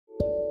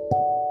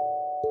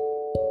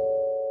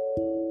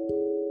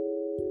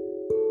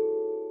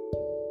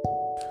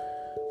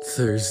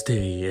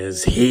Thursday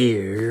is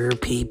here,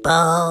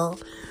 people.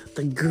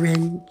 The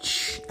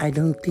Grinch, I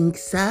don't think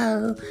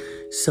so.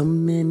 So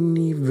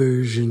many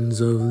versions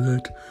of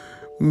that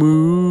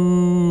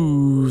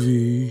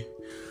movie.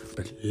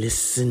 But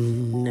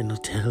listen, and I'll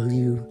tell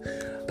you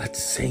about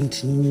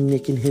Saint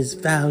Nick and his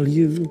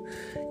value.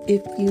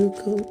 If you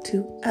go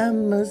to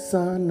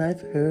Amazon,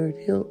 I've heard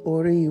he'll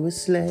order you a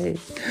sleigh.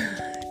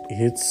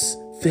 It's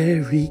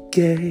very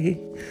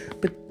gay,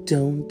 but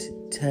don't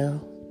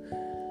tell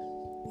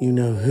you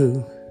know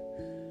who.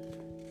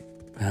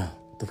 Well,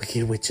 the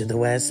Wicked Witch of the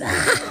West.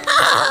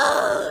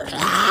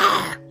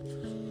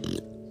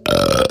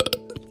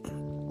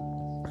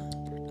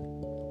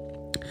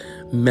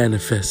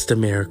 Manifest a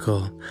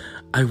miracle.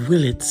 I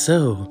will it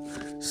so.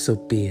 So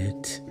be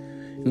it.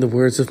 In the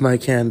words of my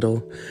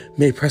candle,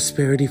 may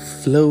prosperity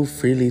flow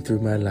freely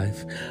through my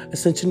life. I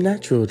sense a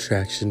natural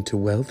attraction to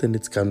wealth and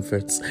its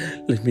comforts.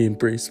 Let me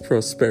embrace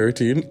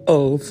prosperity in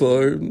all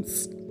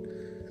forms.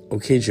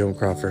 Okay, Joan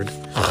Crawford.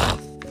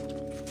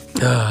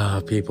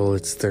 People,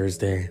 it's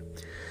Thursday.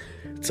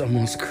 It's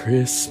almost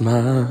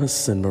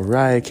Christmas, and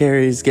Mariah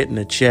Carey's getting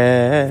a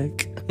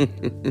check.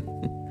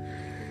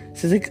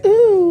 She's like,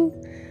 ooh,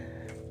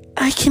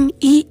 I can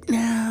eat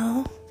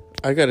now.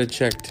 I got a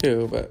check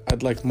too, but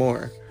I'd like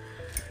more.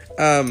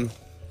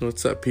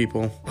 What's up,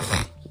 people?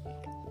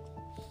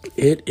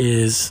 It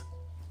is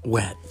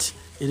wet.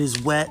 It is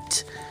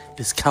wet.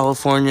 It's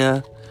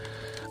California.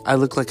 I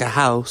look like a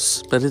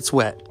house, but it's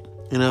wet,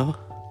 you know?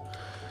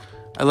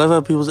 I love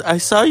how people say, I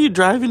saw you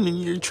driving in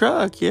your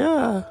truck.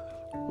 Yeah.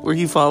 Were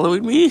you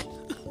following me?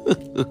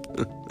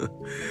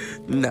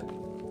 No.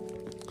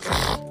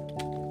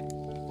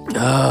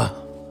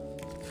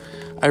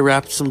 I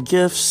wrapped some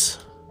gifts.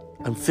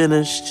 I'm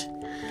finished.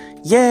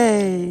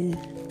 Yay.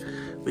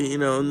 But, you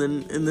know, and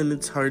then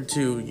it's hard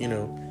to, you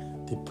know,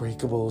 the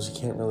breakables, you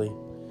can't really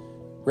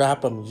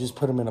wrap them. You just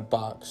put them in a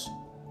box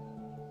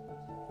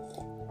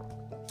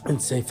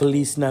and say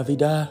Feliz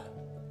Navidad.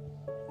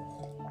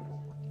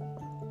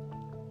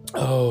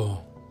 Oh,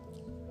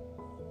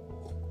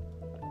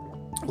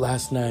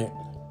 last night,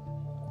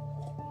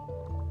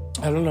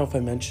 I don't know if I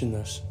mentioned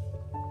this.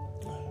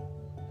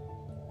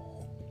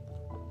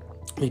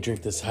 Let me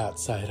drink this hot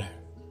cider.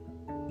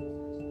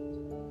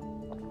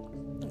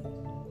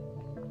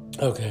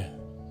 Okay.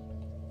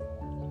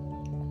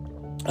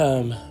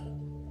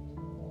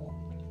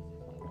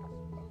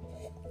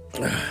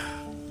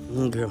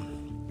 Okay.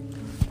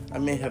 I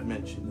may have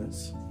mentioned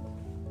this.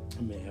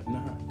 I may have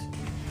not.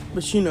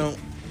 But you know,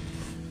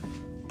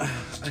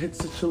 I had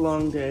such a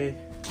long day.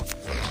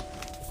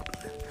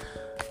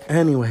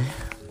 Anyway,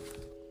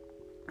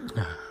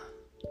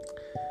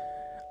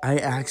 I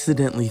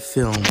accidentally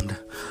filmed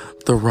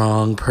the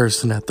wrong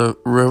person at the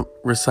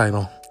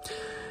recital.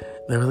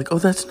 They were like, oh,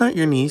 that's not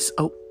your niece.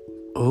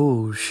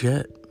 Oh,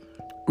 shit.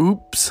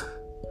 Oops.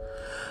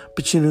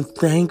 But, you know,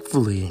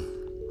 thankfully,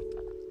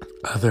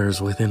 others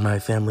within my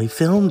family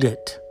filmed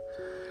it.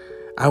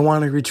 I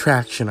want a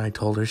retraction, I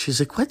told her.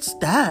 She's like, what's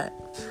that?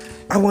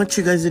 I want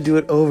you guys to do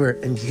it over,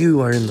 and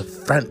you are in the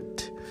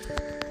front.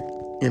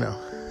 You know,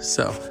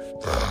 so.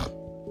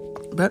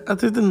 But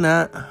other than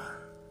that,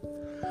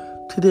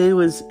 today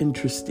was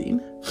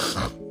interesting.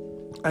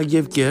 I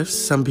give gifts.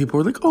 Some people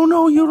were like, oh,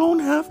 no, you don't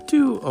have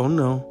to. Oh,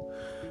 no,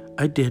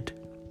 I did.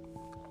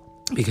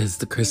 Because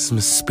the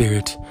Christmas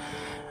spirit,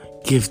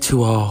 give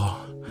to all,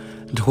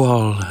 and to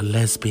all a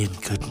lesbian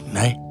good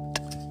night.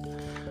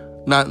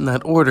 Not in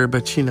that order,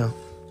 but you know.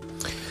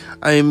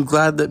 I am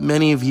glad that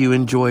many of you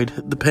enjoyed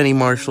the Penny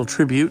Marshall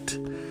tribute.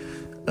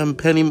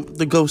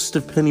 The ghost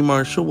of Penny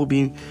Marshall will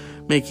be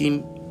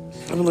making,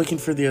 I'm looking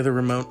for the other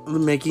remote,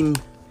 making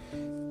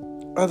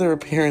other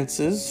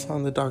appearances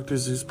on the Dr.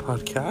 Zeus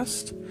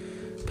podcast.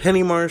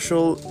 Penny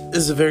Marshall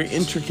is a very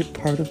intricate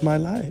part of my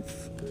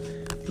life.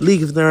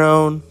 League of Their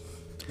Own,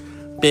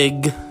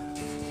 Big,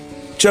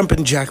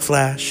 Jumpin' Jack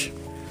Flash.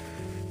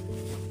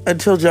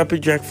 Until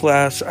Jumpin' Jack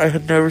Flash, I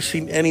had never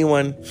seen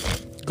anyone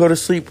go to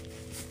sleep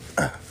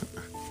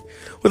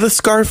with a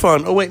scarf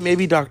on. Oh, wait,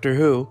 maybe Doctor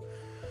Who.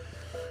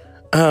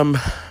 But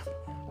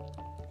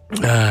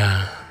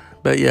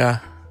yeah.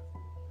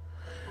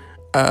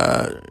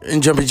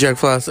 In Jumpin' Jack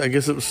Flash, I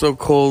guess it was so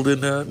cold in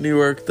New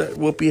York that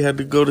Whoopi had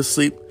to go to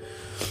sleep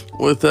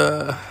with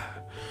a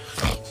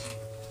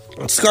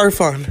scarf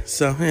on.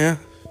 So, yeah.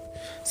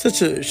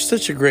 Such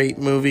a great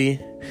movie.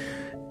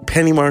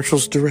 Penny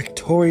Marshall's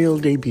directorial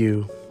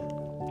debut.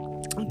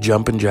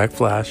 Jumpin' Jack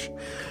Flash.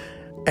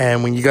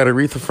 And when you got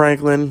Aretha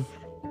Franklin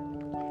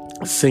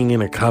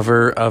singing a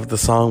cover of the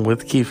song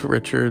with Keith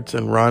Richards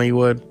and Ronnie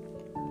Wood,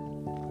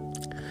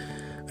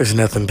 there's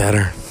nothing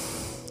better.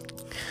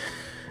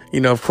 You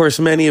know, of course,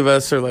 many of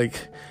us are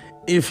like,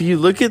 if you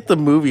look at the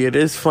movie, it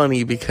is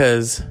funny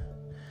because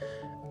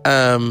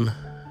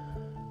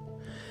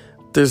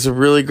there's a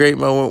really great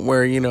moment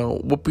where, you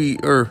know,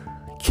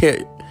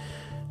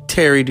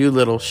 Terry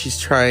Doolittle, she's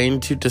trying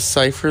to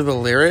decipher the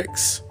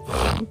lyrics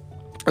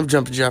of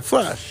Jumpin' Jack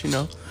Flash, you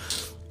know.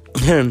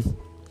 And,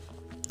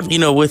 you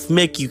know, with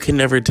Mick, you can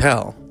never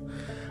tell.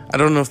 I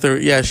don't know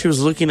if she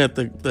was looking at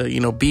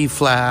the B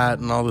flat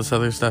and all this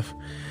other stuff.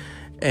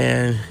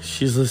 And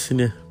she's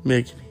listening to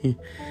Mick.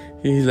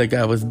 He's like,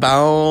 I was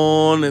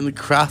born in the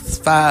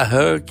crossfire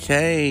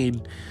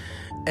hurricane.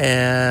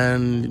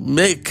 And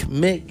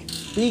Mick,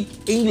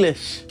 speak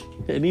English.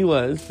 And he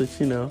was, but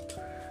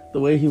the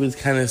way he was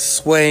kind of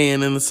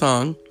swaying in the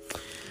song.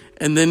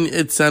 And then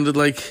it sounded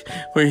like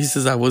where he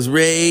says, I was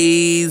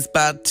raised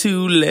by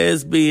 2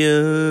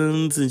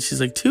 lesbians. And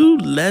she's like, 2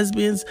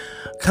 lesbians?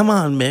 Come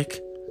on, Mick.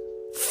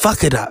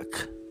 Fuck a duck.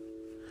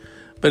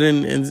 But I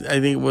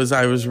think it was,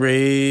 I was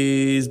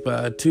raised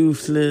by 2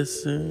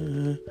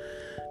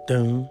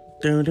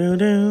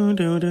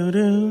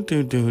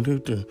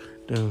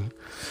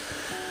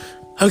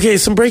 Okay,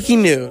 some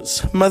breaking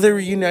news. Mother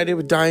reunited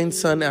with dying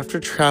son after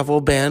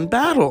travel ban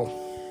battle.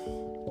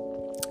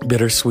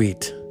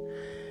 Bittersweet.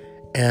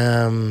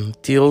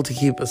 Deal to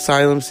keep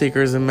asylum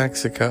seekers in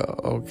Mexico.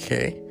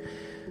 Okay.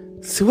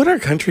 See what our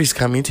country's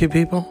coming to,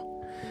 people?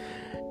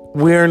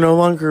 We are no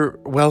longer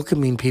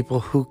welcoming people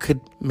who could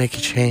make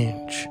a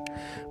change,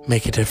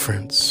 make a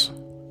difference.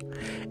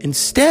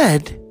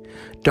 Instead,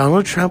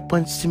 Donald Trump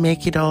wants to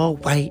make it all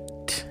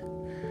white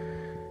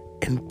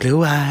and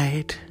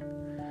blue-eyed,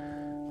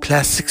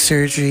 plastic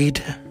surgery,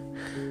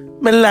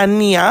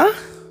 Melania.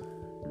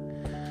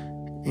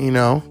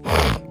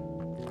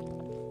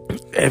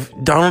 If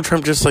Donald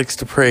Trump just likes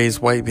to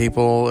praise white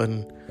people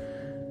and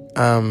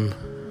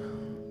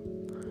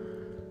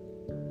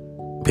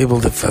people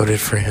that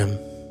voted for him.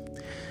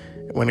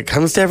 When it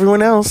comes to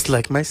everyone else,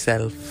 like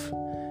myself.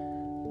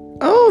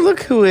 Oh,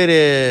 look who it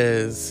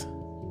is.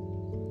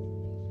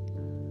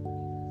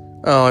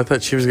 Oh, I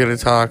thought she was going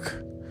to talk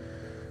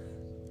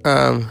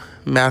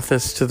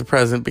Mathis to the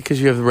president, because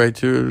you have the right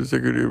to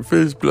Secretary of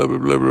Defense, blah, blah,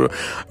 blah, blah.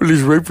 Well,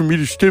 it's right for me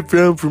to step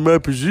down from my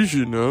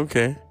position.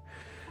 Okay.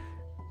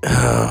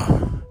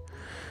 I'm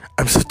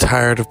so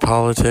tired of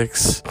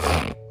politics.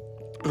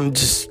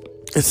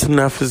 It's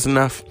enough is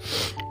enough.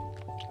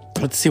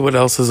 Let's see what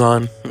else is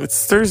on.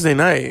 It's Thursday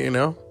night,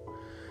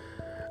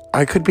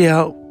 I could be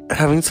out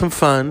having some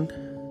fun,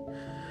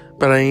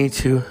 but I need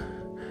to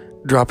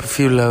drop a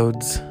few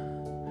loads.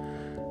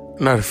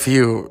 Not a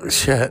few.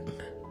 Shit.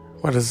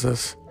 What is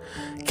this?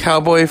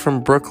 Cowboy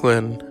from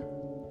Brooklyn.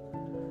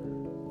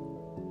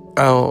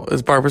 Oh,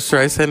 is Barbra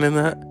Streisand in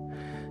that?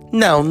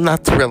 No,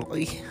 not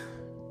really.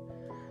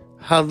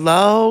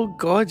 Hello,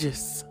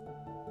 gorgeous.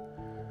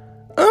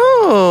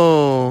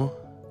 Oh.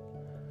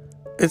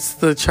 It's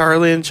the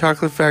Charlie and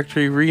Chocolate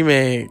Factory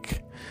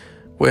remake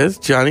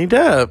with Johnny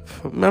Depp.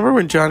 Remember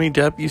when Johnny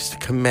Depp used to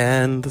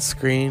command the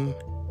screen?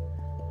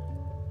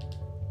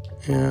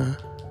 Yeah.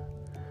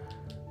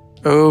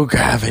 Oh,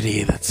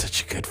 Gravity. That's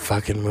such a good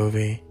fucking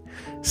movie.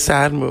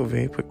 Sad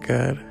movie, but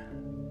good.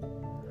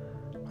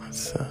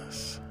 What's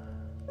this?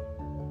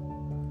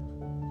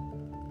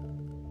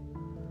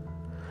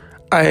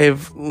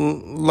 I've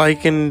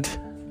likened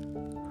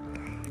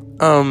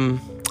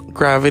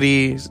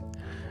Gravity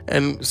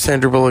and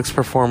Sandra Bullock's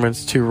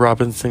performance to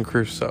Robinson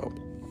Crusoe,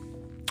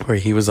 where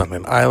he was on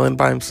an island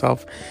by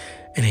himself,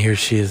 and here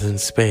she is in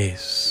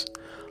space,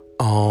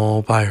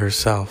 all by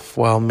herself.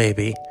 Well,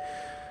 maybe,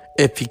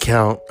 if you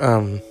count,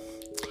 George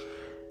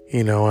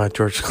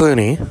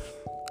Clooney.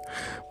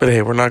 But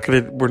hey, we're not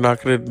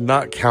gonna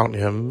not count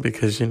him,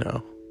 because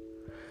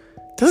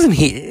doesn't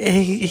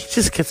he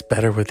just gets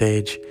better with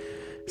age.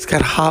 He's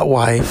got a hot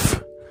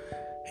wife.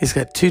 He's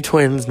got 2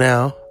 twins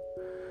now.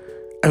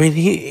 I mean,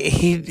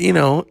 he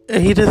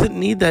doesn't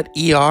need that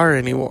ER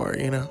anymore,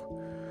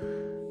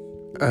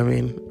 I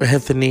mean,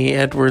 Anthony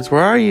Edwards,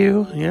 where are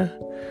you? Yeah.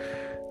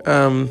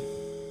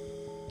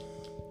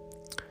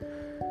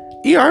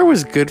 ER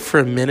was good for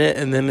a minute,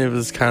 and then it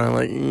was kind of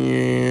like,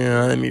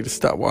 yeah, I need to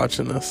stop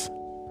watching this.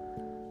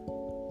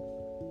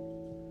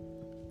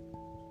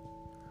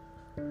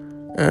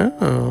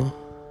 Oh.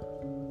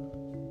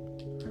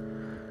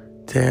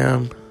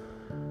 Damn.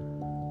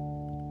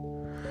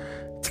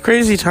 It's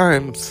crazy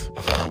times.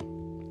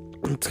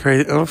 It's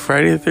crazy. Oh,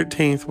 Friday the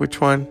 13th.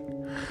 Which one?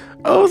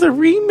 Oh, the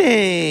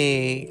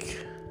remake.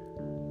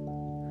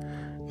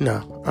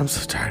 No, I'm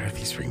so tired of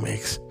these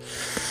remakes.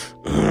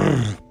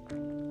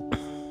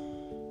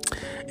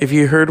 If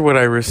you heard what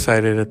I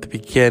recited at the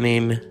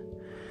beginning,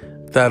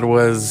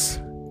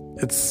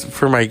 it's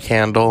for my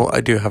candle.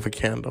 I do have a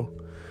candle.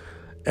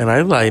 And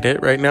I light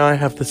it. Right now I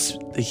have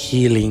the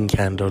healing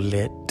candle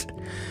lit.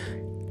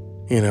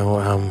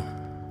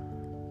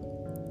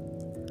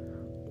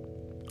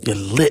 You're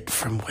lit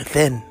from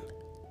within.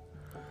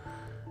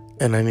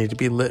 And I need to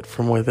be lit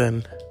from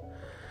within.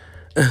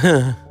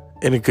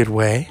 In a good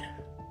way.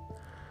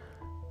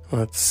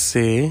 Let's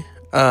see.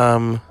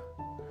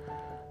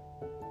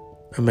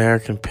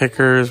 American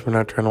Pickers. We're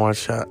not trying to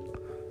watch that.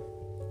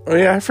 Oh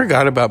yeah, I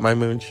forgot about my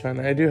moonshine.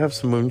 I do have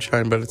some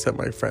moonshine, but it's at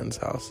my friend's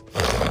house.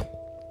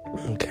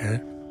 Okay.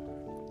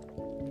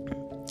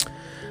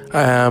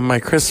 My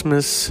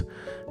Christmas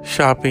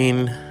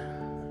shopping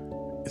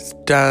is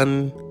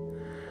done.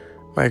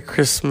 My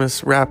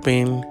Christmas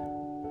wrapping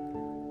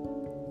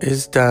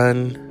is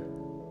done.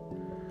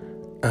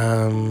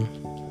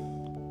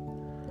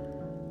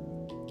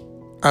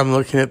 I'm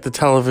looking at the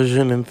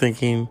television and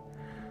thinking,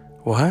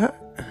 what?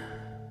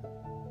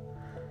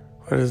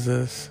 What is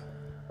this?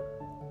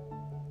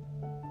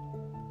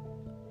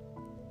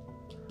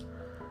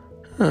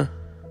 Huh.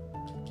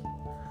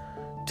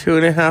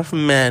 2.5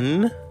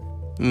 men?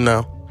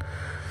 No.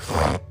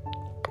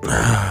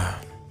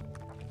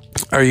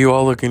 Are you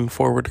all looking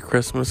forward to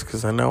Christmas?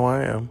 Because I know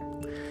I am.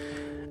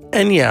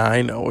 And yeah,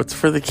 I know it's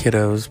for the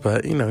kiddos,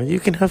 but you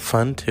can have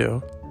fun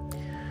too.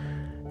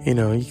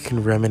 You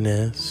can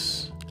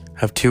reminisce,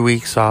 have 2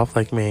 weeks off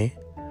like me.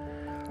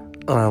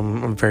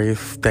 I'm very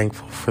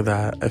thankful for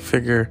that. I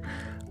figure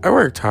I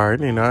worked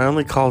hard. I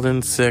only called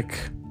in sick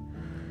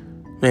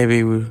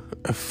maybe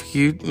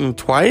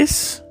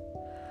twice.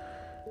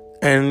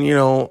 And,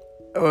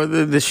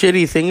 the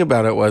shitty thing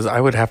about it was I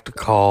would have to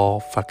call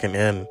fucking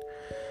in.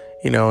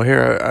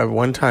 Here,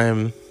 one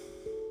time,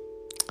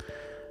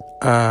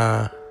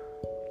 I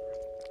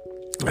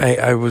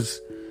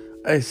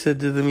said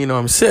to them,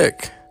 I'm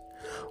sick.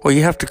 Well,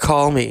 you have to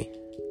call me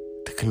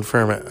to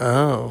confirm it.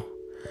 Oh.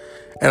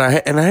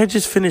 And I had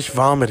just finished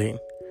vomiting,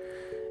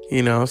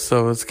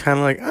 so it's kind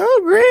of like,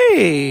 oh,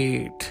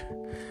 great.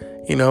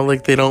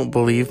 Like they don't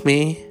believe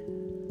me.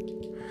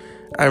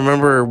 I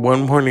remember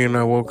one morning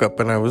I woke up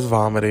and I was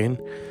vomiting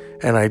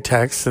and I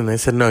texted and they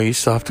said, no, you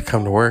still have to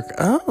come to work.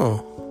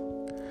 Oh,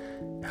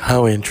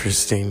 how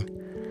interesting.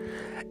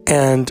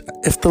 And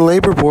if the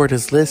labor board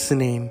is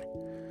listening,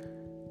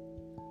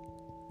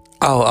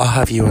 I'll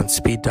have you on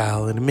speed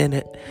dial in a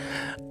minute.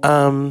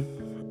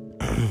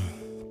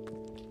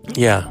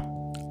 Yeah,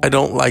 I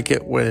don't like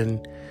it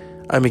when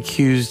I'm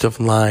accused of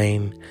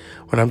lying,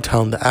 when I'm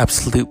telling the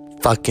absolute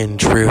fucking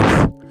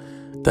truth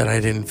that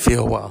I didn't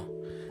feel well.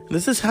 And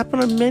this has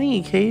happened on many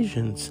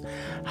occasions.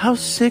 How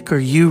sick are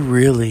you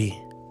really?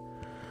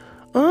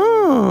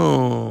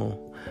 Oh,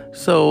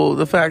 so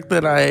the fact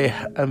that I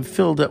am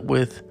filled up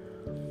with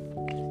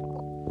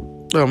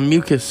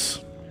mucus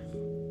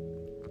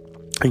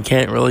and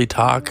can't really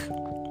talk,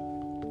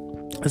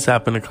 it's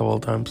happened a couple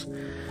of times,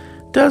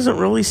 doesn't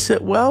really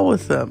sit well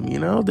with them.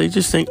 They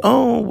just think,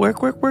 oh, work,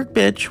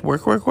 bitch,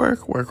 work,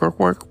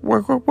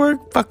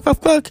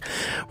 fuck,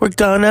 we're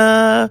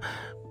gonna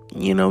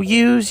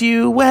use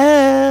you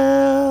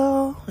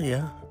well.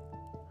 Yeah,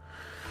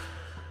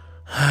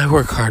 I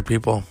work hard,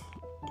 people,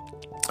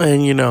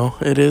 and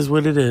it is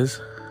what it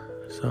is.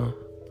 So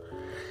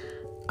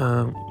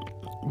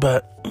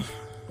but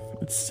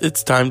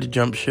it's time to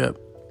jump ship.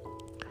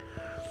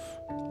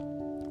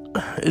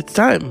 It's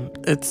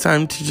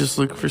time to just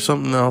look for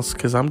something else,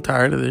 because I'm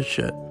tired of this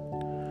shit.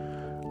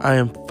 I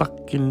am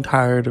fucking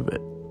tired of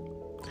it.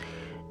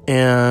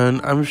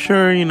 And I'm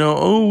sure,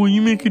 oh, will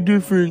you make a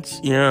difference?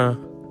 Yeah.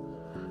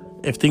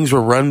 If things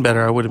were run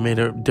better, I would have made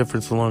a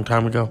difference a long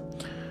time ago.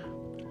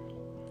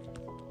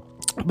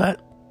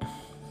 But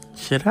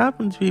shit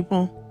happens,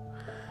 people.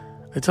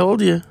 I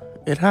told you,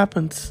 it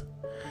happens.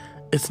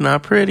 It's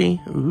not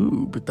pretty.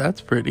 Ooh, but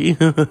that's pretty.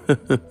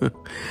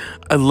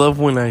 I love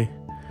when I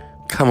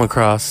come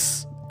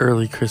across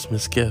early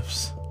Christmas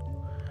gifts.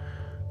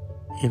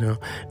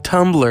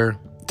 Tumblr.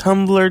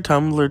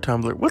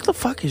 What the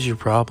fuck is your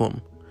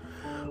problem?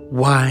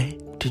 Why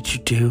did you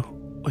do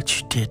what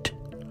you did?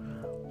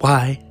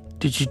 Why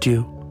did you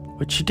do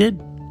what you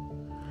did?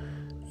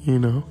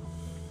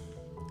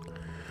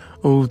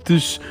 Oh,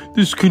 this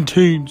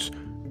contains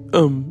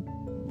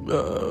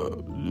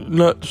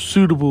not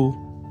suitable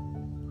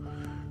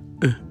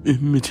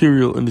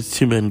material, and it's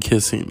two men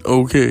kissing.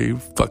 Okay,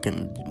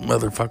 fucking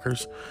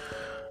motherfuckers.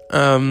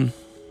 I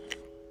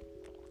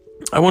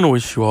want to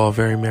wish you all a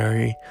very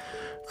Merry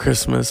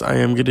Christmas. I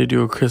am going to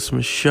do a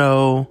Christmas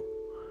show.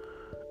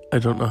 I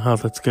don't know how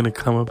that's going to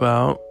come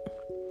about.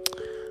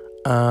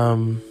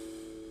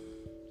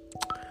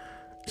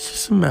 It's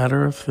just a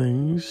matter of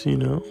things,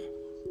 and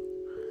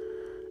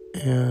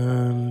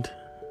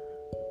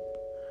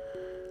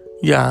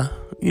yeah,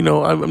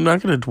 I'm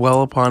not going to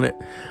dwell upon it.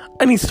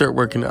 I need to start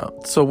working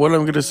out. So what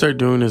I'm going to start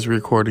doing is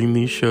recording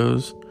these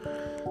shows,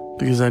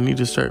 because I need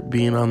to start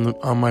being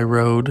on my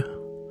road,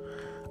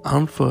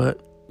 on foot,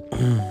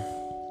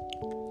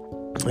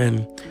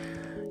 and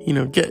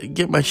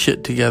get my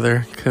shit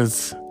together,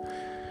 because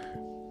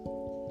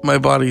my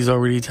body's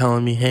already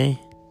telling me, hey,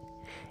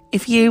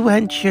 if you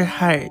want your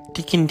heart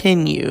to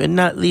continue and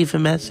not leave a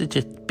message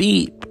at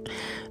beep,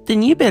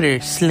 then you better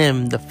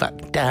slim the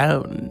fuck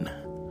down.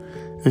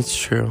 It's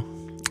true.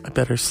 I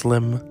better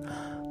slim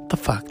the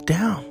fuck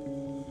down.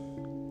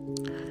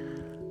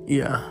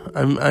 Yeah,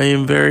 I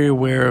am very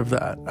aware of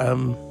that.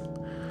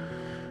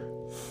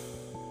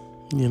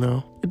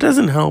 It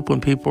doesn't help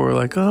when people are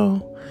like,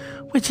 oh,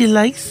 would you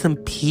like some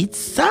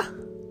pizza?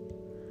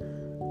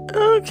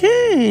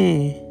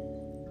 Okay.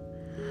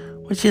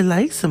 Would you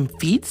like some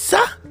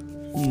pizza?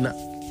 No.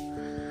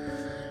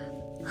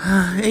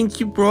 Ain't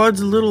you broads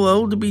a little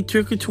old to be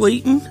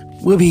trick-or-treating?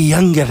 We'll be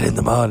younger in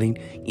the morning.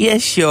 Yeah,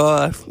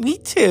 sure. Me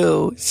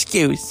too.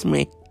 Excuse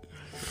me.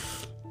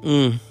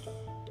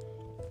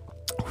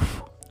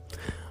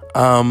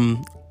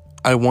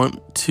 I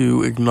want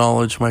to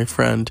acknowledge my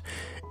friend.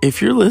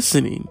 If you're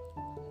listening,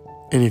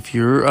 and if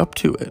you're up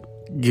to it,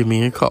 give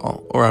me a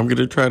call, or I'm going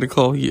to try to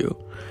call you.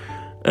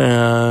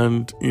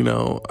 And,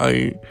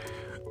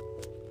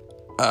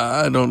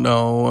 I don't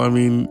know. I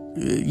mean,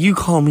 you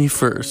call me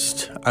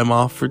first. I'm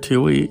off for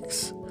 2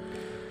 weeks.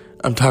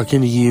 I'm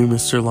talking to you,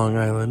 Mr. Long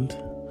Island.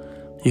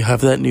 You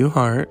have that new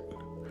heart.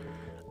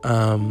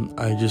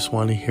 I just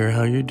want to hear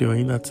how you're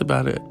doing. That's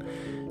about it.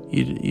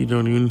 You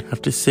don't even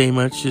have to say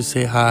much. Just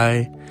say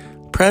hi.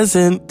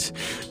 Present.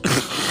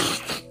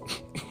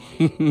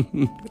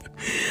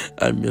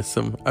 I miss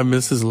him. I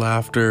miss his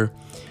laughter,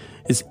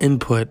 his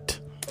input.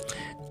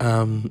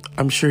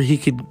 I'm sure he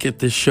could get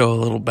this show a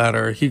little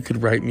better. He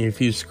could write me a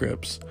few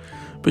scripts.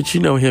 But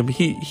you know him.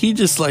 He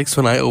just likes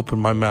when I open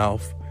my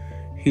mouth.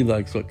 He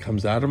likes what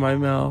comes out of my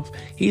mouth.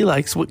 He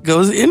likes what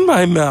goes in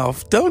my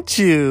mouth. Don't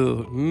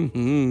you?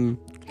 Mm-hmm.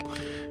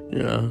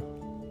 Yeah.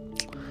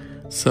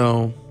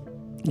 So,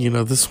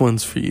 this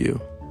one's for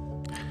you.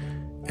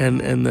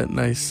 And that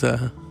nice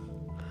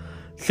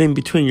thing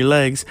between your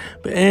legs.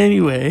 But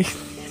anyway,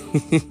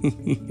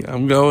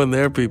 I'm going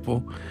there,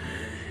 people.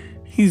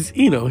 He's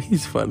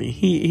funny.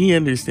 He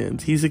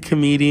understands. He's a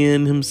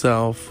comedian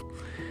himself.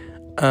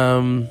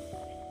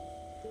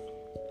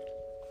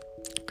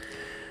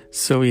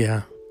 So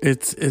yeah,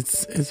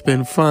 it's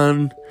been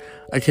fun.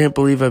 I can't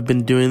believe I've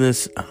been doing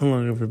this. How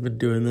long have I been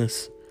doing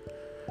this?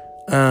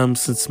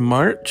 Since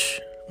March,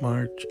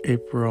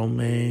 April,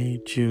 May,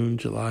 June,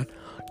 July,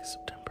 August,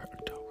 September,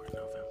 October,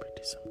 November,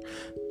 December.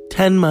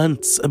 10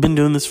 months. I've been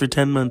doing this for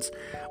 10 months.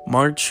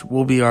 March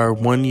will be our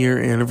 1-year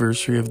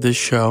anniversary of this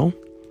show.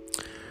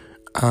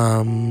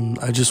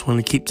 I just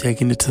want to keep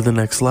taking it to the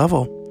next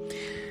level.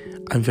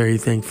 I'm very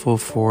thankful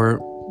for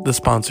the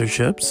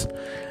sponsorships,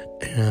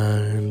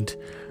 and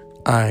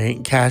I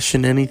ain't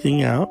cashing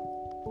anything out.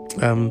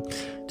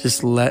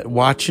 Just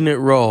watching it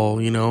roll,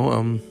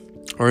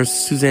 or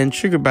Suzanne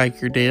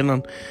Sugarbiker did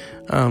on,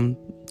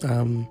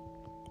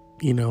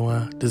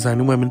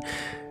 Designing Women.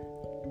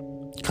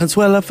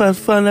 Consuela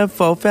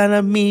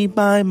for me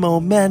by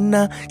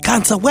momena.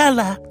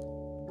 Consuela.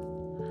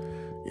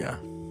 Yeah.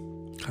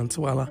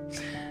 Consuela.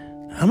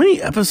 How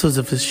many episodes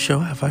of this show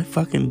have I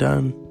fucking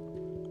done?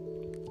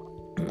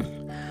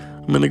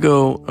 I'm gonna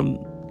go,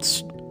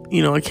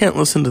 I can't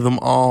listen to them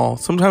all.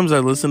 Sometimes I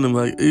listen to them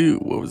like, ew,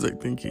 what was I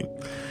thinking?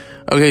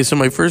 Okay, so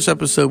my first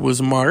episode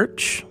was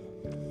March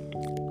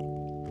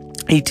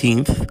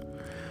 18th.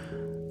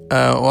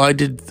 I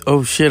did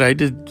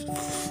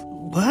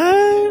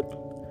what?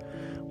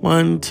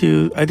 1,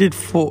 2, I did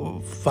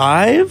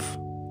 5?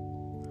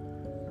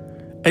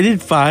 I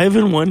did 5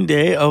 in one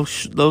day. Oh,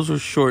 those were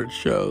short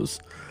shows.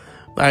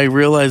 I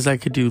realized I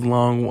could do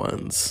long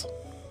ones.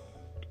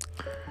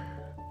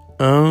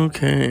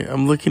 Okay,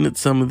 I'm looking at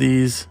some of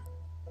these.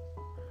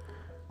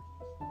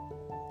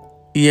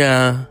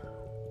 Yeah.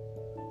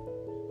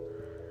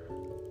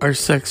 Our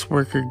sex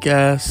worker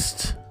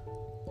guest.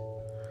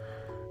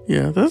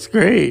 Yeah, that's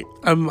great.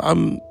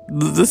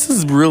 This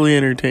is really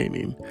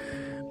entertaining.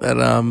 That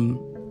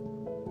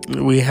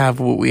we have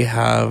what we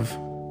have.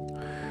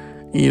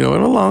 And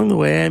along the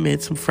way I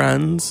made some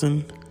friends,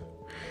 and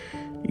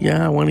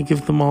yeah, I want to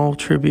give them all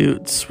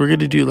tributes. We're going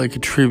to do like a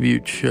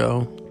tribute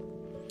show.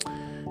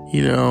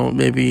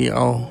 Maybe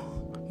I'll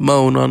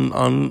moan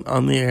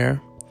on the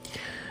air.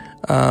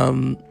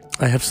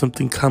 I have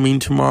something coming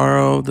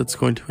tomorrow that's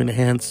going to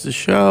enhance the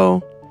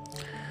show.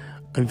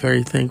 I'm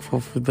very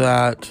thankful for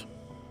that.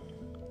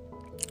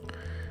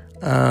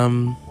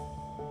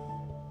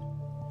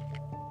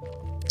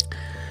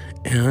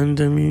 And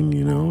I mean,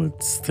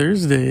 it's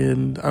Thursday,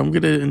 and I'm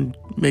gonna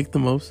make the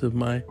most of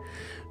my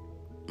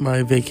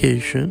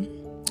vacation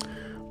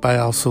by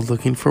also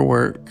looking for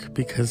work,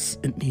 because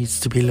it needs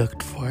to be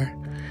looked for.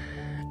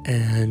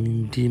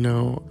 And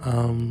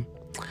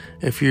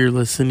if you're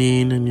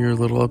listening and you're a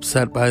little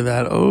upset by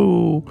that,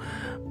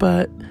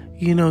 but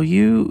you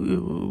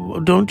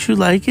don't you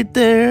like it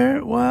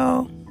there?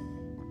 Well,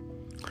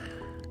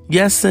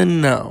 yes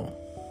and no.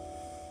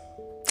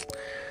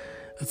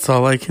 That's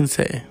all I can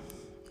say.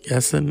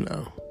 Yes and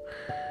no.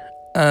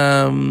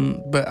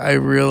 But I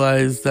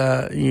realize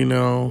that,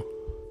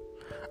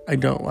 I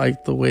don't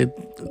like the way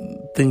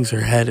things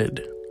are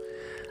headed.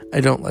 I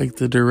don't like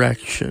the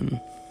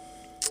direction.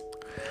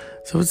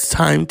 So it's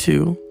time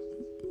to,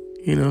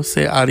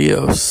 say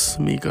adios,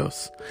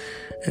 amigos.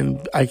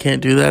 And I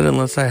can't do that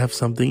unless I have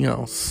something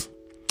else.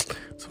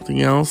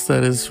 Something else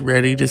that is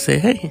ready to say,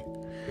 hey,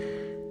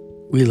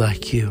 we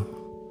like you.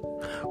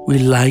 We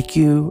like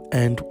you,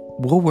 and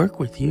we'll work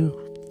with you.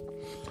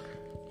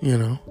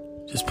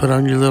 Just put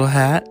on your little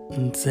hat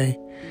and say,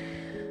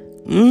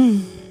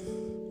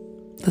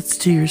 let's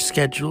do your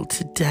schedule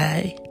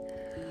today.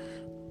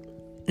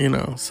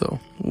 So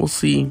we'll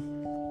see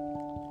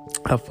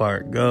how far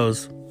it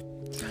goes.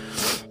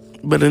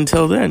 But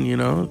until then,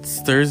 it's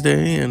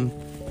Thursday, and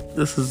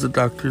this is the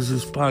Dr.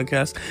 Zeus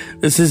podcast.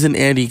 This isn't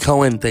Andy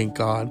Cohen, thank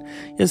God.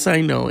 Yes,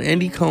 I know,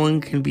 Andy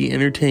Cohen can be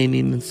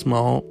entertaining in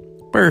small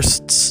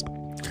bursts.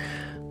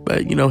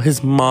 But,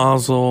 his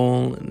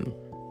mazel, and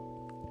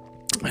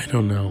I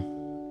don't know.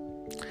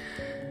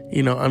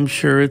 I'm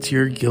sure it's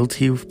your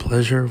guilty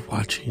pleasure of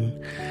watching.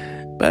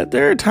 But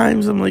there are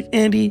times I'm like,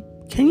 Andy,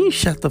 can you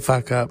shut the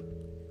fuck up?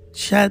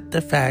 Shut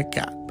the fuck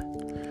up.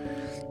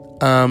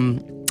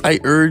 I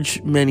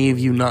urge many of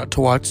you not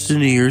to watch the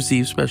New Year's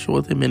Eve special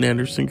with him and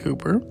Anderson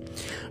Cooper,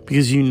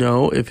 because you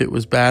know if it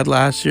was bad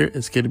last year,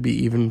 it's going to be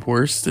even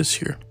worse this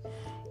year.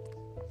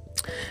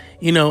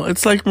 You know,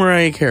 it's like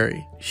Mariah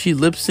Carey. She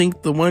lip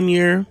synced the one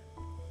year,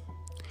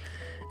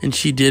 and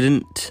she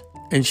didn't,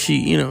 and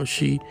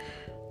she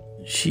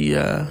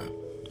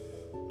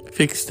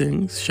fixed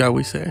things, shall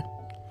we say.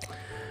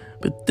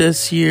 But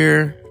this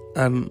year,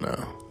 I don't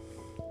know.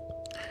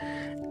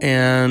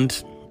 And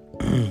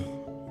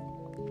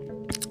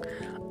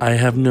I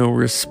have no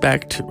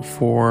respect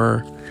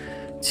for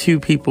two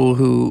people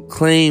who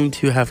claim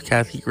to have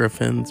Kathy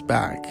Griffin's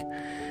back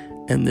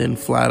and then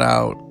flat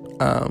out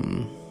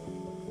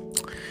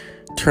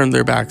turn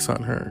their backs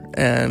on her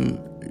and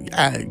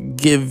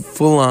give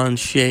full-on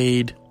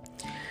shade.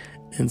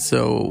 And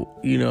so,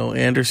 you know,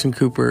 Anderson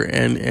Cooper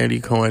and Andy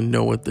Cohen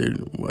know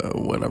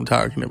what I'm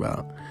talking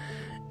about.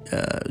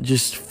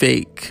 Just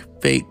fake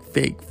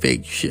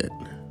shit.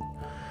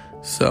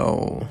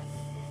 So,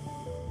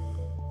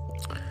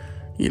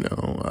 you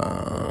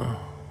know,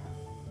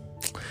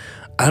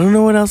 I don't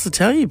know what else to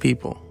tell you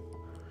people.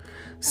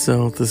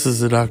 So this is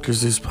the Dr.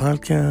 Zeus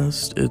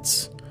podcast.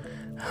 It's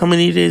how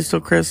many days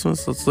till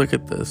Christmas? Let's look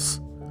at this.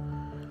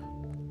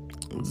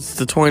 It's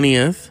the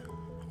 20th.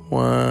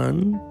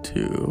 1,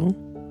 2,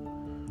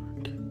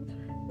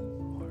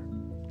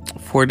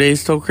 4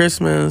 days till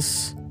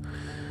Christmas.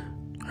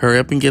 Hurry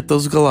up and get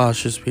those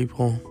galoshes,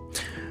 people.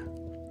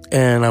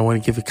 And I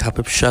want to give a cup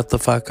of shut the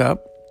fuck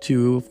up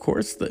to, of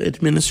course, the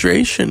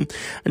administration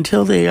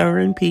until they are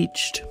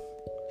impeached.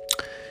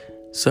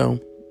 So,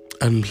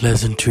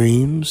 unpleasant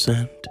dreams,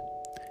 and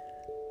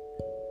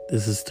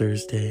this is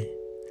Thursday.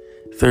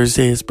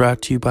 Thursday is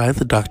brought to you by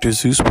the Dr.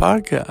 Zeus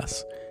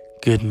podcast.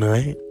 Good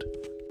night.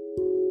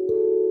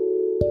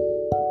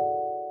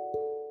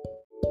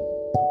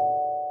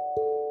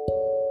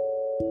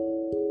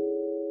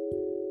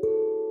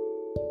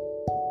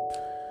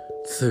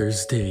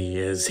 Thursday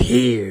is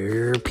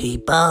here,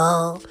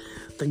 people.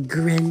 The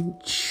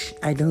Grinch,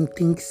 I don't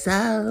think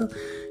so.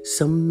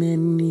 So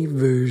many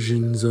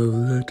versions of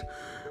that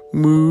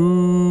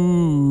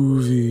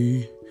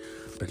movie.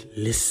 But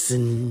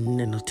listen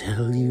and I'll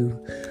tell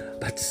you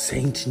about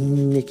Saint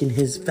Nick and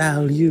his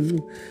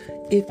value.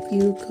 If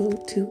you go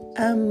to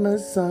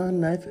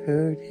Amazon, I've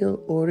heard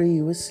he'll order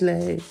you a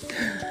sleigh.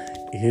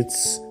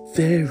 It's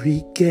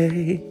very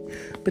gay,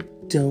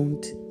 but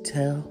don't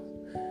tell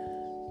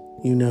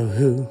you know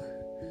who.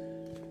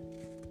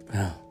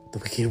 Well, the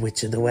Wicked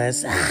Witch of the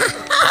West.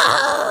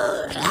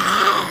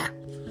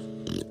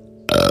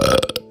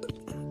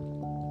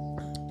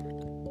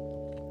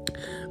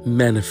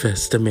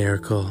 Manifest a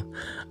miracle.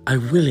 I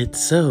will it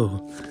so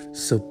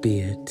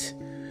be it.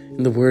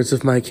 In the words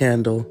of my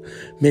candle,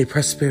 may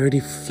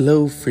prosperity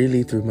flow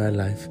freely through my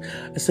life.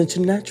 I sense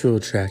a natural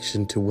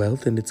attraction to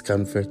wealth and its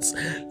comforts.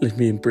 Let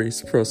me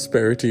embrace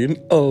prosperity in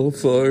all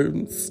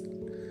forms.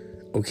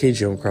 Okay,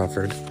 Joan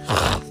Crawford.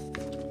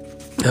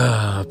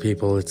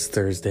 People, it's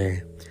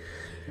Thursday.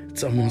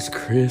 It's almost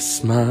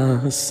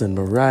Christmas, and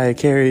Mariah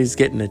Carey's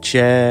getting a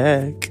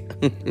check.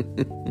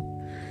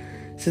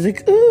 She's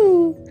like,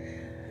 ooh,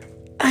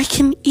 I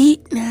can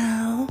eat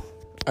now.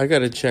 I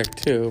got a check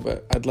too,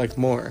 but I'd like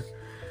more.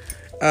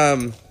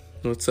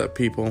 What's up,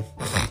 people?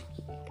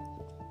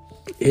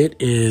 It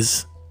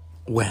is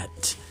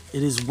wet.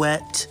 It is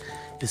wet.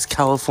 It's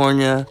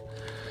California.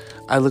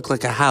 I look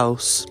like a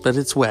house, but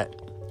it's wet,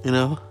 you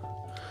know?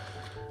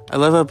 I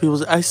love how people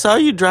say, I saw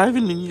you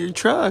driving in your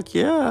truck.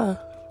 Yeah.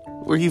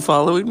 Were you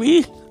following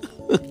me?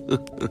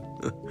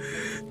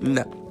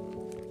 No.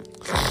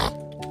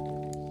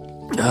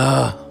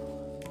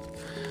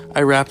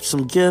 I wrapped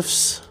some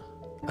gifts.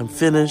 I'm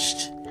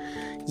finished.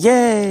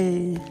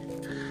 Yay.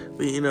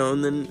 But, you know,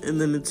 and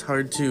then it's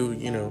hard to,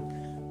 you know,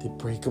 the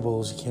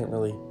breakables, you can't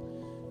really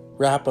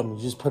wrap them.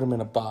 You just put them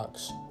in a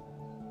box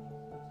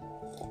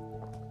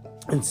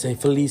and say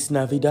Feliz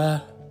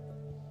Navidad.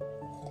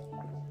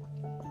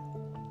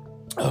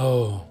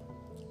 Oh,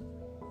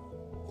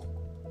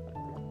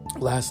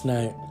 last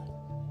night,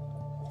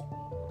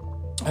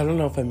 I don't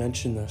know if I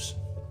mentioned this.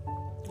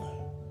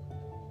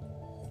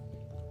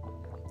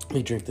 Let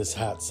me drink this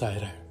hot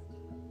cider.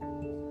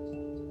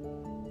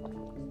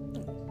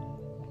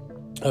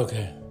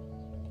 Okay.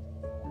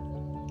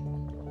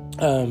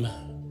 Okay.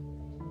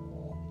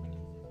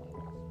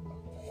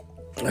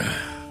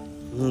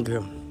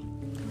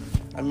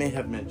 I may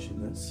have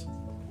mentioned this.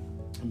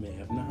 I may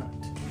have not.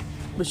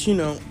 But you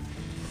know,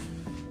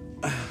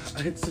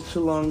 I had such a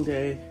long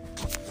day.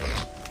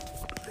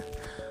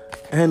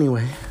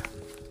 Anyway,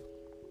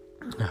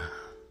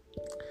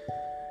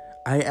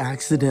 I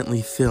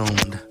accidentally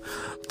filmed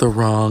the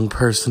wrong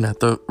person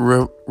at the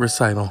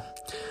recital.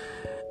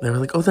 They were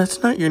like, oh,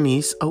 that's not your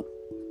niece.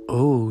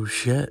 Oh,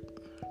 shit.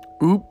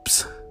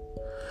 Oops.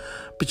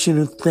 But you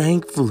know,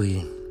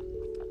 thankfully,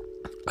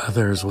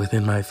 others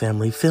within my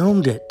family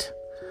filmed it.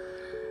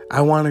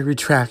 I want a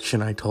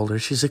retraction, I told her.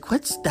 She's like,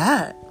 what's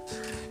that?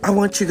 I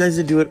want you guys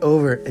to do it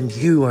over, and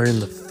you are in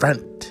the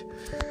front.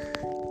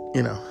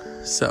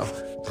 So.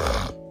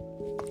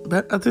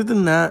 But other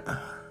than that,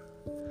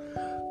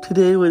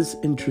 today was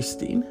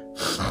interesting.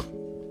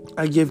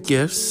 I give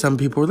gifts. Some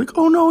people were like,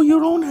 oh no, you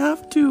don't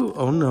have to.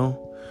 Oh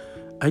no,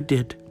 I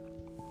did.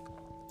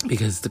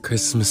 Because the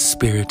Christmas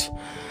spirit,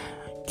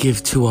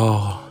 give to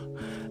all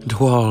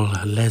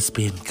a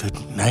lesbian good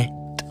night.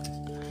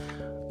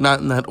 Not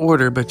in that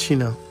order, but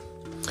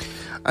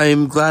I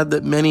am glad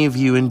that many of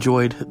you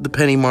enjoyed the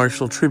Penny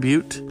Marshall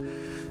tribute.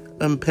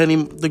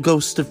 The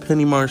ghost of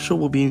Penny Marshall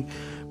will be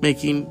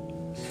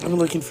I'm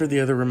looking for the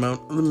other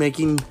remote,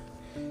 making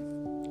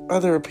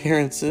other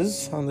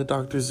appearances on the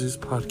Dr. Zeus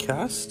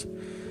podcast.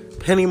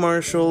 Penny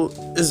Marshall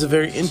is a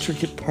very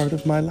intricate part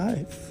of my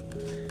life.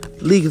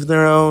 League of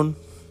Their Own,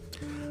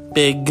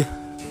 Big,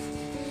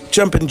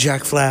 Jumpin'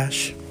 Jack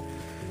Flash.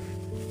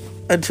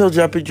 Until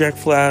Jumpin' Jack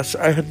Flash,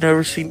 I had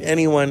never seen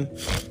anyone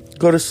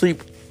go to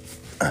sleep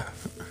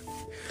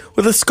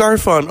with a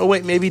scarf on. Oh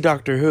wait, maybe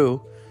Doctor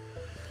Who.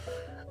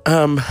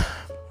 But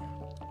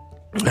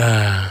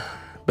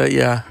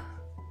yeah.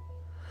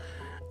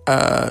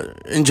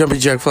 In Jumpin'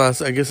 Jack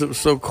Flash, I guess it was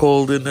so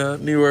cold in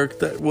New York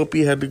that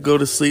Whoopi had to go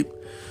to sleep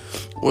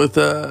with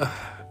a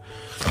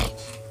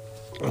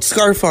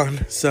scarf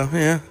on. So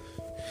yeah,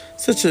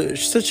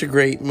 such a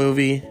great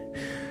movie.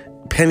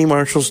 Penny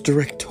Marshall's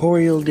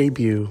directorial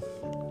debut,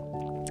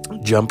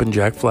 Jumpin'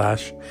 Jack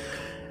Flash,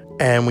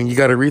 and when you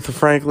got Aretha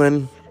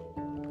Franklin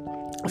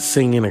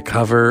singing a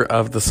cover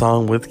of the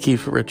song with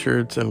Keith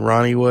Richards and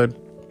Ronnie Wood,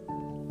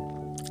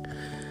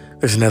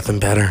 there's nothing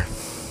better.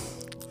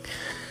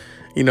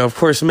 Of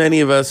course, many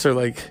of us are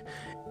like,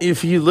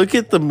 if you look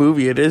at the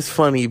movie, it is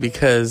funny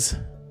because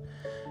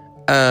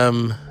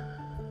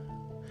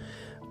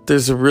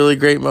there's a really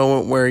great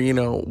moment where,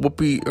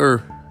 Whoopi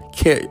or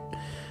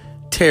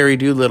Terry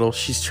Doolittle,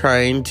 she's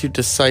trying to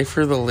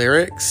decipher the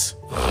lyrics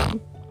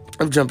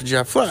of Jumpin'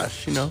 Jack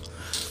Flash, And,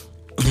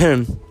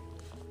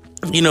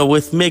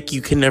 with Mick,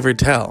 you can never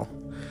tell.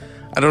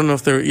 I don't know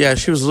if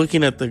she was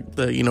looking at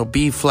the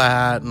B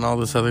flat and all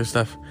this other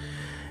stuff.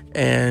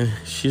 And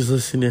she's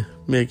listening to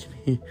Mick.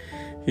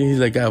 He's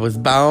like, I was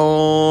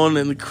born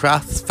in the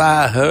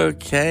crossfire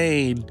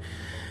hurricane.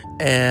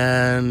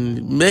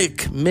 And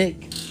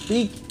Mick,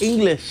 speak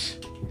English.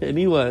 And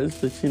he was,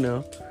 but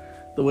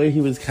the way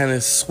he was kind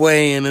of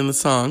swaying in the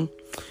song.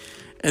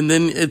 And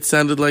then it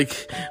sounded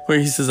like where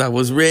he says, I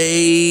was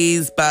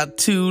raised by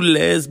 2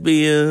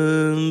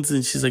 lesbians.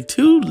 And she's like,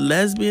 2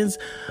 lesbians?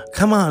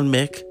 Come on,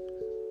 Mick.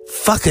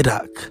 Fuck a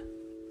duck.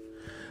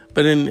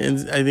 But I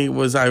think it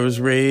was, I was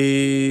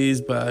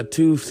raised by a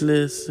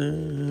toothless.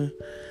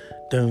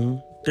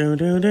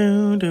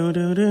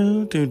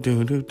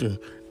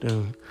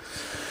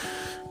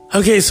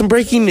 Okay, some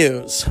breaking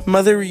news.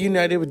 Mother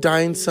reunited with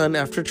dying son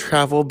after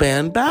travel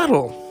ban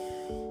battle.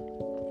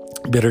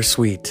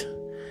 Bittersweet.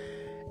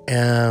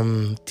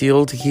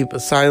 Deal to keep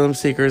asylum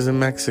seekers in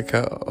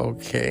Mexico.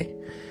 Okay.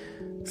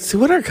 See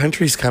what our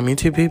country's coming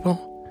to,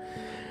 people?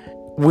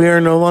 We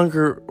are no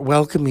longer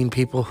welcoming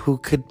people who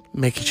could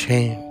make a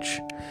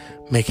change,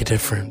 make a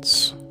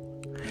difference.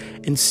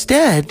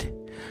 Instead,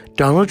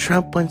 Donald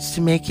Trump wants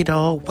to make it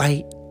all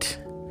white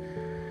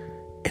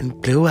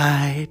and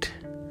blue-eyed,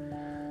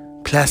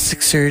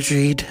 plastic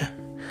surgeried.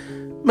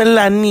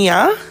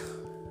 Melania.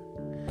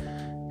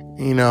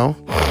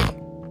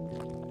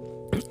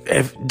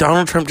 If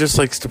Donald Trump just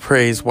likes to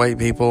praise white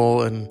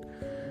people and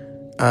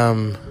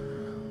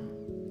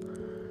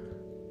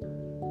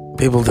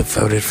people that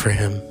voted for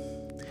him.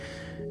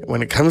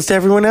 When it comes to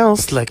everyone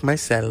else, like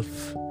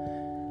myself.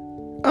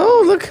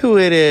 Oh, look who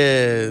it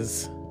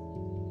is.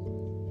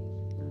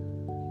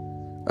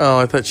 Oh,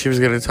 I thought she was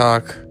going to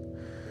talk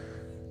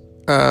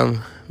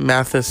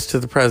Mathis to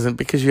the president,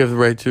 because you have the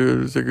right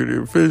to Secretary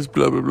of Defense,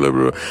 blah, blah, blah,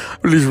 blah.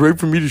 Well, it's right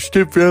for me to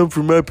step down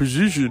from my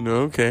position.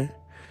 Okay.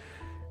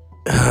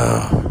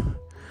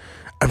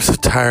 I'm so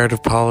tired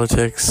of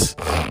politics.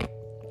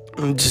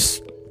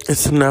 It's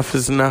enough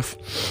is enough.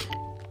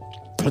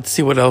 Let's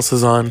see what else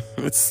is on.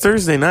 It's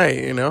Thursday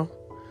night,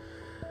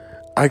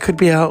 I could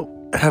be out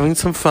having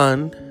some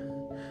fun,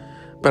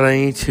 but I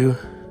need to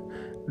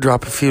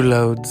drop a few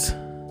loads.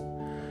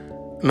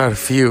 Not a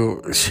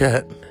few.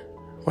 Shit.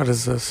 What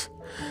is this?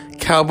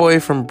 Cowboy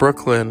from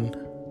Brooklyn.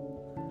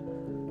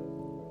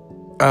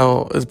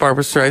 Oh, is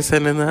Barbra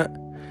Streisand in that?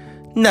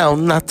 No,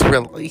 not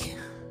really.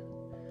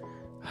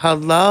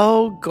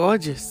 Hello,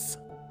 gorgeous.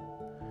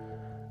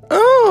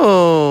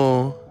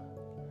 Oh.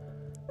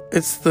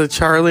 It's the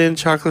Charlie and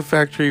Chocolate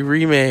Factory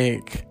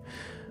remake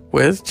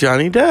with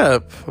Johnny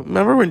Depp.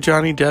 Remember when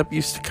Johnny Depp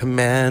used to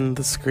command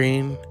the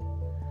screen?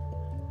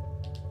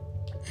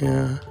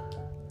 Yeah.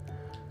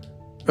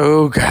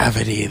 Oh,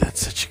 Gravity.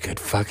 That's such a good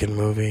fucking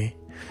movie.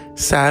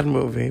 Sad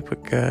movie,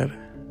 but good.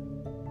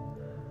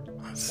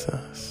 What's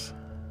this?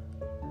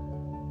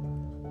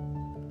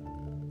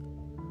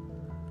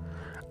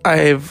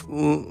 I've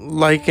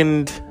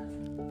likened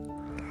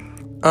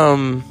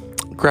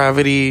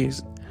Gravity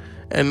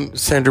and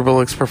Sandra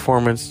Bullock's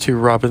performance to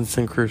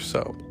Robinson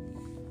Crusoe.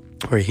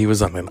 where he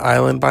was on an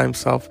island by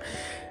himself,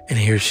 and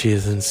here she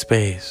is in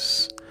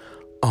space,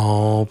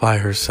 all by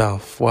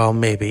herself. Well,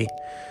 maybe,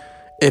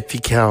 if you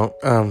count,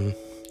 George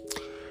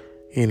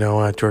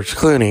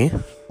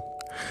Clooney.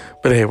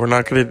 But hey, we're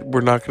not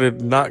gonna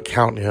not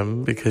count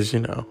him because,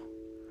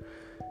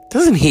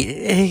 doesn't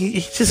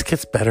he just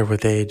gets better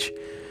with age.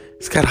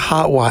 He's got a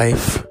hot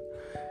wife.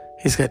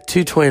 He's got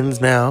 2 twins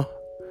now.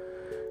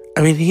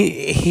 I mean,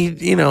 he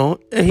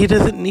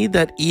doesn't need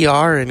that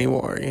ER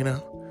anymore,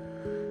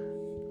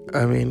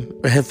 I mean,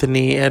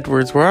 Anthony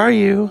Edwards, where are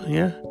you?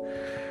 Yeah.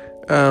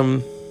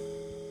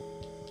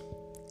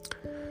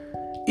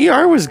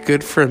 ER was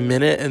good for a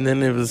minute, and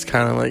then it was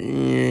kind of like,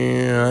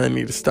 I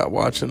need to stop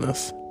watching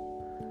this.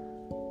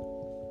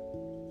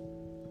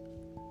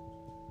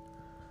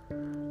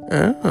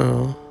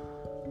 Oh.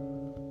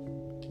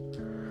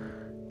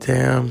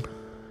 Damn.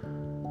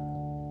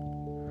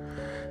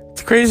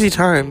 It's crazy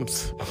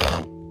times.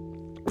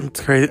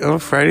 It's crazy. Oh,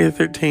 Friday the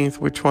 13th.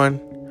 Which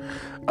one?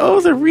 Oh,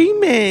 the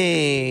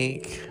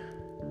remake.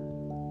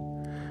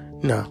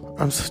 No,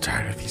 I'm so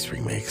tired of these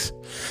remakes.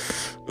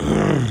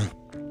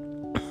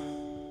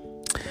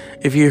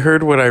 If you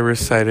heard what I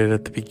recited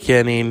at the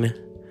beginning,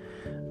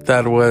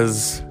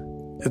 it's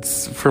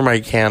for my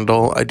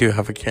candle. I do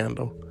have a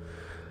candle.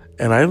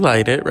 And I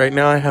light it. Right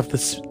now I have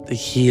the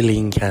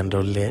healing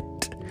candle lit.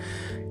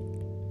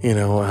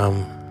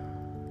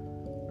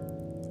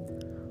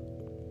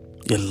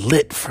 You're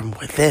lit from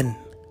within.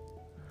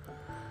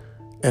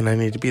 And I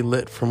need to be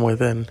lit from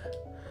within.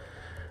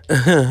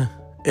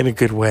 In a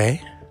good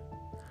way.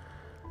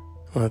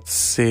 Let's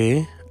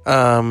see.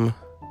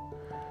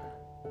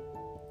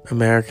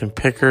 American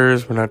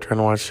Pickers. We're not trying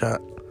to watch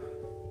that.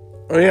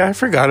 Oh yeah, I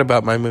forgot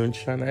about my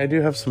moonshine. I do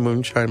have some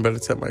moonshine, but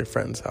it's at my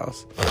friend's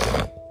house.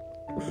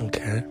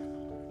 Okay.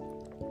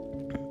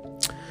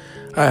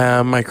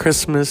 My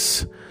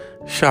Christmas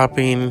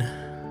shopping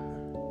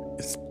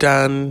is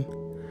done.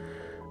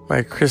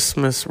 My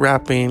Christmas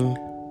wrapping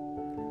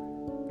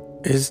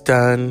is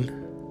done.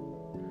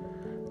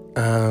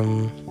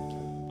 I'm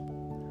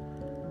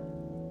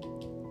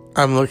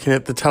looking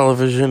at the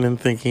television and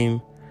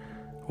thinking,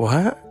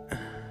 what?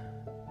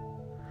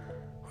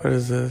 What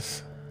is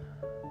this?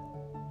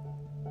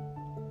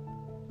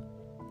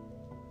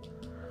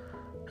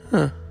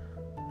 Huh.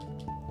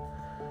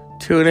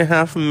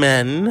 2.5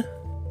 Men.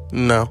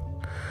 No.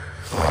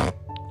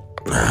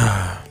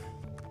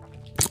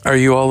 Are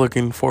you all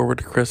looking forward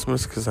to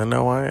Christmas? Because I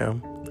know I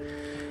am.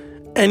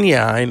 And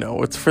yeah, I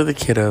know it's for the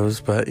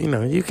kiddos, but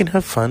you can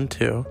have fun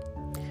too.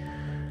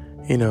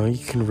 You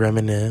can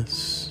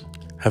reminisce.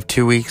 Have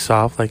 2 weeks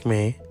off like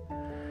me.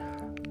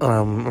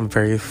 I'm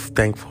very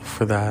thankful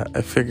for that.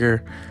 I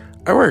figure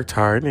I worked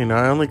hard.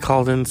 I only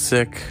called in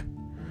sick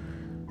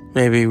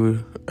maybe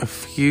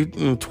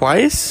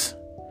twice.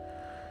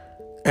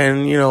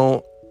 And,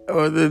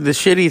 the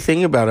shitty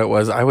thing about it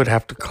was I would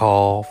have to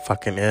call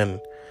fucking in.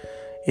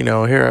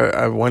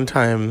 Here, one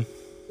time,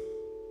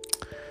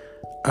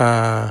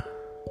 I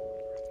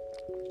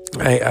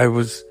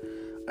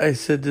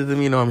said to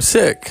them, I'm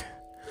sick.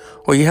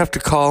 Well, you have to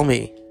call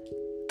me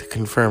to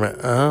confirm it.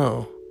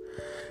 Oh.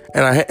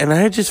 And I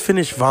had just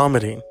finished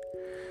vomiting,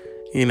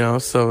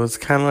 so it's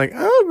kind of like,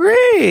 oh,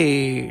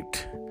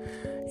 great.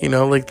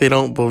 Like they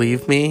don't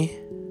believe me.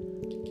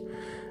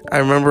 I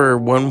remember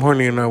one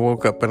morning I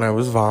woke up and I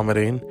was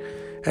vomiting,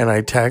 and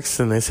I texted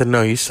and they said,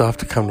 no, you still have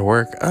to come to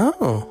work.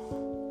 Oh,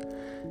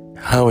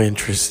 how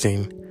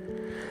interesting.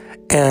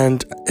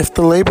 And if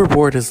the labor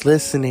board is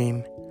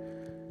listening,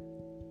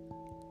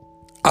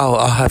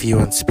 I'll have you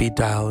on speed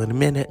dial in a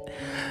minute.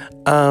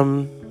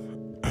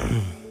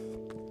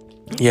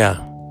 Yeah,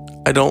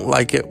 I don't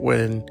like it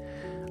when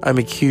I'm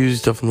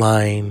accused of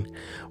lying,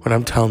 when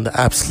I'm telling the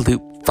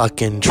absolute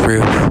fucking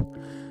truth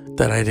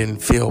that I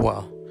didn't feel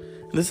well.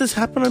 This has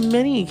happened on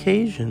many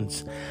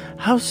occasions.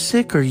 How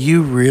sick are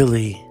you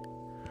really?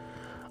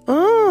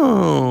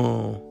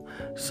 Oh.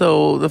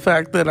 So the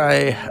fact that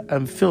I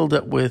am filled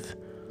up with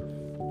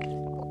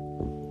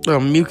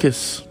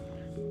mucus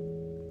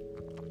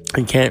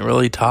and can't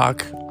really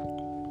talk,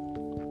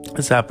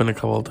 has happened a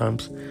couple of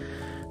times,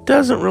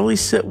 doesn't really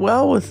sit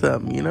well with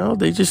them,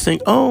 They just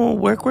think, oh,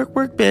 work,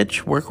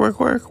 bitch. Work,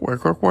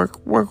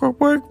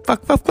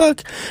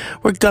 fuck.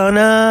 We're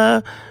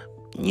gonna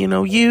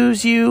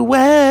use you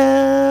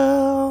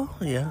well.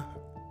 Yeah.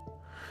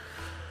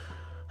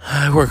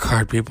 I work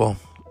hard, people.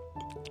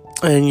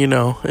 And,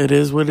 it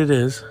is what it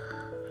is.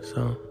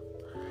 So,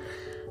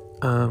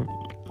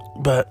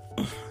 but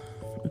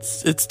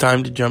it's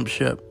time to jump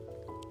ship.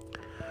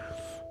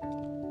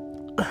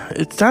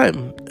 It's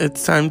time.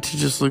 It's time to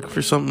just look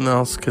for something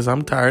else, because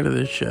I'm tired of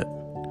this shit.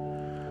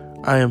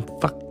 I am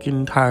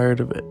fucking tired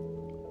of it.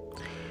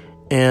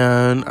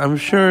 And I'm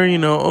sure,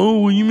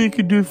 oh, will you make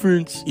a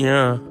difference?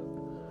 Yeah.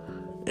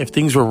 If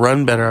things were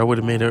run better, I would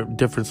have made a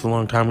difference a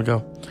long time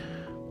ago.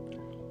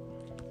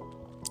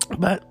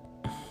 But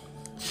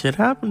shit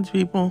happens,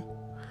 people.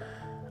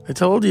 I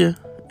told you,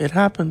 it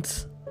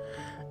happens.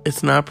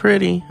 It's not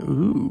pretty.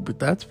 Ooh, but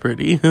that's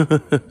pretty.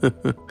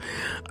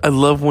 I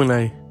love when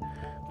I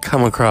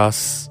come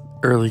across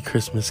early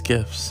Christmas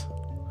gifts.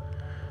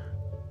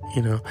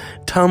 You know,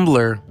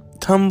 Tumblr.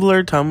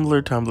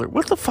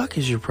 What the fuck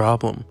is your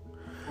problem?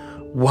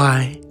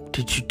 Why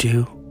did you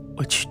do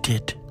what you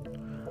did?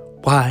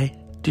 Why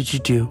did you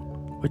do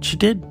what you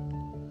did?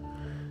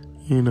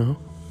 You know?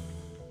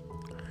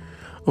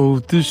 Oh,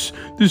 this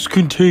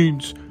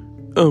contains,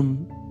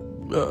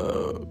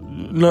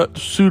 not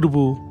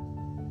suitable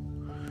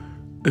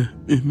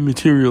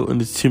material, and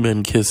it's two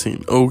men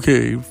kissing.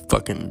 Okay,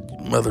 fucking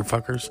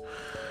motherfuckers.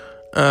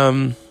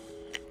 I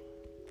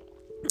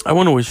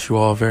want to wish you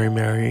all a very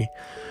Merry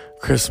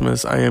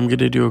Christmas. I am going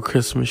to do a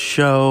Christmas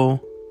show.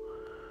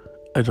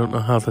 I don't know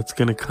how that's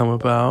going to come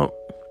about.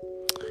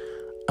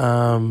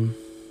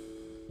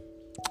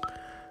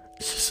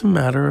 It's just a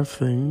matter of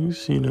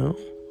things, you know.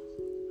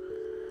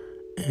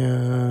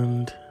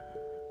 And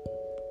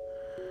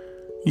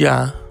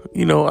yeah,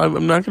 you know,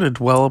 I'm not going to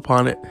dwell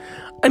upon it.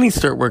 I need to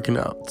start working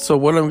out. So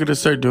what I'm going to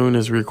start doing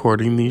is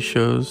recording these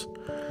shows,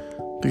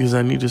 because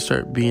I need to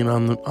start being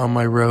on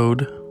my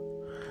road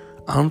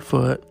on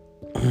foot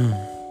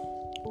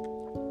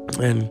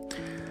and,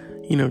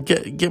 you know,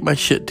 get my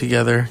shit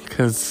together,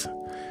 because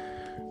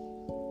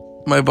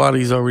my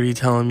body's already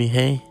telling me,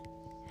 hey,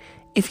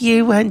 if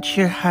you want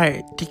your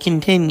heart to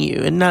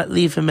continue and not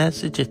leave a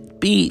message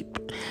at beep,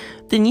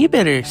 then you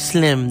better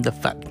slim the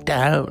fuck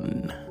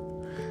down.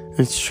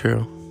 It's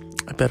true.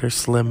 I better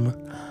slim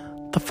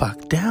the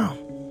fuck down.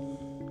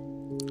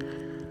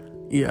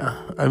 Yeah,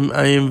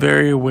 I am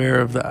very aware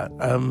of that.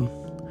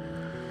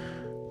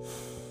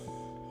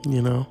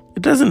 You know,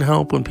 it doesn't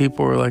help when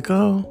people are like,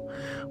 oh,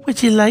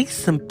 would you like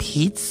some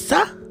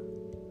pizza?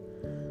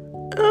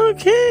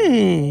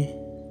 Okay.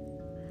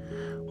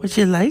 Would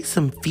you like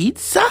some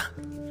pizza?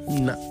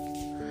 No.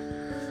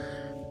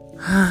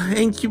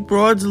 Ain't you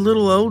broads a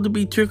little old to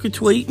be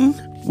trick-or-treating?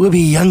 We'll be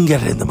younger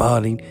in the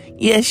morning.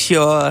 Yeah,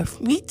 sure.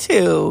 Me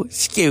too.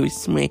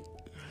 Excuse me.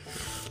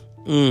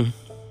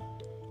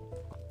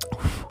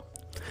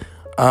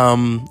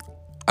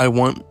 I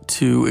want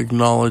to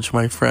acknowledge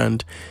my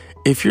friend.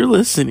 If you're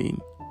listening,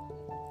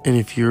 and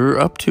if you're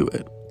up to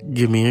it,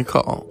 give me a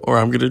call, or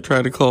I'm going to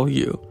try to call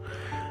you.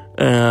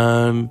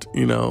 And,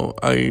 you know,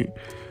 I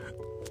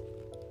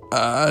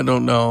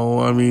don't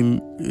know. I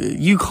mean,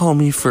 you call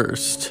me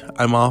first.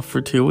 I'm off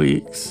for 2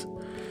 weeks.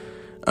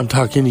 I'm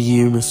talking to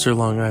you, Mr.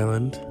 Long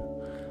Island.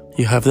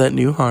 You have that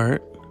new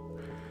heart.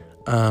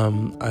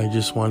 I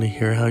just want to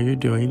hear how you're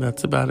doing.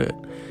 That's about it.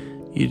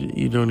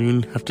 You don't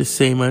even have to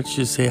say much.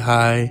 Just say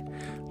hi.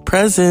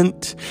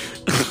 Present.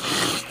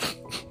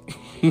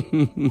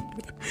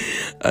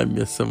 I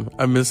miss him.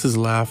 I miss his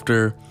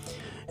laughter,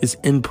 his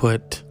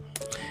input.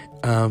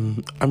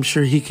 I'm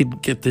sure he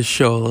could get this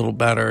show a little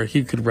better.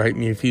 He could write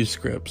me a few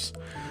scripts.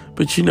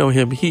 But you know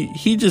him.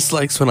 He just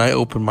likes when I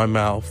open my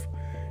mouth.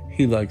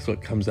 He likes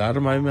what comes out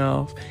of my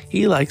mouth.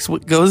 He likes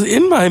what goes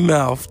in my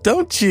mouth.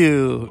 Don't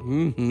you?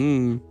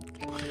 Mm-hmm.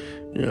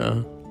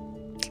 Yeah.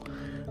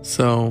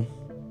 So,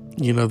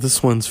 you know,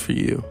 this one's for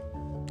you.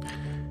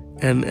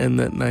 And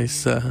that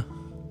nice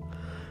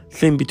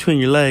thing between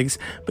your legs.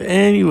 But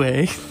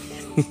anyway,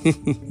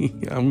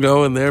 I'm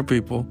going there,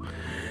 people.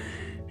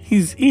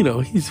 He's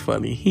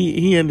funny.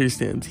 He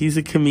understands. He's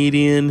a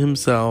comedian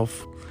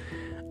himself.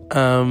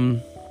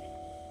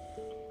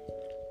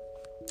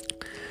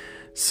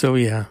 So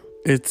yeah,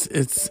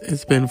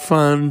 it's been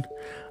fun.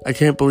 I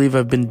can't believe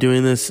I've been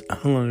doing this.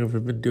 How long have I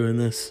been doing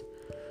this?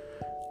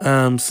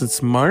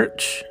 Since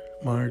March,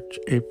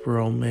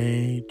 April,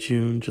 May,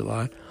 June,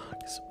 July,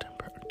 August,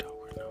 September,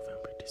 October,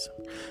 November,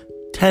 December.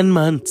 10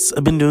 months.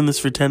 I've been doing this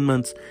for 10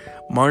 months.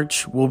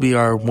 March will be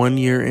our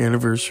 1-year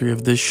anniversary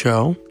of this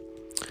show.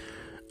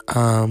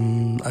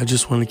 I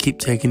just want to keep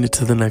taking it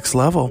to the next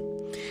level.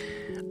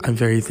 I'm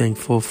very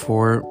thankful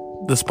for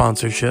the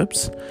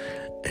sponsorships,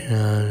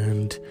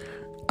 and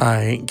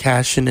I ain't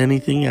cashing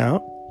anything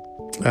out.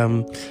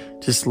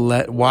 Just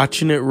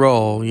watching it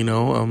roll, you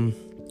know,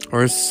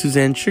 or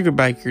Suzanne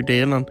Sugarbiker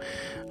Dan on,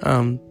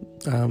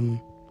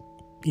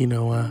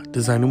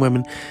 Designing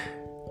Women.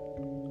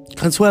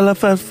 Consuela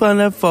for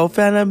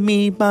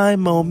me by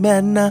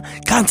Momena.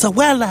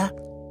 Consuela.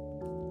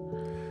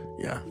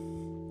 Yeah.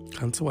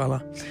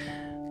 Consuela.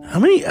 How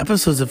many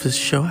episodes of this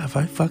show have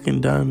I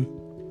fucking done?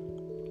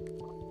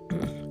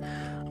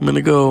 I'm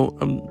gonna go,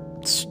 I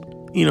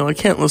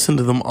can't listen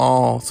to them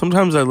all.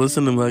 Sometimes I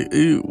listen to them like,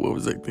 ew, what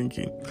was I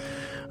thinking?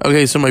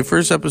 Okay, so my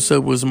first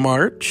episode was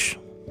March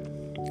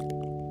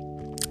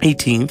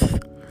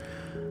 18th.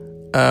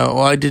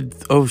 I did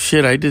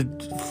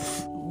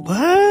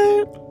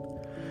what?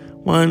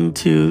 1,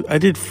 2, I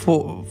did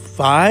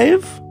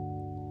 5?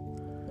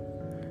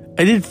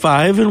 I did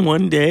 5 in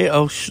one day.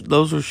 Oh,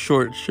 those were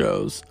short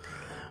shows.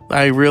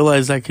 I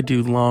realized I could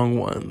do long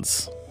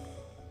ones.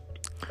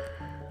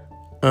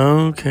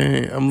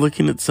 Okay, I'm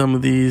looking at some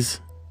of these.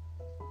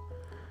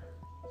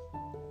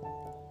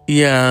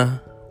 Yeah.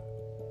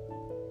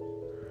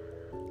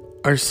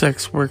 Our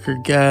sex worker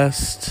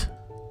guest.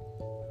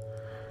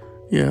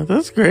 Yeah,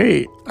 that's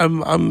great.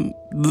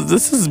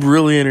 This is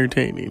really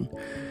entertaining.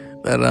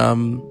 That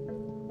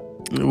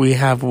we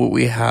have what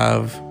we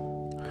have.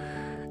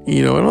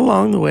 And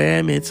along the way,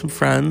 I made some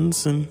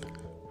friends, and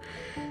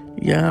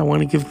yeah, I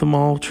want to give them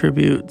all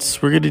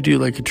tributes. We're going to do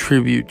like a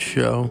tribute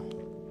show.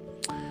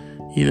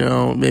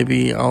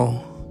 Maybe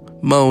I'll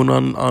moan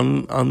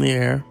on the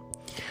air.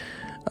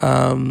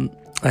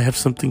 I have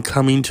something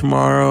coming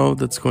tomorrow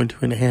that's going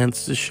to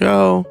enhance the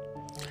show.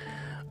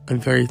 I'm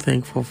very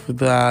thankful for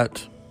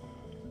that.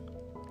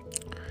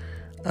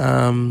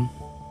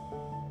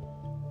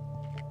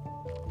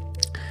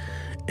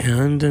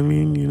 And I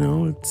mean,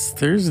 it's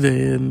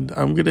Thursday, and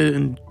I'm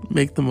gonna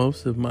make the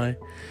most of my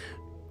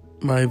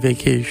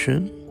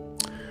vacation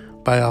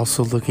by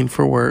also looking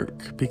for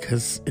work,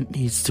 because it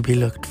needs to be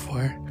looked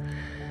for.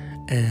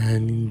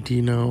 And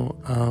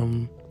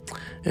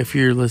if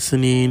you're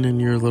listening and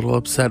you're a little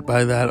upset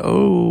by that,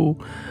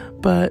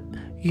 but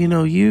you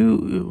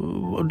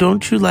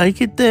don't you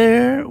like it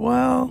there?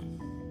 Well,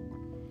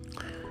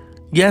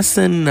 yes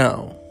and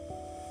no.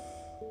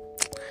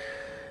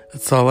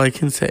 That's all I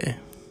can say.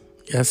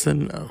 Yes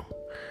and no.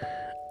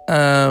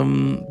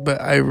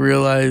 But I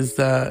realize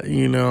that,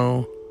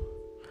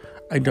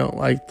 I don't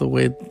like the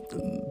way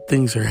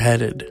things are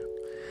headed.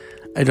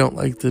 I don't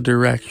like the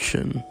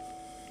direction.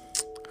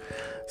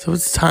 So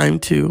it's time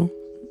to,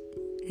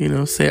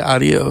 say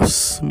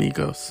adios,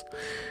 amigos.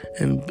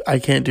 And I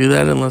can't do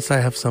that unless I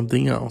have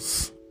something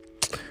else.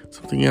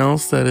 Something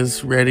else that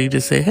is ready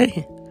to say,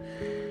 hey,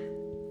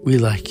 we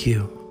like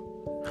you.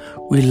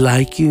 We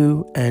like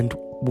you, and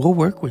we'll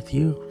work with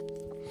you.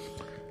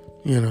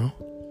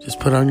 Just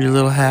put on your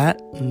little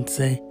hat and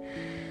say,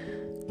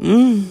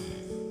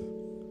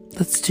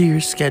 let's do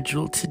your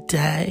schedule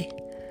today.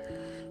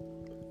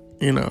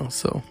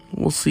 So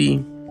we'll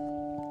see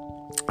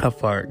how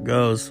far it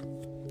goes.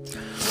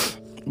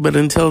 But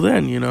until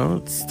then,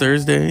 it's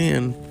Thursday,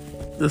 and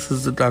this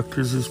is the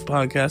Dr. Zeus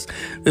podcast.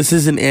 This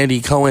isn't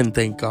Andy Cohen,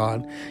 thank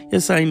God.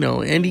 Yes, I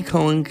know, Andy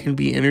Cohen can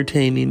be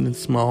entertaining in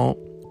small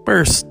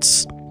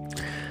bursts.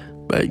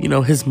 But,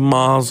 his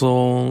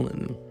mazel,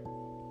 and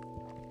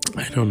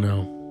I don't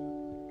know.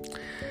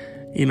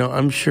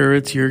 I'm sure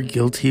it's your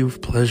guilty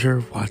pleasure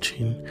of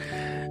watching.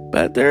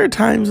 But there are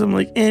times I'm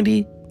like,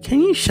 Andy,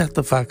 can you shut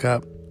the fuck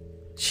up?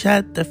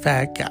 Shut the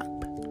fuck up.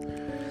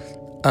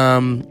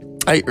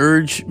 I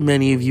urge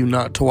many of you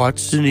not to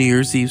watch the New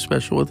Year's Eve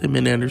special with him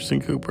and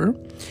Anderson Cooper,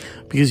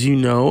 because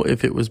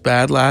if it was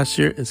bad last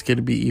year, it's going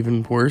to be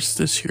even worse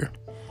this year.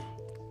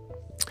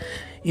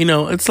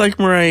 It's like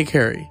Mariah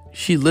Carey.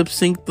 She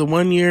lip-synced the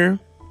one year,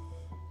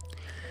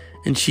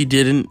 and she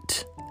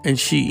didn't, and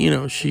she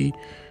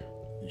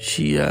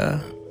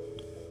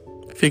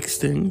fixed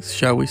things,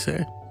 shall we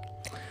say.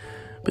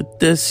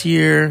 But this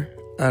year,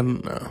 I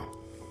don't know.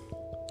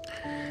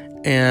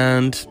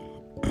 And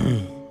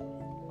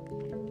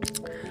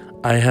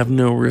I have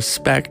no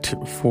respect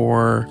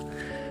for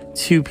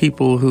two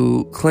people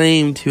who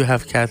claim to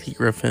have Kathy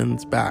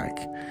Griffin's back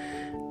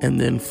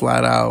and then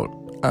flat out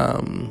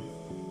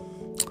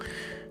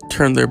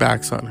turn their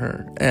backs on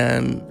her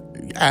and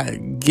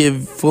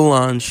give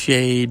full-on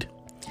shade.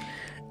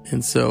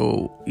 And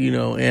so,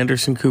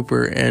 Anderson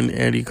Cooper and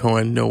Andy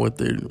Cohen know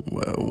what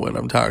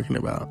I'm talking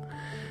about.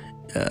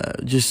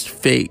 Just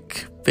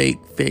fake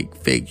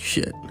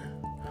shit.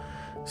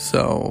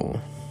 So,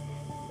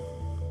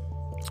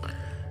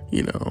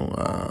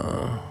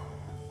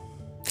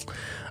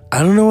 I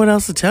don't know what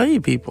else to tell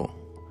you people.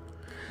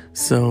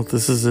 So,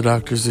 this is the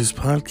Dr. Zeus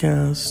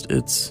podcast.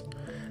 It's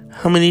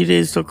how many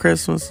days till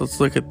Christmas? Let's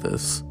look at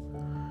this.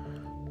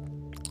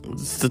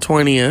 It's the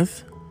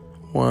 20th.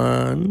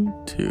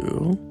 1,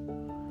 2,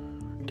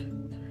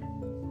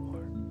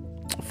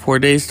 4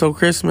 days till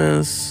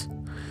Christmas.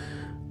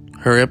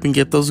 Hurry up and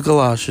get those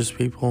galoshes,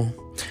 people.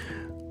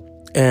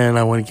 And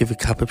I want to give a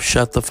cup of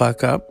shut the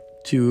fuck up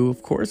to,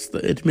 of course,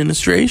 the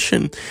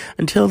administration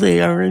until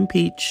they are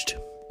impeached.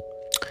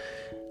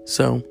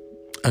 So,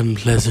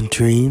 unpleasant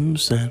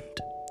dreams, and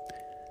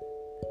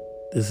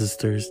this is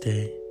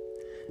Thursday.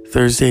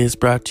 Thursday is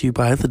brought to you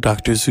by the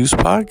Dr. Zeus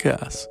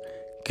podcast.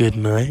 Good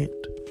night.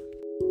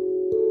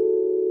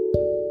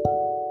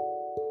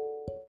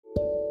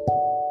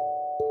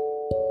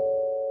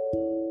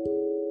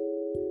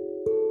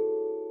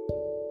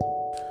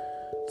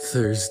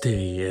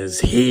 Thursday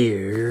is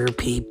here,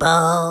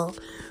 people.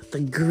 The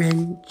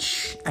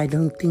Grinch, I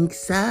don't think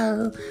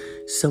so.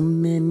 So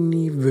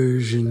many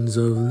versions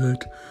of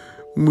that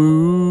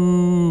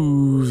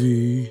movie.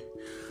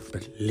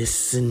 But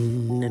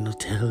listen, and I'll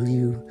tell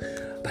you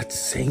about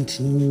Saint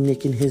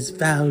Nick and his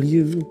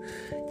value.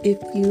 If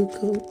you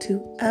go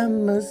to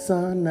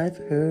Amazon, I've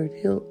heard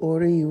he'll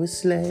order you a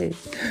sleigh.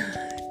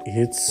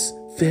 It's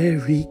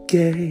very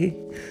gay,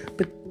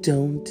 but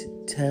don't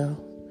tell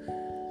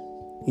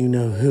you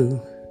know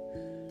who.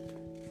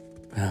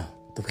 Well,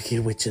 the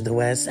Wicked Witch of the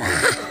West.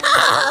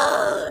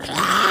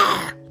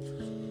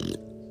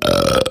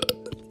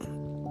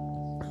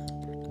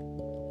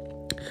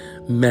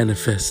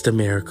 Manifest a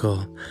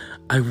miracle.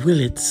 I will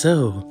it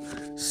so.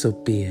 So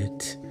be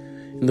it.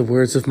 In the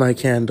words of my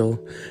candle,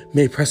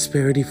 may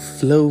prosperity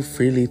flow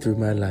freely through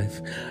my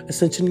life. I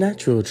sense a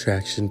natural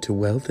attraction to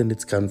wealth and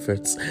its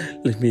comforts.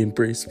 Let me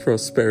embrace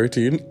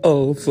prosperity in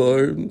all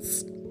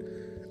forms.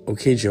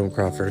 Okay, Joan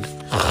Crawford.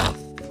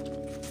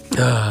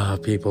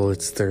 People,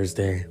 it's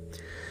Thursday.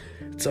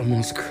 It's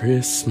almost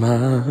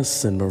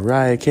Christmas, and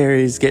Mariah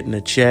Carey's getting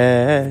a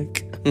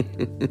check.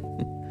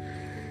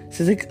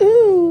 She's like,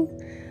 ooh,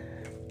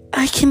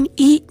 I can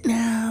eat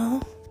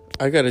now.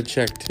 I got a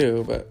check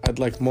too, but I'd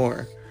like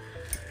more.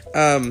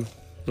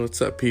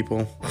 What's up,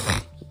 people?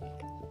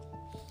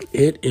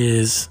 It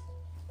is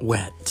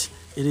wet.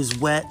 It is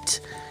wet.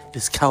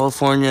 It's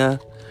California.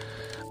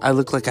 I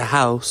look like a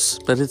house,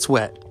 but it's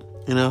wet,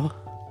 you know?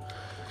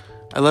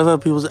 I love how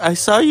people say, I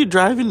saw you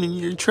driving in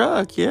your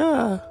truck,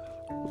 yeah.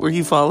 Were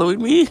you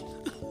following me?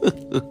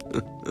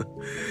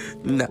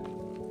 No.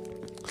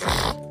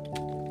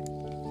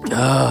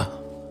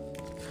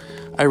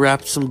 I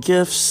wrapped some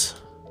gifts.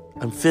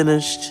 I'm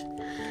finished.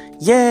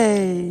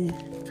 Yay!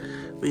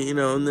 But, you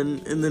know, and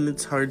then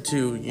it's hard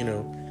to, you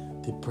know,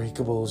 the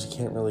breakables, you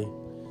can't really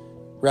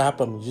wrap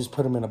them. You just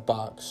put them in a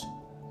box.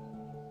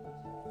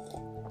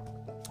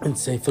 And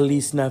say,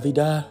 Feliz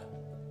Navidad.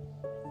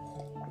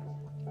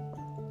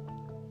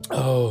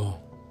 Oh.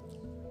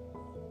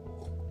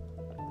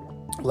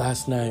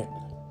 Last night,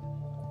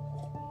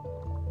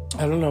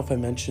 I don't know if I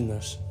mentioned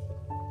this.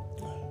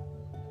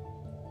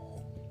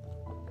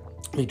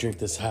 Let me drink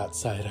this hot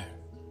cider.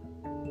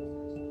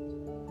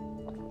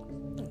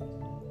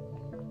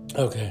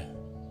 Okay.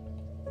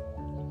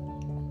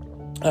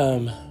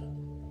 Okay.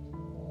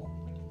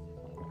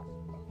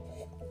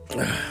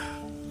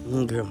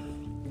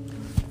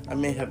 I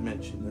may have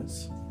mentioned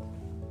this.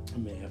 I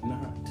may have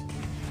not.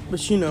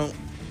 But you know,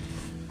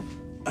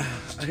 I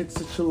had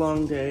such a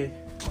long day.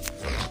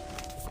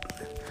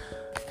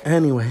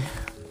 Anyway,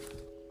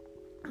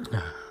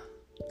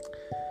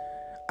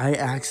 I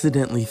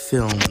accidentally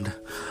filmed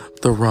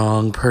the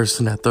wrong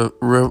person at the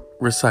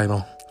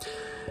recital.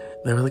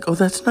 They were like, oh,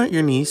 that's not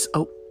your niece.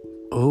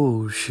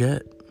 Oh,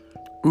 shit.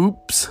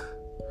 Oops.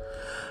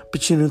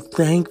 But you know,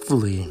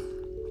 thankfully,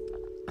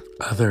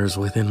 others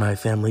within my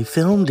family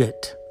filmed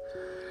it.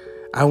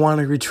 I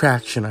want a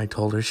retraction, I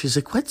told her. She's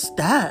like, what's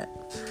that?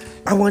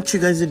 I want you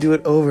guys to do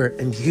it over,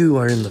 and you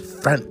are in the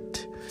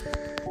front.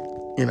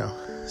 You know,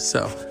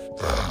 so.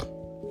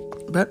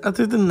 But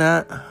other than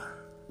that,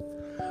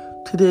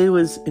 today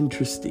was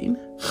interesting.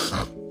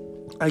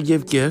 I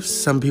give gifts.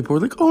 Some people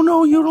were like, oh,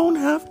 no, you don't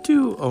have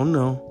to. Oh,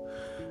 no,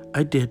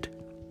 I did.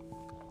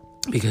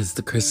 Because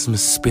the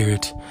Christmas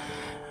spirit,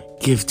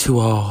 give to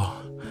all,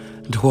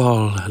 and to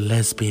all a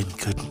lesbian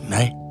good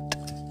night.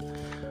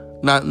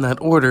 Not in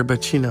that order,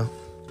 but you know.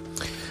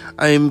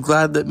 I am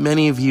glad that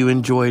many of you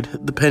enjoyed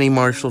the Penny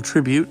Marshall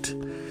tribute.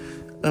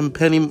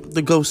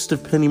 The ghost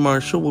of Penny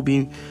Marshall will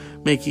be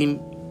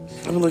making,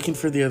 I'm looking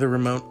for the other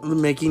remote,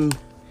 making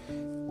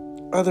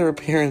other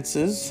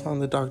appearances on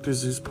the Dr.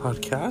 Zeus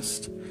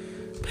podcast.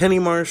 Penny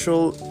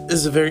Marshall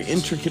is a very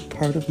intricate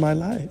part of my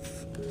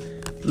life.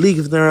 League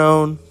of Their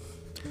Own,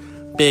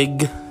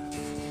 Big,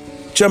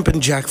 Jumpin'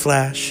 Jack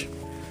Flash.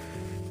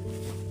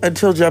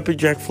 Until Jumpin'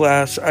 Jack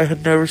Flash, I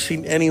had never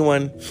seen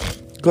anyone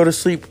go to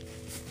sleep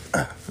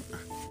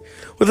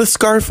with a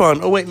scarf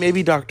on. Oh wait,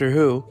 maybe Doctor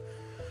Who.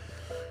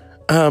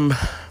 But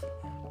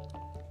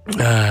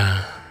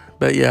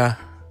yeah.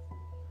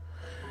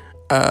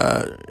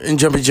 In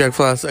Jumpin' Jack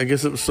Flash, I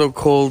guess it was so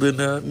cold in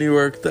New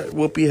York that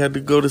Whoopi had to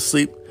go to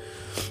sleep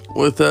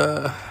with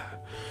a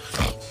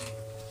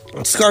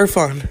scarf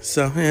on.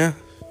 So yeah,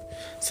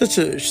 such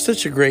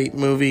a great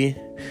movie.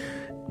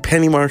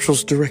 Penny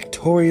Marshall's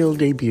directorial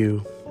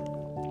debut,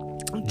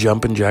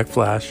 Jumpin' Jack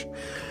Flash,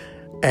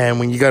 and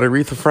when you got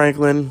Aretha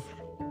Franklin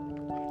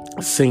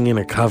singing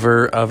a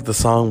cover of the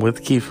song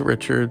with Keith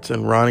Richards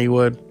and Ronnie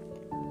Wood,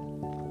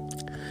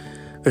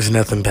 there's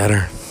nothing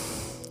better.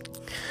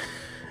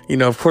 You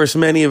know, of course,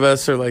 many of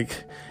us are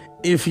like,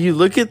 if you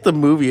look at the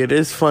movie, it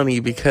is funny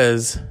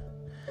because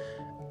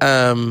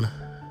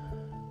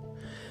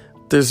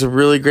there's a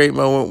really great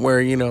moment where,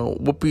 you know,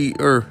 Whoopi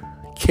or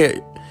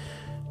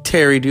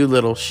Terry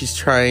Doolittle, she's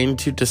trying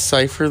to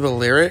decipher the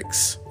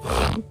lyrics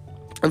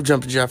of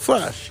Jumpin' Jack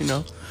Flash, you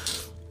know.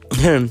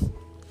 And,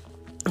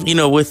 you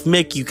know, with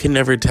Mick, you can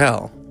never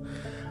tell.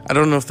 I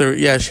don't know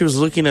if she was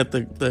looking at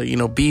the you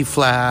know, B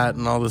flat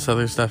and all this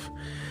other stuff.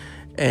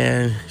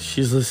 And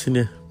she's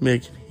listening to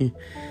Mick.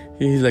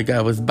 He's like,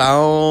 I was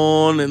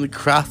born in the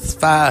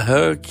crossfire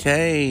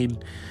hurricane.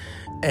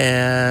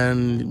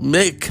 And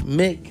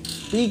Mick,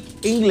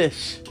 speak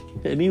English.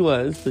 And he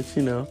was, but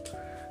you know,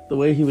 the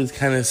way he was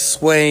kind of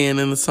swaying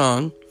in the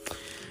song.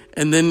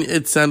 And then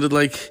it sounded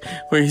like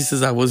where he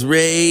says, I was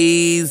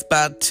raised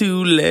by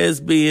two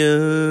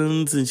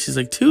lesbians. And she's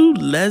like, two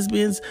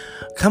lesbians?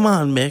 Come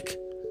on, Mick.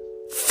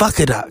 Fuck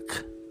a duck.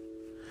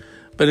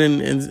 But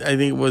in I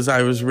think it was,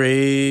 I was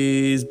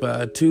raised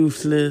by a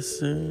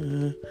toothless.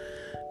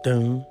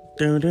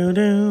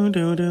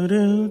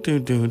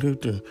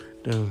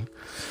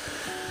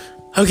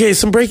 Okay,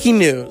 some breaking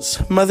news.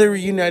 Mother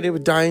reunited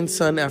with dying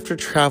son after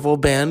travel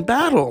ban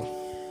battle.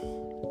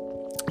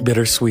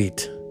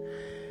 Bittersweet.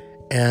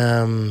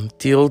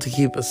 Deal to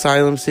keep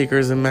asylum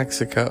seekers in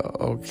Mexico.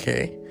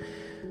 Okay.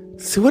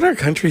 See what our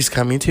country's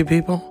coming to,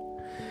 people?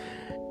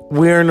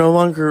 We are no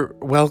longer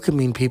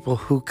welcoming people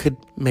who could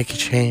make a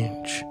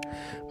change,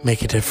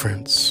 make a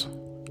difference.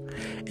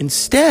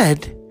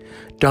 Instead,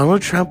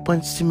 Donald Trump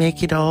wants to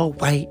make it all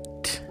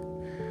white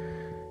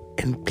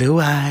and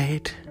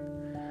blue-eyed,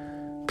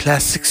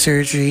 plastic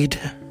surgery,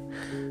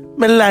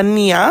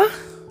 Melania.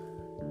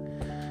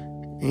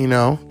 You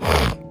know,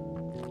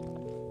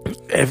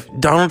 if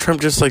Donald Trump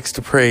just likes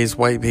to praise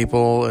white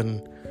people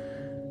and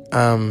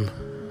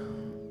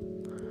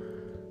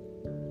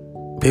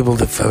people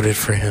that voted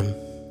for him.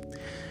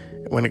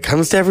 When it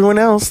comes to everyone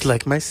else,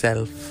 like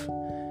myself.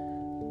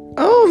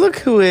 Oh, look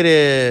who it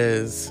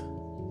is.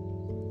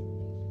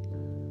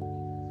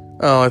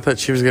 Oh, I thought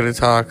she was going to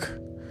talk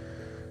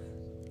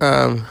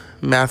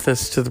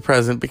Mathis to the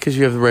president, because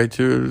you have the right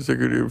to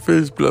Secretary of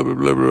Defense, blah, blah,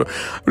 blah, blah.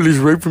 Well, it's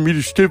right for me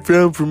to step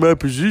down from my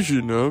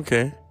position.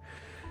 Okay.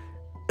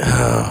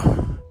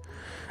 Oh,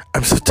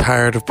 I'm so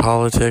tired of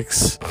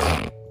politics.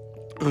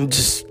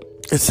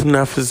 It's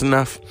enough is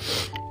enough.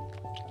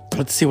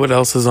 Let's see what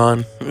else is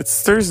on.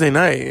 It's Thursday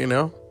night, you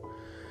know.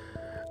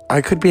 I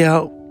could be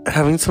out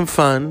having some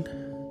fun,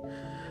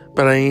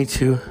 but I need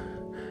to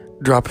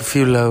drop a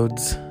few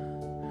loads.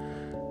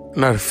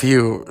 Not a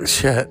few.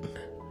 Shit.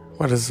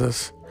 What is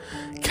this?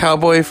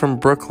 Cowboy from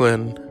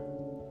Brooklyn.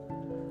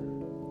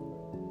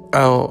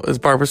 Oh, is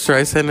Barbra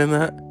Streisand in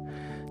that?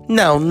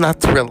 No,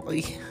 not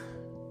really.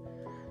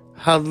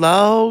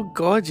 Hello,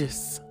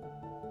 gorgeous.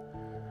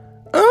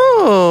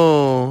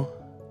 Oh.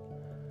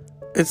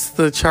 It's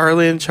the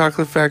Charlie and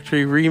Chocolate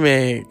Factory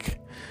remake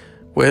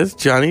with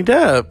Johnny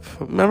Depp.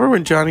 Remember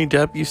when Johnny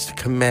Depp used to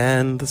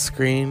command the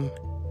screen?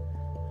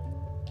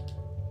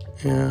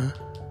 Yeah.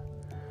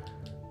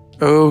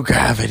 Oh,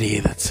 Gravity.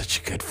 That's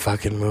such a good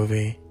fucking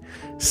movie.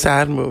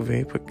 Sad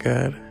movie, but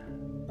good.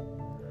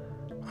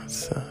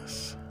 What's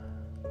this?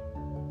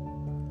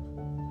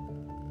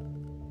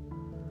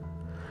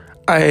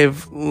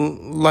 I've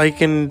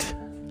likened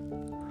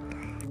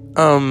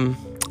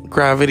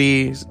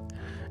Gravity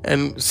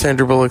and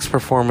Sandra Bullock's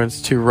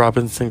performance to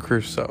Robinson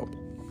Crusoe,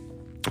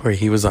 where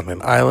he was on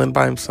an island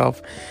by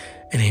himself,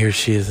 and here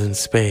she is in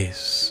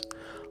space,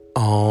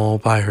 all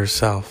by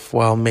herself.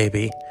 Well,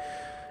 maybe,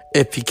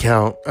 if you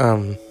count,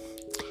 George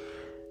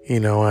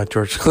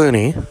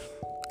Clooney.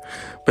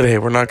 But hey,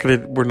 we're not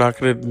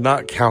gonna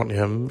not count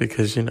him,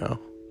 because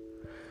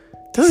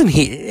doesn't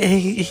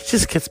he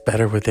just gets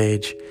better with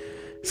age.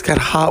 He's got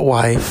a hot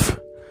wife.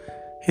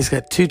 He's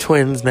got 2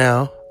 twins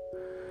now.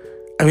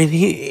 I mean,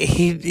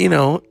 he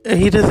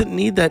doesn't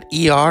need that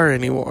ER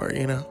anymore,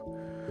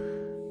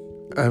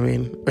 I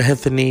mean,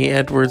 Anthony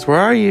Edwards, where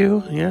are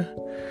you? Yeah.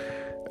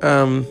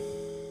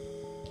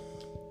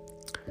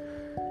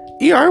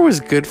 ER was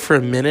good for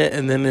a minute,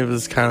 and then it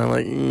was kind of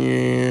like,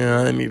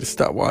 yeah, I need to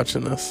stop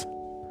watching this.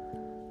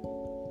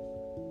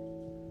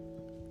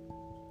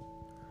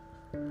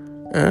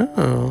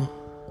 Oh.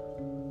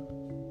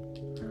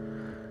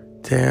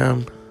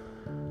 Damn.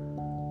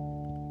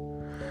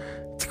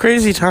 It's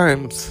crazy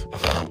times.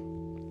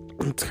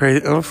 It's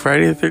crazy. Oh,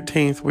 Friday the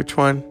 13th. Which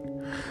one?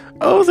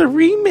 Oh, the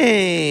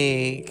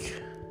remake.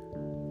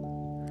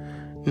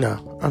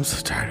 No, I'm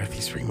so tired of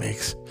these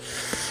remakes.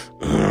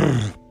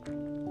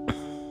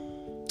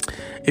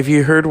 If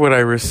you heard what I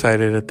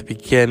recited at the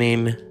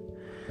beginning,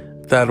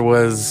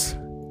 it's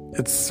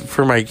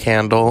for my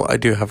candle. I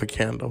do have a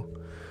candle.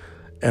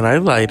 And I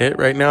light it.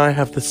 Right now I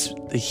have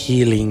the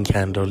healing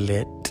candle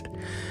lit.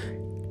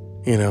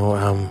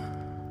 You're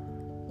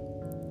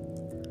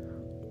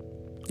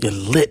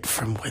lit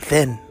from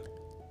within.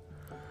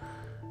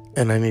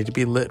 And I need to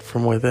be lit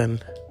from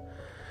within.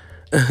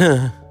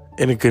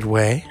 In a good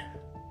way.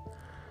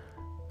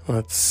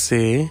 Let's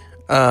see.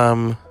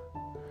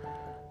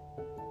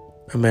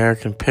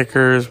 American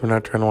Pickers. We're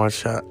not trying to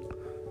watch that.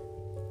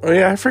 Oh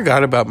yeah, I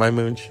forgot about my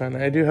moonshine.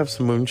 I do have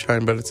some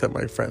moonshine, but it's at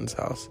my friend's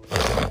house.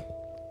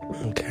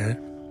 Okay.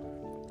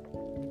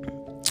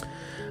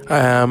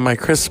 My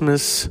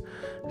Christmas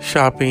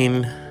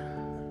shopping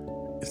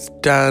is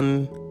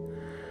done.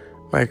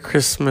 My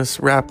Christmas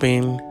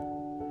wrapping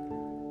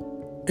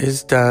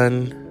is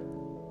done.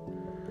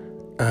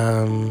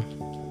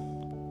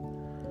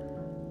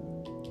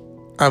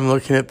 I'm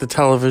looking at the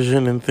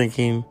television and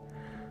thinking,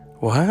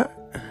 what?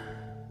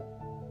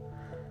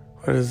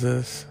 What is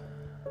this?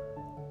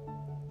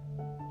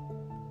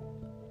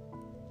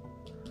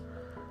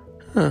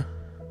 Huh.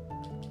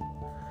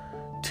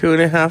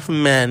 2.5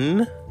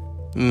 Men.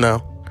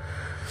 No.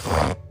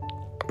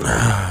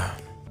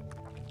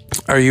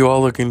 Are you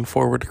all looking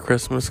forward to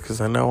Christmas?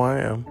 Because I know I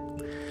am.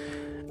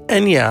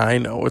 And yeah, I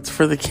know it's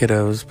for the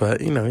kiddos,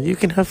 but you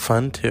can have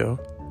fun too.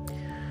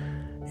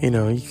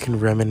 You can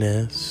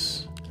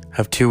reminisce.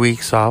 Have 2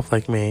 weeks off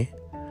like me.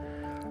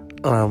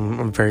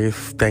 I'm very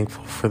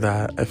thankful for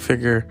that. I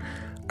figure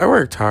I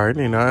worked hard.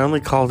 I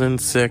only called in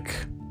sick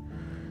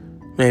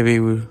maybe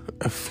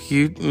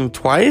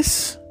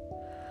twice.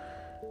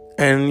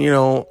 And,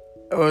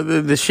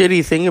 the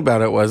shitty thing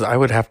about it was I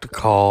would have to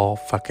call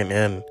fucking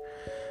in.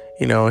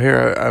 You know,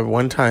 here,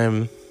 one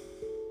time,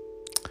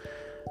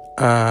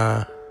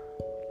 I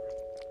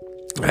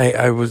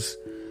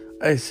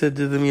said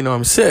to them, you know,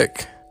 I'm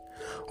sick.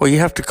 Well, you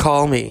have to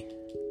call me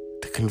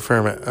to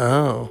confirm it.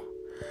 Oh.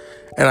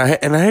 And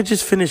I had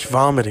just finished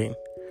vomiting,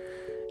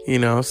 you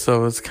know,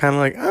 so it's kind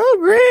of like, oh,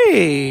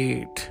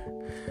 great.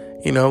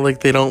 You know, like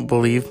they don't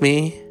believe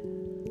me.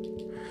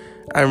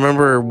 I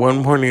remember one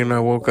morning I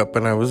woke up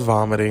and I was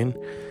vomiting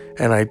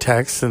and I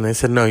texted and they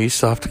said, no, you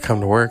still have to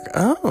come to work.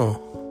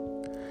 Oh.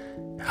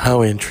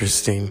 How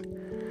interesting.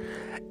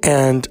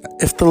 And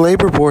if the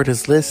labor board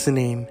is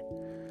listening,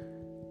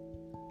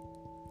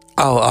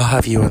 I'll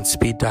have you on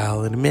speed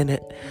dial in a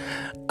minute.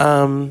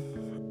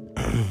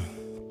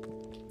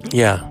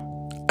 Yeah,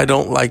 I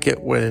don't like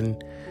it when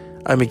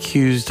I'm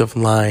accused of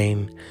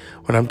lying,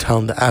 when I'm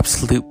telling the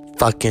absolute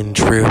fucking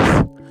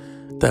truth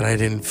that I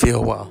didn't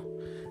feel well.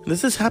 And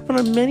this has happened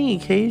on many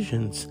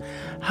occasions.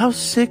 How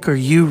sick are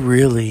you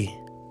really?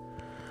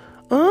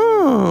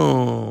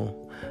 Oh.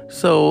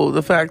 So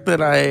the fact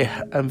that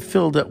I'm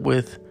filled up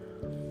with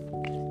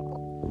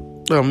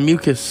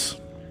mucus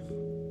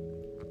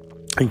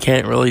and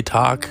can't really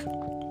talk,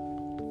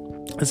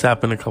 has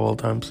happened a couple of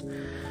times,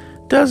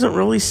 doesn't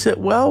really sit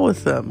well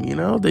with them, you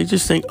know? They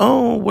just think,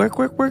 oh, work,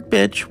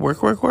 bitch. Work.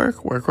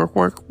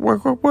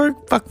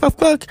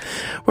 Fuck.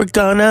 We're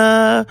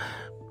gonna,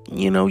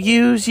 you know,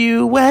 use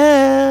you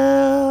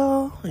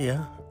well.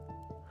 Yeah.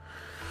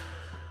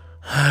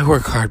 I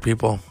work hard,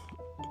 people.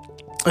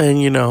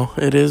 And, you know,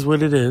 it is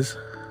what it is.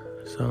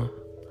 So,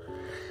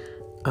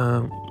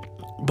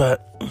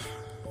 but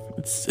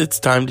it's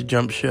time to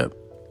jump ship.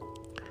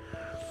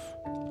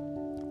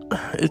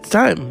 It's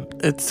time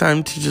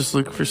to just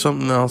look for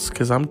something else,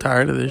 because I'm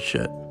tired of this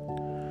shit.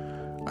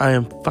 I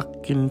am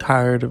fucking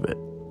tired of it.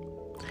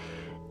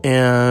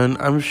 And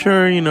I'm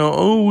sure, you know,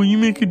 oh, will you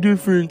make a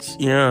difference?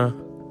 Yeah.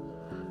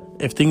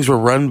 If things were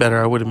run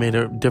better, I would have made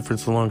a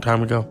difference a long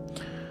time ago.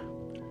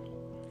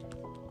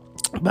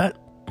 But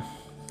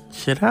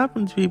shit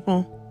happens,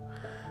 people.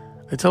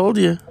 I told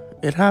you,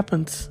 it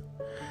happens.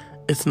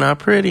 It's not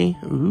pretty.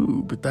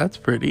 Ooh, but that's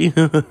pretty.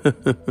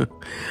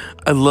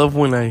 I love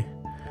when I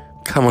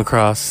come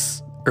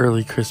across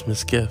early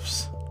Christmas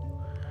gifts.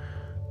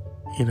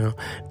 You know,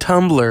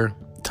 Tumblr.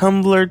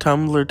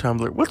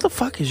 What the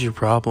fuck is your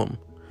problem?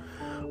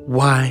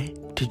 Why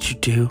did you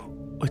do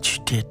what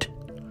you did?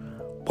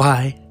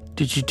 Why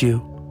did you do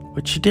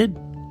what you did?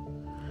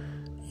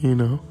 You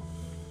know?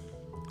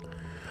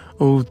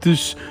 Oh,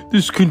 this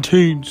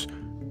contains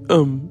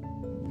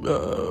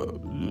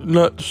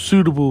not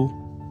suitable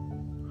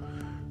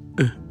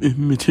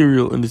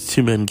material, and it's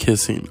two men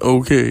kissing.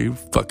 Okay,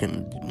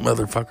 fucking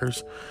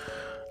motherfuckers.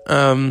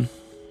 I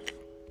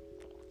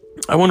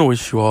want to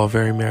wish you all a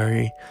very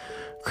Merry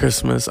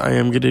Christmas. I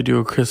am going to do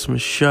a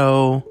Christmas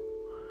show.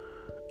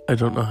 I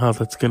don't know how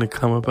that's going to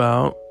come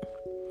about.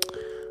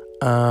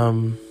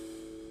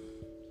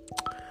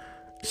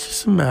 It's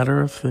just a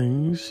matter of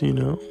things, you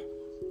know.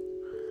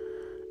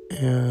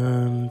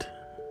 And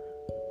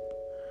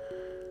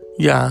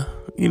yeah,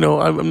 you know,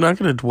 I'm not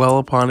going to dwell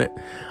upon it.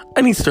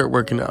 I need to start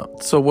working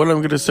out. So what I'm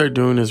going to start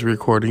doing is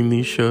recording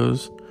these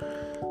shows,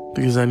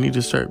 because I need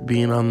to start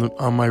being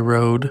on my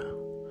road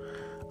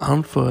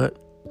on foot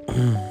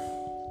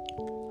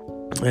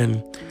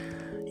and,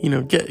 you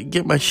know,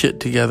 get my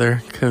shit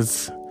together,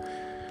 because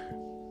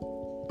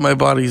my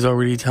body's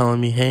already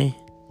telling me, hey,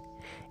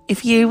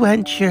 if you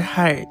want your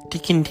heart to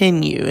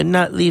continue and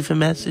not leave a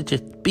message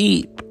at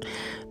beep,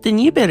 then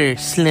you better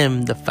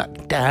slim the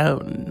fuck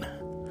down.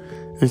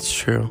 It's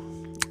true.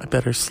 I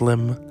better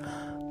slim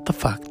the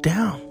fuck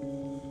down.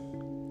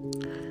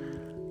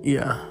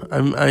 Yeah,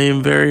 I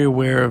am very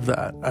aware of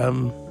that.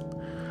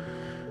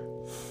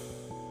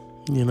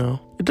 You know,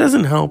 it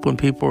doesn't help when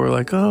people are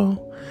like, oh,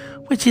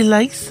 would you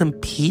like some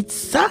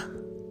pizza?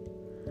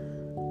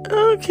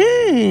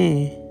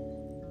 Okay.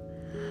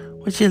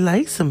 Would you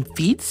like some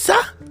pizza?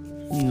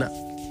 No.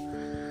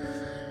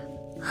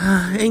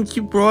 Ain't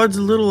you broads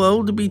a little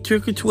old to be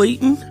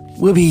trick-or-treating?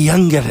 We'll be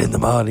younger in the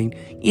morning.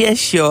 Yeah,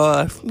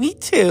 sure. Me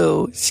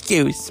too.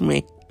 Excuse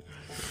me.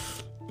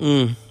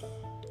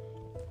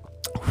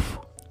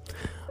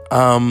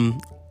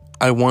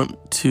 I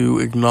want to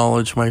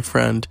acknowledge my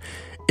friend.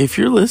 If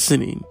you're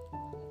listening,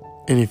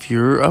 and if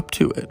you're up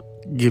to it,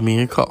 give me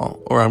a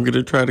call, or I'm going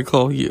to try to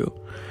call you.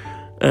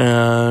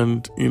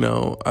 And, you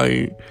know,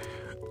 I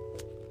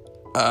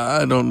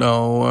don't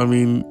know. I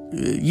mean,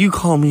 you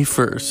call me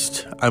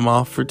first. I'm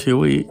off for 2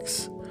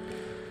 weeks.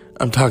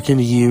 I'm talking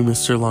to you,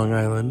 Mr. Long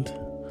Island.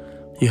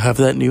 You have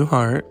that new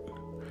heart.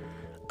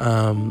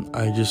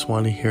 I just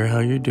want to hear how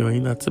you're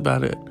doing. That's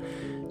about it.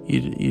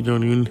 You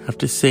don't even have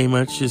to say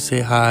much. Just say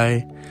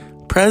hi.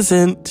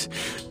 Present.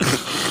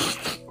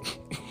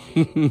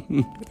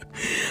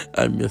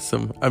 I miss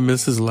him. I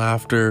miss his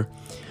laughter,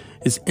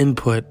 his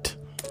input.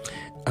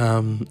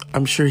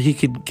 I'm sure he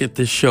could get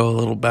this show a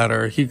little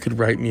better. He could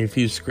write me a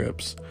few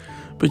scripts.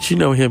 But you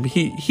know him.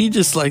 He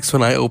just likes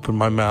when I open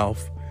my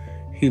mouth.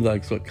 He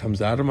likes what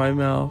comes out of my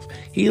mouth.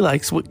 He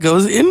likes what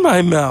goes in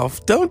my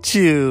mouth, don't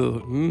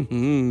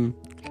you?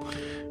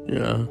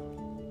 Yeah.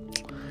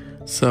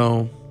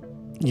 So,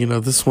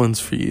 this one's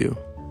for you.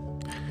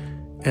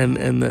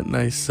 And that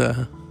nice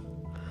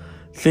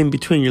thing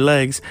between your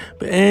legs.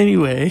 But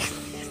anyway,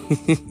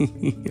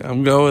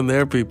 I'm going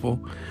there, people.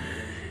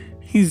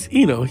 He's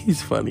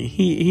funny.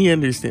 He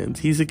understands.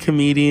 He's a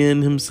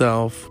comedian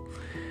himself.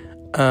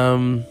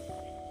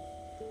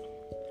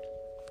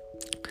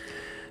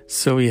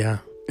 So yeah,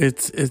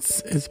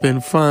 it's been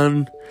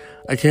fun.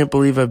 I can't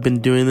believe I've been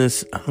doing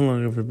this. How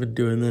long have I been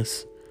doing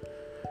this?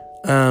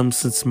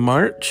 Since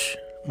March,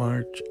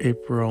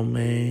 April,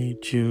 May,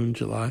 June,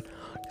 July,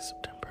 August,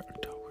 September,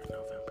 October,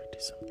 November,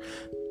 December.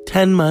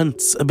 10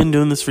 months. I've been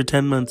doing this for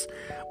 10 months.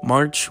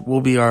 March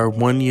will be our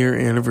 1-year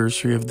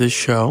anniversary of this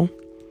show.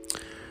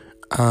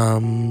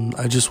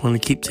 I just want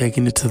to keep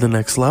taking it to the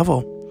next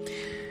level.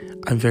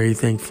 I'm very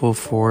thankful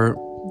for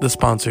the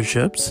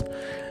sponsorships,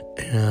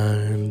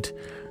 and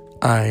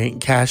I ain't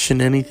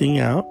cashing anything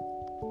out.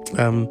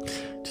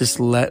 Just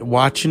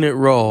watching it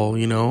roll,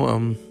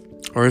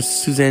 or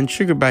Suzanne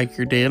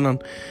Sugarbiker Dan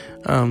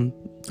on,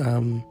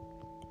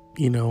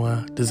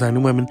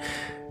 Designing Women.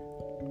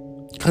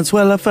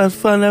 Consuela for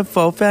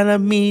fan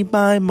of me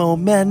by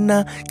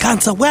Momena.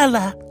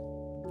 Consuela.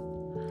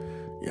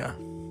 Yeah.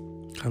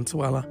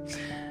 Consuela.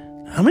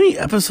 How many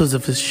episodes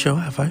of this show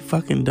have I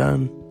fucking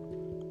done?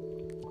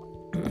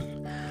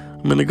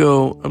 I'm gonna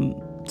go, I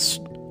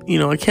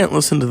can't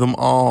listen to them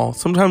all.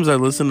 Sometimes I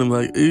listen to them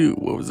like, ew,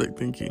 what was I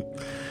thinking?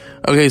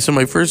 Okay, so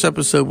my first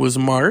episode was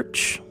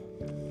March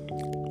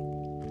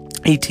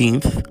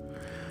 18th.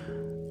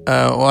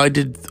 I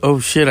did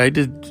what?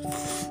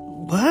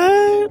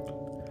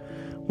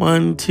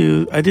 1,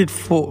 2, I did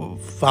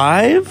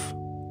 5?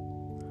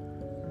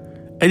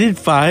 I did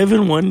 5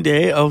 in one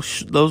day. Oh,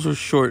 those were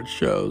short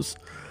shows.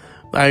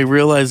 I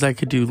realized I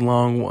could do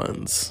long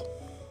ones.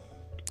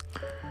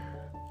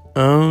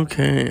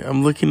 Okay,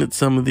 I'm looking at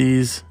some of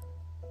these.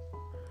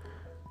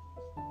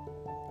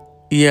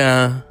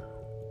 Yeah.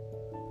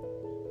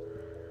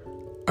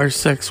 Our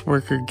sex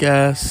worker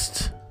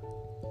guest.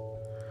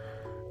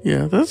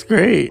 Yeah, that's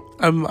great.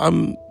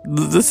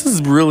 This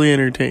is really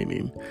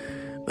entertaining.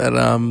 That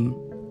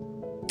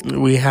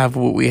we have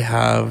what we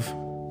have.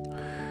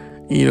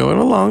 And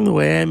along the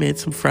way I made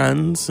some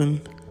friends,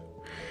 and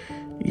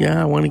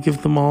yeah, I want to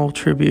give them all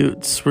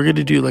tributes. We're going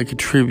to do like a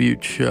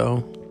tribute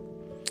show.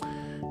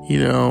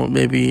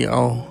 Maybe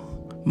I'll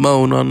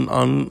moan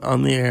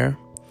on the air.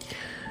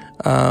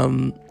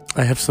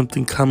 I have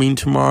something coming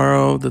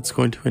tomorrow that's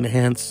going to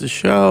enhance the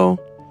show.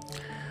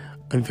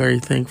 I'm very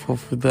thankful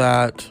for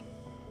that.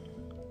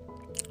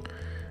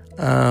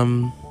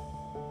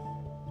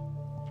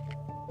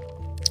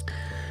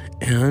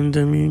 And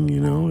I mean,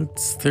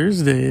 it's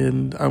Thursday,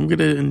 and I'm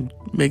gonna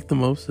make the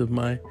most of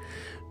my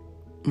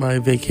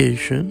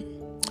vacation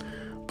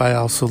by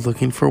also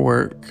looking for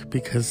work,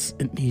 because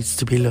it needs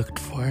to be looked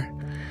for.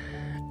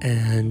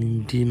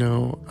 And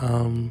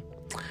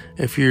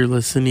if you're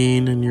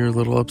listening and you're a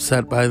little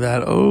upset by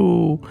that,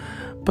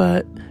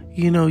 but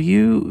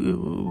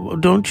you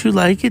don't you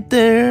like it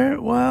there?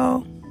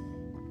 Well,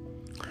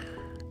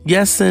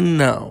 yes and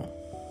no.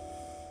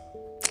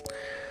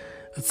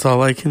 That's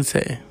all I can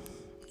say.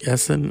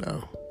 Yes and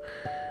no.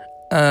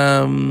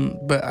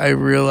 But I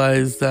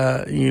realize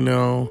that,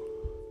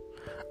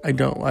 I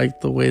don't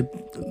like the way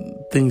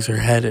things are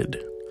headed.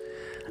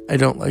 I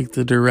don't like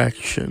the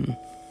direction.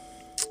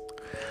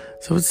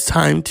 So it's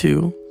time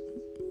to,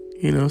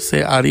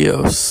 say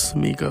adios,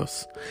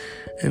 amigos.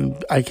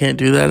 And I can't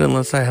do that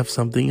unless I have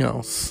something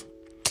else.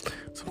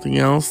 Something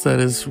else that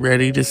is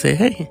ready to say,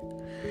 hey,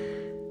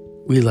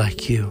 we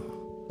like you.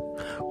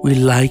 We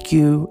like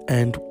you,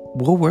 and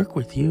we'll work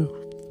with you.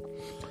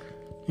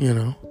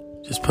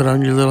 Just put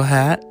on your little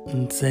hat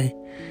and say,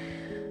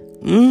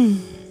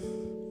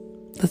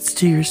 let's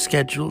do your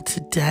schedule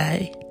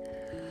today.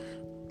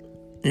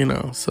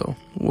 So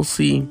we'll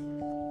see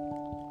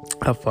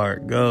how far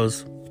it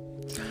goes.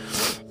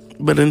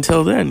 But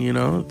until then,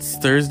 it's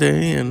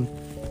Thursday, and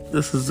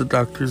this is the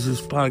Dr.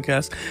 Zeus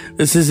podcast.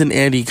 This isn't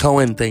Andy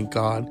Cohen, thank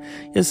God.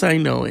 Yes, I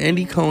know,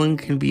 Andy Cohen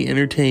can be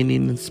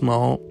entertaining in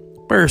small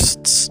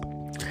bursts.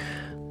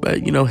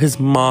 But, his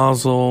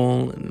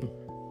mazel, and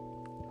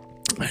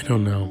I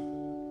don't know.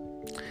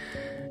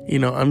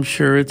 I'm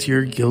sure it's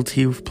your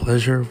guilty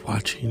pleasure of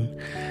watching.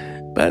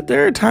 But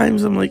there are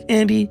times I'm like,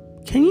 Andy,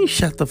 can you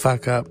shut the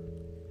fuck up?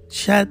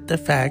 Shut the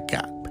fuck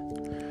up.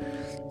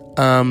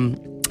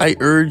 I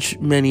urge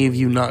many of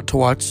you not to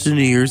watch the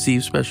New Year's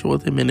Eve special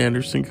with him and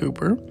Anderson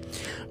Cooper,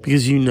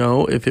 because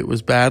if it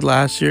was bad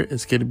last year,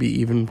 it's going to be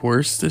even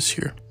worse this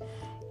year.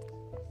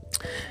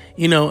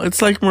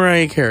 It's like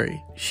Mariah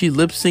Carey. She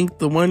lip-synced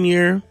the one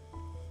year,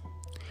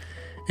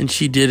 and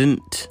she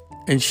didn't,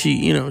 and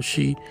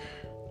she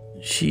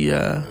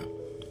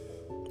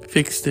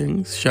fixed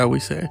things, shall we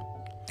say.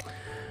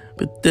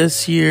 But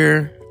this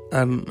year, I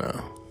don't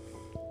know.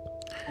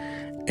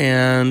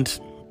 And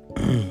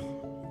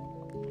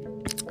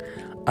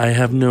I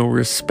have no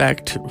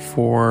respect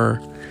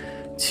for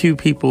two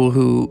people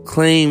who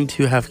claim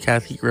to have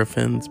Kathy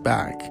Griffin's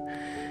back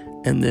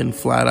and then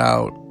flat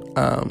out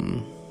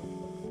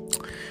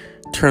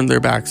turn their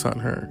backs on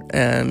her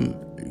and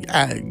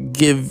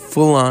give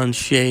full-on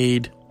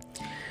shade.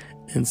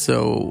 And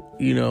so,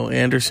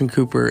 Anderson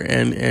Cooper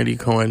and Andy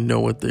Cohen know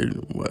what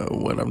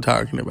I'm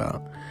talking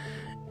about.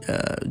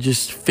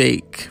 Just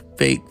fake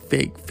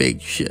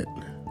shit.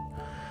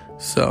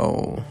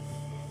 So,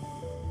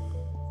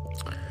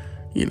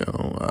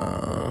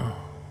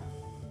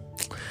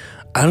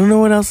 I don't know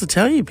what else to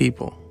tell you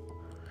people.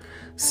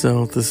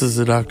 So this is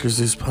the Dr.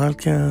 Zeus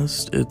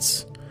podcast.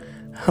 It's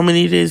how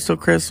many days till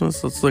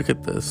Christmas? Let's look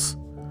at this.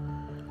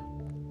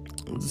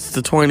 It's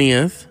the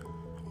 20th.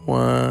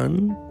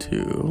 1,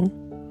 2,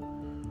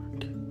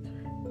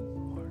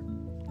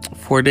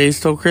 4 days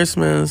till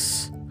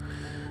Christmas.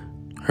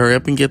 Hurry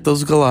up and get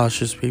those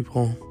galoshes,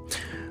 people.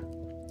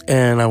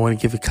 And I want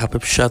to give a cup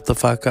of shut the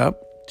fuck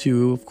up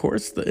to, of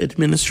course, the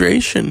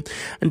administration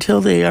until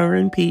they are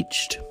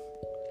impeached.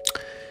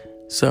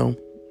 So,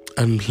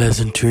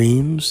 unpleasant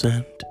dreams,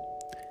 and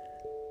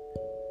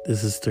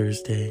this is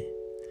Thursday.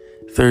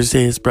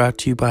 Thursday is brought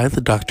to you by the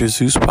Dr.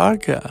 Zeus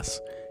podcast.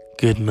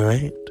 Good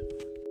night.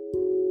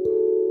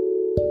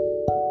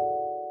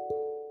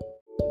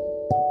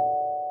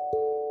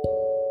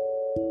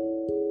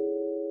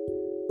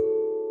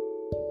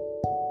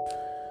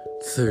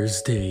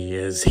 Thursday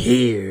is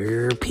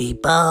here,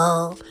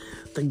 people.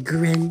 The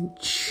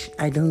Grinch,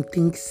 I don't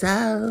think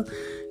so.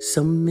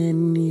 So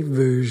many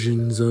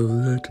versions of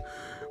that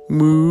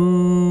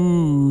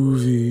movie.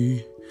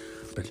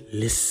 But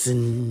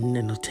listen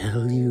and I'll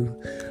tell you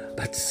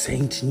about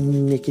Saint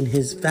Nick and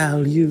his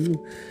value.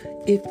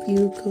 If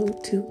you go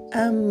to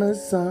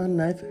Amazon,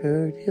 I've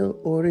heard he'll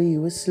order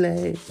you a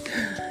sleigh.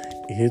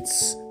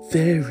 It's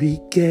very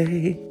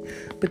gay,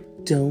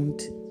 but don't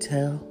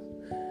tell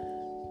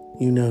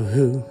you know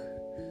who.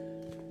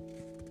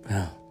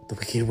 Well, the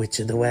Wicked Witch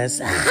of the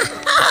West.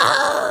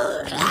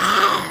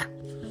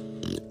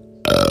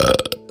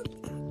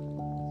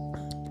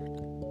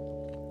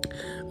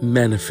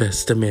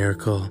 Manifest a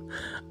miracle.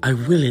 I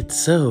will it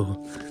so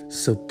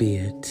be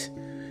it.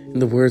 In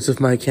the words of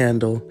my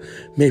candle,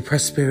 may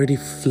prosperity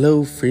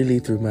flow freely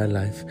through my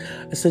life.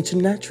 I sense a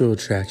natural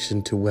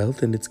attraction to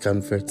wealth and its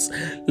comforts.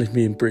 Let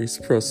me embrace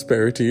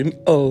prosperity in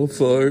all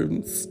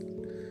forms.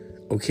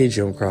 Okay,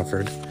 Joan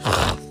Crawford.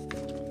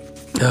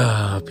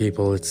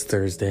 People, it's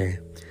Thursday.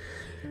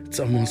 It's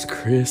almost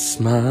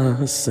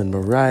Christmas, and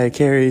Mariah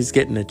Carey's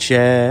getting a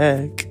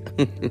check.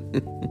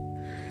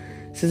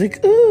 She's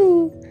like,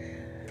 ooh,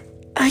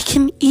 I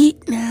can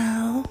eat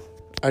now.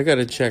 I got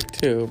a check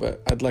too,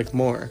 but I'd like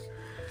more.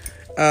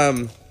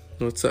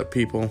 What's up,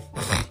 people?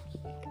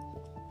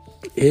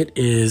 It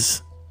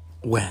is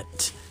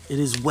wet. It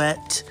is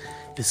wet.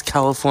 It's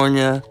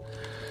California.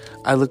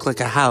 I look like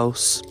a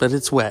house, but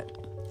it's wet,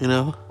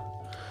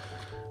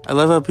 I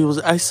love how people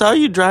say, I saw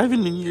you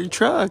driving in your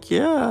truck.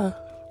 Yeah.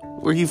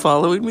 Were you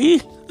following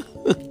me?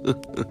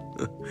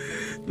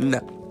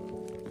 No.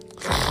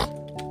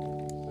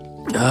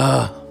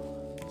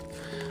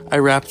 I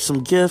wrapped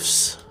some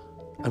gifts.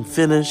 I'm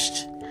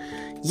finished.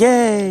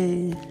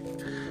 Yay.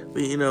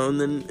 But,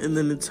 and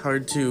then it's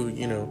hard to,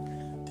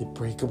 the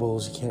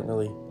breakables, you can't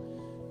really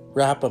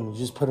wrap them. You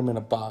just put them in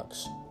a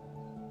box.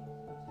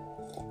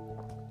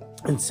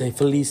 And say,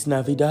 Feliz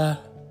Navidad.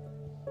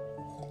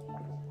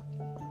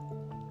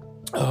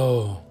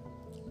 Oh,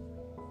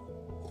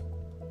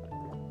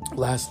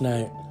 last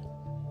night,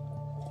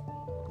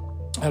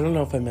 I don't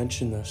know if I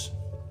mentioned this.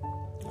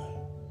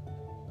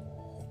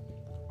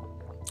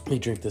 Let me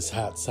drink this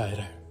hot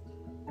cider.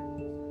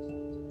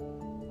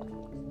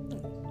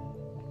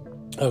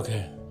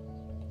 Okay.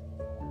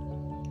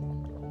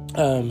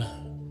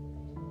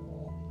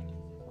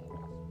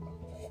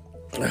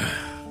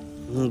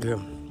 Okay.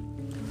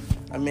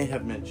 I may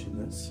have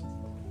mentioned this.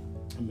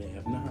 I may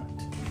have not.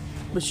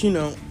 But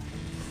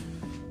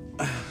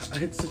I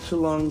had such a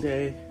long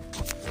day.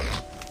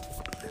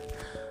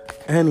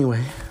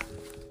 Anyway,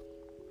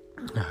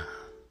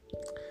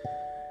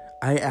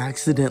 I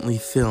accidentally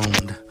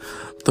filmed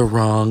the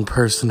wrong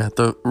person at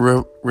the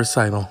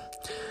recital.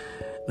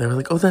 They were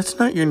like, oh, that's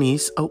not your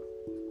niece.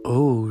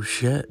 Oh,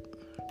 shit.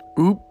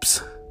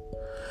 Oops.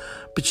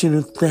 But,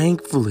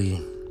 thankfully,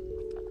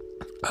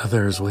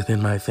 others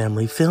within my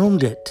family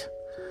filmed it.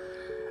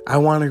 I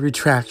want a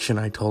retraction,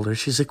 I told her.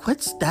 She's like,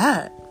 what's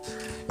that?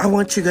 I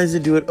want you guys to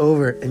do it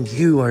over, and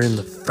you are in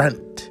the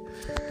front.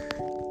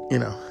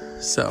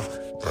 So.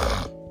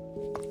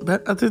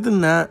 But other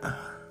than that,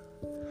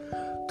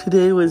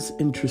 today was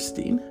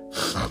interesting.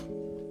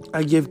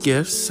 I give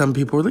gifts. Some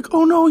people were like,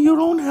 oh no, you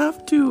don't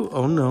have to.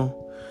 Oh no,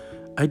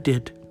 I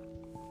did.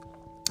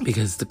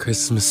 Because the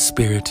Christmas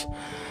spirit,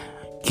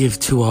 give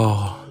to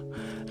all,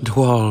 and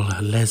to all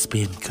a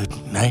lesbian good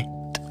night.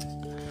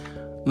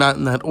 Not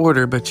in that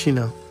order, but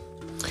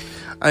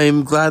I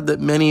am glad that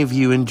many of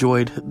you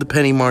enjoyed the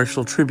Penny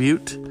Marshall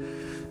tribute.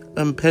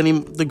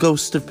 The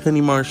ghost of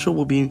Penny Marshall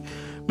will be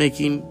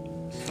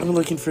I'm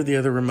looking for the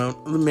other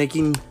remote,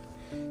 making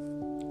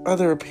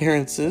other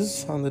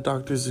appearances on the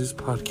Dr. Zeus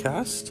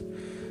podcast.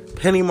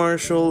 Penny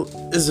Marshall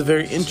is a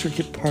very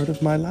intricate part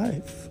of my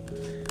life.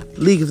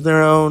 League of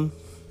Their Own,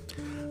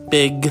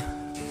 Big,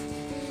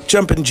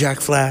 Jumpin' Jack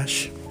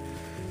Flash.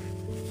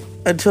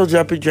 Until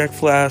Jumpin' Jack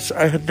Flash,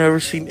 I had never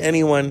seen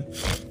anyone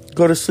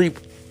go to sleep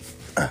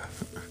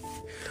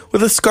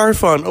with a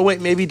scarf on. Oh wait,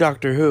 maybe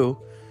Doctor Who.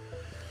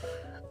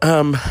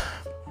 But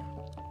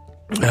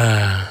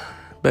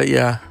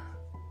yeah.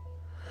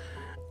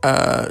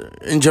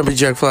 In Jumpin'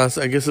 Jack Flash,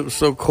 I guess it was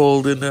so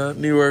cold in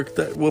New York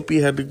that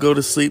Whoopi had to go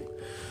to sleep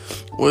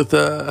with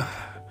a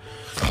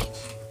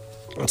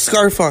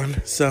scarf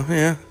on. So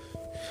yeah,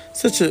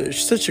 such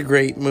a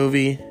great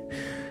movie.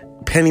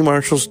 Penny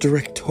Marshall's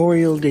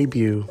directorial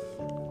debut,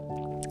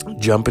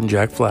 Jumpin'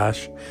 Jack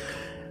Flash,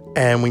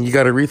 and when you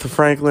got Aretha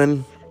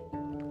Franklin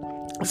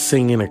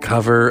singing a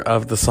cover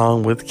of the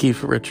song with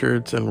Keith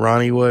Richards and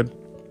Ronnie Wood,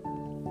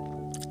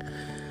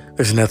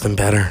 there's nothing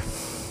better.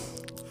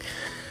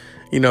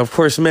 You know, of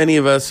course, many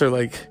of us are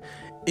like,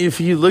 if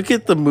you look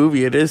at the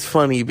movie, it is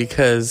funny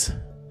because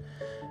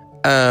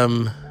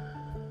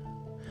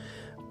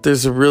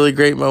there's a really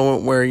great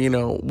moment where, you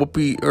know,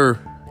 Whoopi or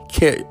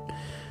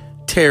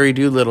Terry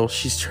Doolittle,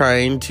 she's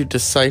trying to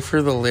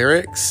decipher the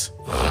lyrics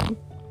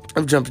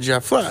of Jumpin'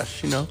 Jack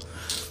Flash, you know.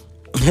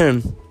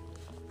 And,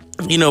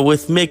 you know,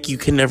 with Mick, you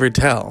can never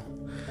tell.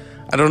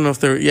 I don't know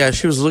if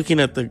she was looking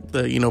at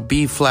the you know,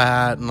 B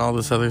flat and all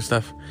this other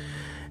stuff.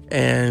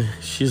 And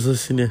she's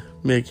listening to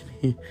Mick.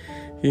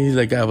 He's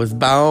like, I was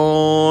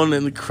born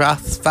in the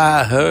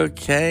crossfire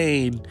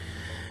hurricane.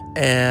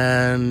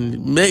 And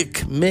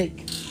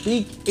Mick,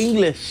 speak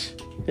English.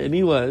 And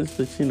he was,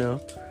 but you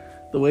know,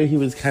 the way he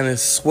was kind of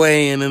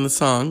swaying in the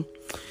song.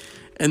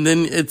 And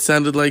then it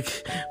sounded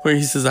like where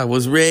he says, I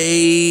was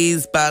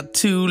raised by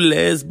 2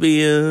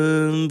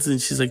 lesbians. And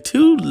she's like,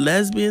 2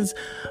 lesbians?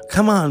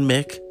 Come on,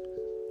 Mick.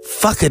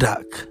 Fuck a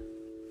duck.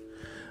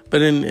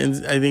 But in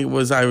I think it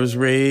was, I was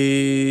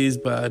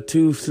raised by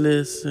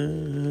toothless.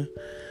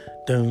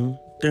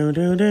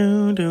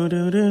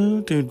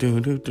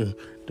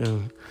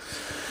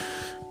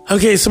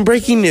 Okay, some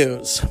breaking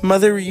news.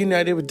 Mother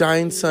reunited with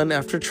dying son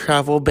after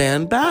travel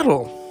ban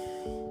battle.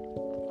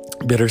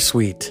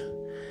 Bittersweet.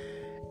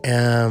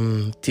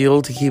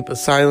 Deal to keep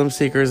asylum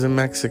seekers in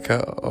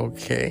Mexico.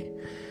 Okay.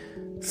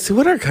 See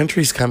what our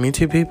country's coming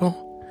to, people?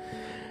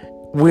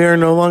 We are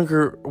no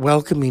longer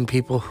welcoming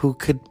people who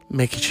could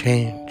make a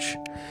change,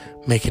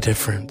 make a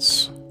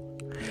difference.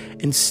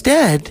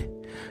 Instead,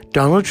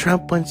 Donald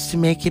Trump wants to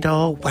make it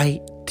all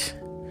white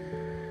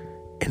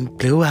and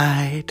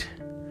blue-eyed,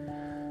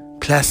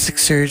 plastic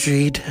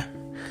surgery,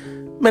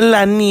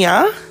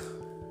 Melania.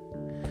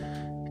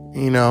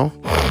 You know,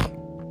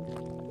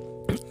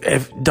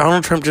 if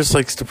Donald Trump just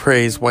likes to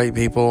praise white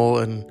people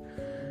and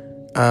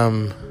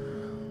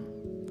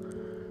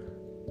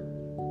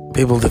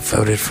people that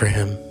voted for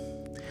him.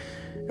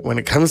 When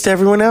it comes to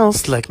everyone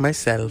else, like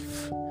myself.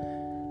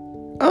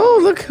 Oh,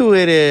 look who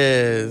it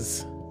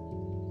is.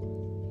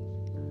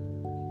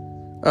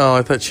 Oh,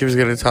 I thought she was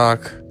going to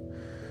talk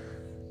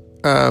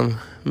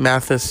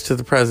Mathis to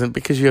the president,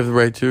 because you have the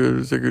right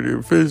to Secretary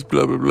of Defense,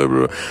 blah, blah, blah,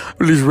 blah.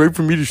 Well, it's right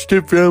for me to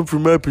step down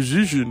from my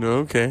position.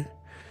 Okay.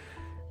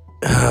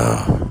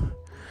 Oh,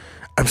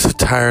 I'm so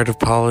tired of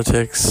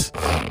politics.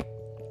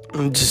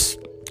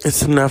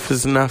 It's enough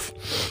is enough.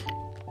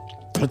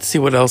 Let's see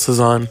what else is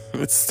on.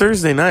 It's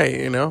Thursday night,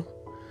 you know.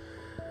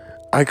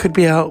 I could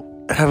be out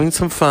having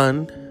some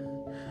fun,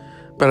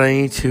 but I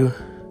need to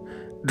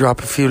drop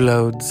a few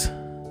loads.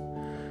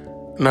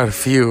 Not a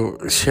few.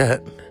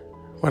 Shit.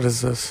 What is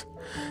this?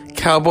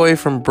 Cowboy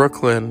from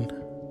Brooklyn.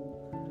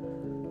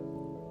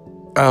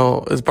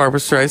 Oh, is Barbra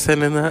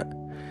Streisand in that?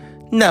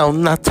 No,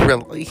 not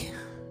really.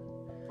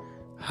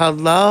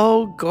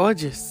 Hello,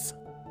 gorgeous.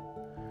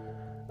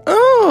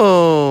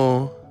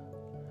 Oh.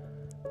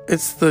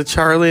 It's the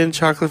Charlie and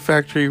Chocolate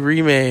Factory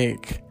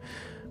remake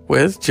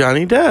with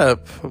Johnny Depp.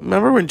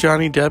 Remember when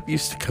Johnny Depp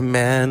used to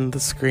command the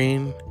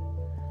screen?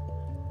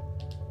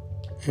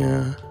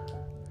 Yeah.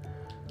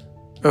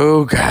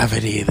 Oh,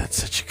 Gravity. That's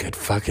such a good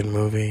fucking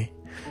movie.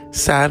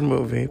 Sad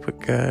movie, but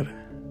good.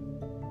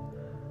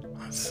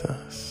 What's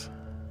this?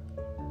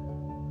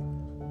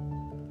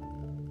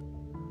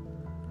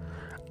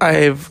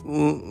 I've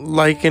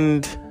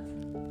likened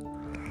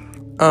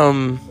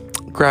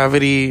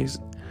Gravity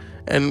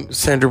and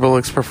Sandra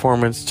Bullock's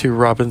performance to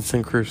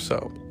Robinson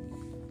Crusoe,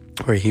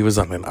 where he was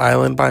on an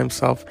island by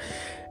himself,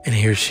 and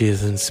here she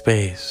is in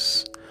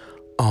space,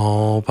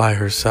 all by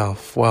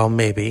herself. Well,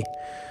 maybe,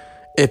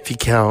 if you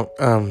count,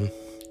 George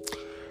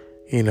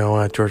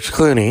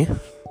Clooney.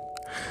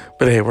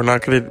 But hey, we're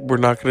not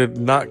gonna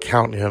not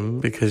count him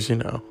because, you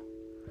know,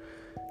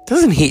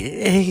 doesn't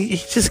he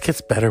just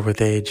gets better with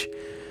age.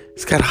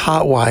 He's got a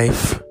hot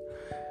wife.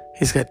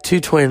 He's got 2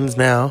 twins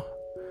now.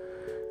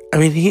 I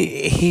mean,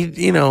 he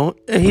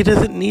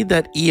doesn't need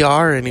that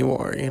ER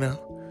anymore, you know.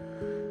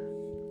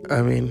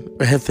 I mean,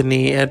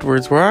 Anthony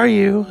Edwards, where are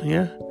you?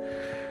 Yeah.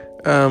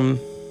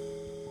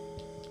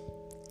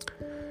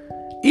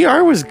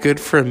 ER was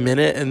good for a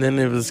minute, and then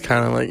it was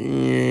kind of like,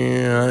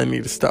 yeah, I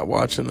need to stop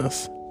watching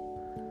this.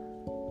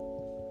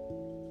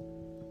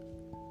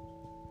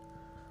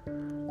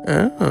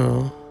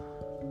 Oh.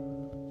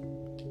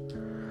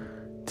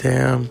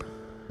 Damn.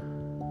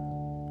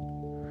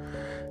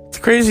 It's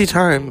crazy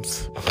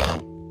times.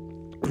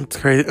 It's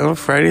crazy. Oh,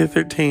 Friday the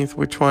 13th.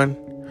 Which one?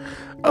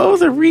 Oh,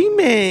 the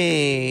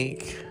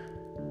remake.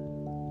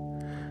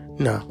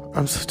 No,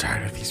 I'm so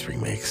tired of these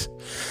remakes.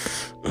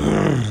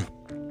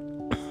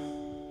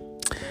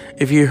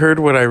 If you heard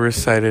what I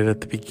recited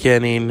at the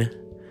beginning,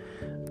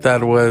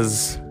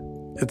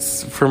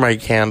 it's for my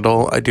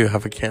candle. I do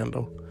have a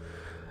candle.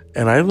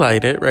 And I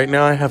light it. Right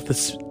now I have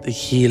the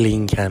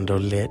healing candle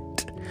lit.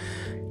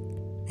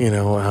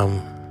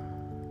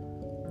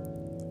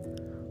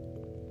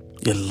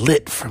 You're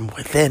lit from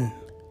within.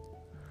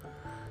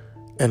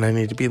 And I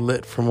need to be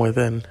lit from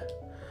within.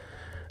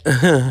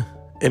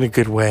 In a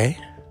good way.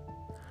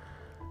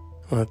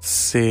 Let's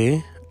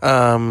see.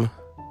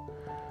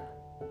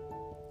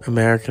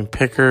 American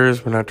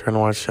Pickers. We're not trying to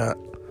watch that.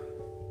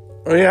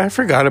 Oh yeah, I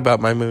forgot about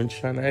my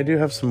moonshine. I do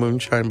have some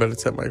moonshine, but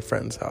it's at my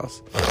friend's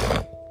house.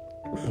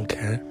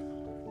 Okay.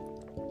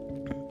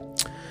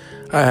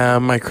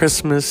 My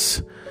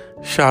Christmas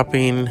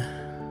shopping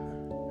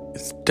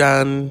is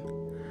done.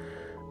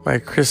 My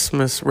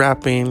Christmas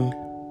wrapping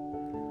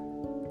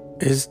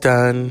is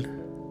done.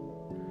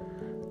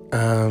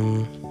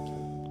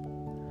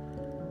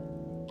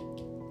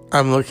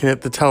 I'm looking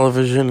at the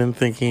television and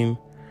thinking,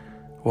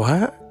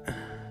 what?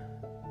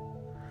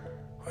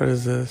 What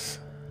is this?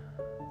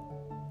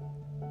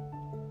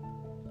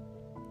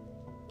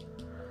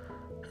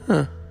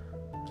 Huh.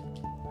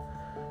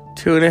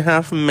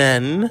 2.5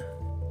 Men.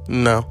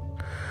 No.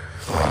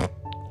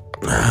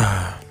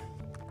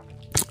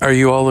 Are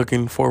you all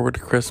looking forward to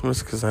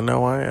Christmas? Because I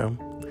know I am.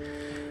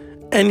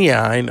 And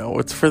yeah, I know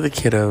it's for the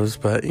kiddos,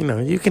 but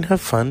you can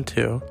have fun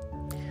too.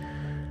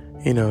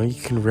 You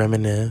can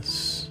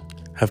reminisce.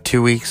 Have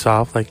 2 weeks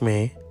off like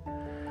me.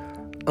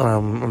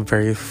 I'm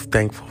very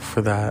thankful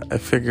for that. I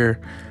figure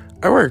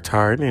I worked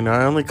hard.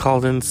 I only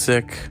called in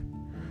sick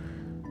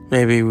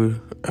maybe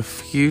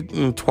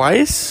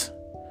twice.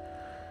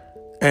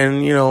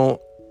 And,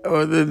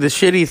 the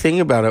shitty thing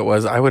about it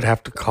was I would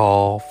have to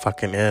call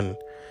fucking in.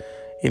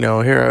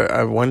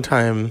 Here, one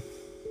time,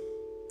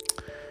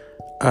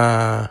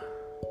 I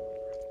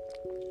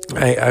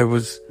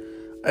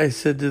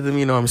said to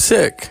them, I'm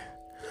sick.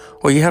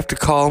 Well, you have to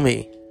call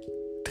me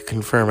to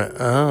confirm it.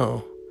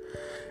 Oh.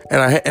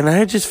 And I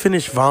had just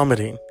finished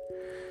vomiting,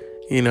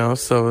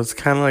 so it's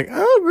kind of like,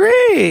 oh,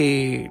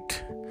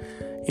 great.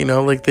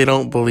 Like they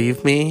don't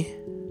believe me.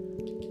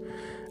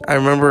 I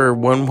remember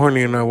one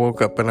morning I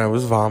woke up and I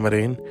was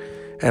vomiting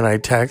and I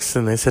texted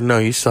and they said, no,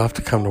 you still have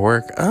to come to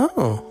work.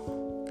 Oh,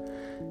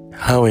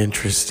 how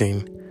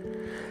interesting.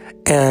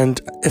 And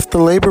if the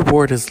labor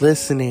board is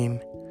listening,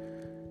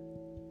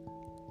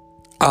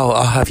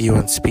 I'll have you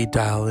on speed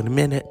dial in a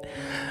minute.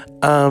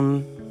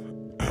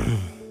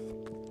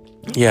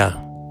 Yeah,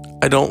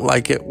 I don't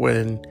like it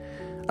when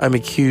I'm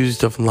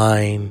accused of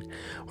lying,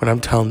 when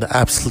I'm telling the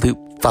absolute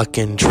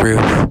fucking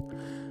truth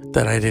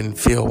that I didn't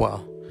feel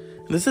well.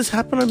 And this has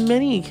happened on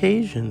many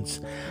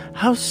occasions.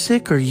 How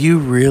sick are you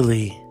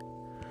really?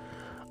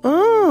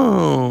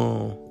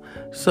 Oh,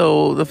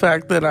 so the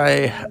fact that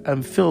I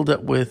am filled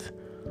up with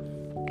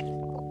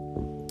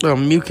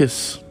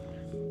mucus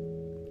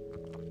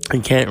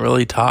and can't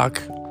really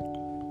talk,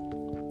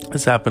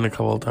 has happened a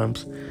couple of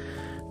times,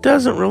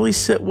 doesn't really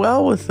sit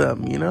well with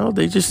them,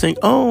 They just think,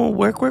 oh,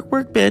 work,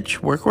 bitch.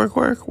 Work,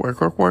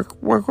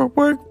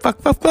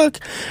 fuck.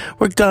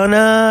 We're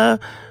gonna,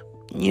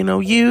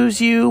 use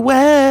you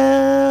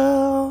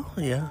well.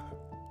 Yeah.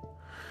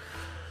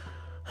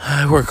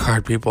 I work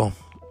hard, people.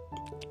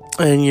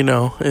 And,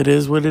 it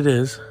is what it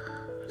is.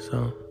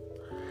 So,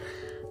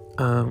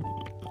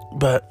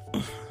 but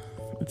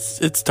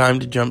it's time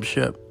to jump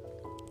ship.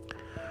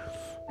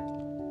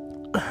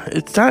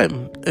 It's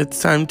time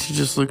to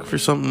just look for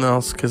something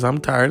else, because I'm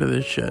tired of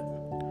this shit.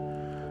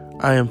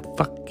 I am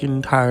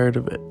fucking tired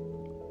of it.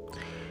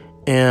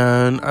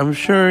 And I'm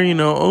sure,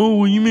 oh,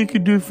 will you make a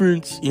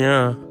difference?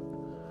 Yeah.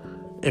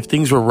 If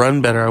things were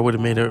run better, I would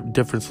have made a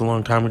difference a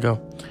long time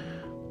ago.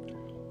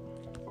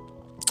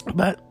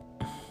 But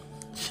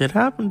shit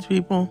happens,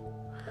 people.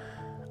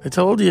 I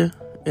told you,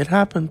 it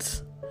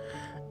happens.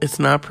 It's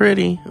not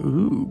pretty.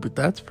 Ooh, but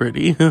that's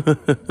pretty.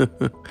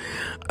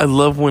 I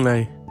love when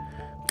I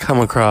come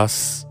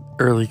across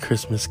early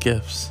Christmas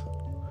gifts.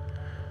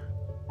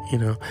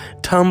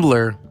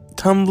 Tumblr.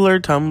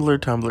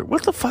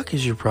 What the fuck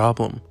is your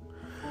problem?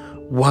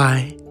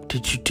 Why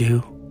did you do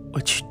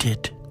what you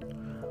did?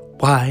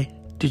 Why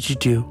did you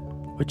do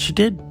what you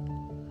did?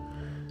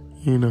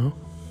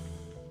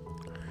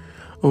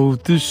 Oh,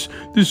 this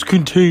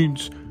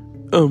contains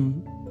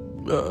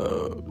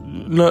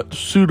not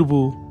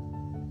suitable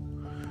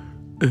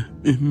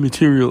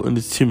material, and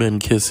it's two men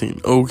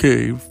kissing.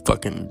 Okay,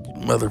 fucking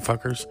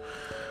motherfuckers.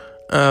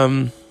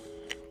 I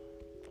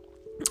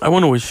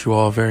want to wish you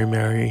all a very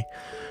Merry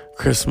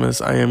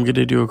Christmas. I am going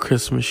to do a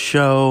Christmas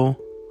show.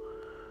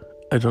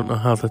 I don't know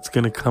how that's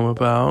going to come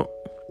about.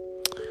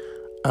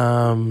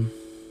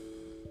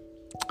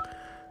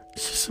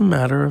 It's just a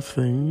matter of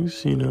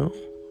things,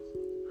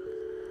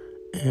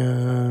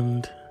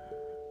 And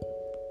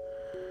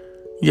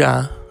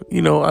yeah,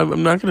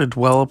 I'm not going to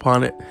dwell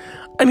upon it.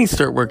 I need to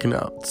start working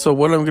out. So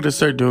what I'm going to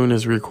start doing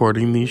is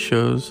recording these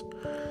shows,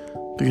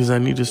 because I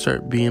need to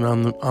start being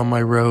on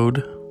my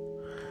road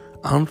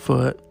on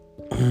foot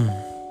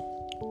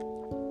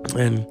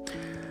and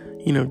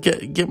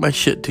get my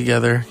shit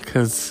together,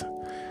 because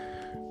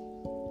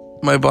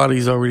my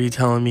body's already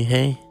telling me,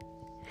 hey,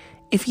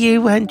 if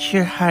you want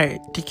your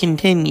heart to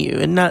continue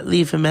and not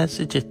leave a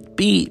message at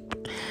beep,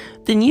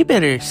 then you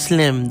better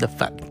slim the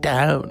fuck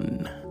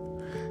down.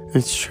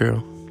 It's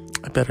true.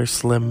 I better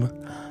slim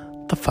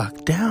the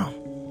fuck down.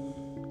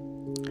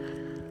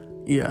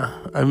 Yeah,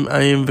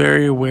 I am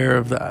very aware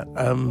of that.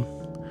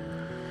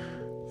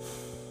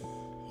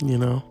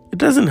 It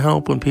doesn't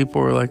help when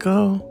people are like,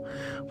 oh,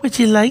 would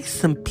you like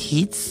some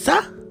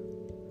pizza?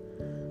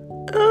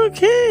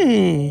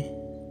 Okay.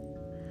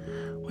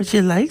 Would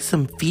you like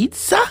some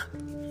pizza?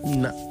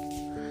 No.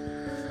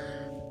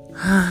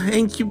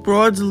 Ain't you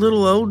broads a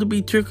little old to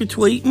be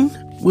trick-or-treating?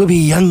 We'll be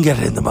younger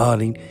in the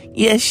morning.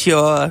 Yeah,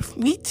 sure.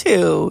 Me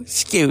too.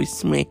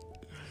 Excuse me.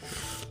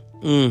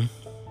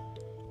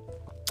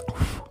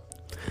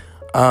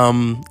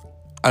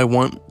 I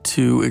want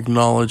to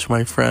acknowledge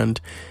my friend.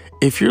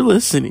 If you're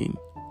listening,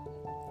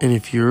 and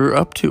if you're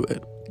up to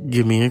it,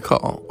 give me a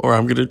call, or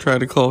I'm going to try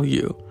to call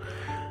you.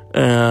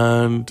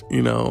 And,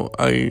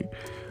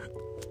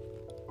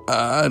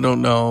 I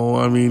don't know.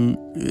 I mean,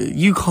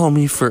 you call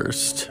me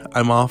first.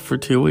 I'm off for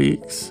 2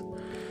 weeks.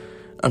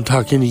 I'm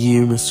talking to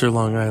you, Mr.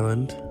 Long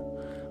Island.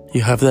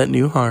 You have that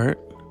new heart.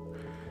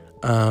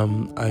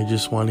 I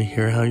just want to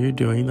hear how you're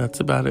doing. That's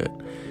about it.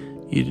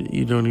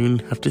 You don't even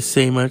have to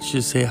say much.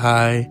 Just say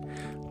hi.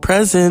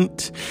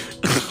 Present.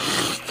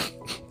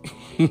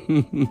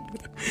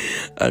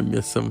 I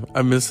miss him.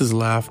 I miss his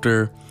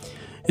laughter,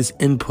 his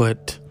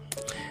input.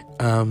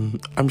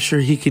 I'm sure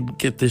he could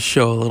get this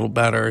show a little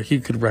better. He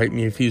could write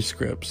me a few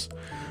scripts.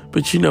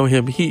 But you know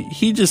him.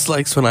 He just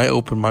likes when I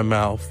open my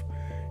mouth.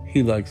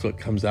 He likes what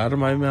comes out of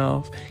my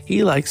mouth.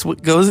 He likes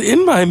what goes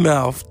in my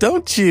mouth.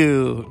 Don't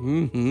you?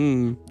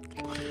 Mm-hmm.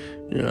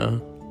 Yeah.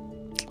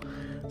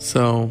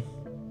 So,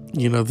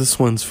 this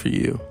one's for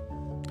you.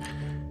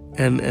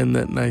 And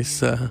that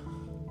nice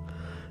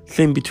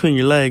thing between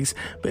your legs.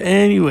 But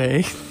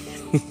anyway,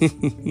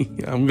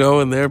 I'm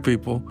going there,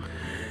 people.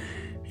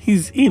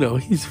 He's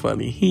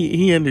funny.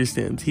 He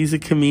understands. He's a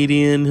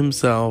comedian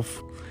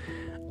himself.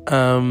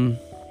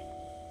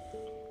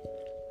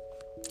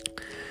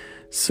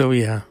 So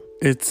yeah,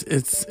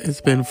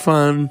 it's been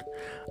fun.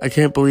 I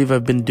can't believe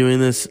I've been doing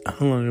this.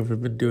 How long have I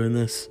been doing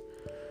this?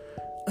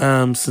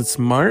 Since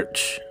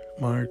March,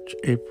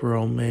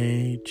 April,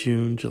 May,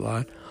 June,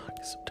 July,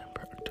 August,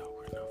 September,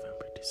 October,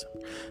 November, December.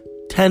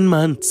 10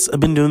 months. I've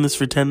been doing this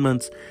for 10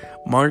 months.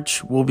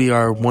 March will be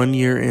our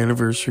 1-year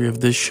anniversary of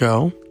this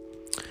show.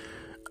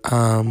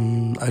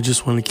 I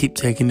just want to keep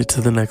taking it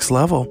to the next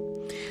level.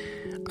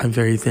 I'm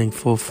very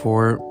thankful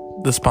for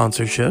the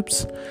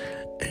sponsorships,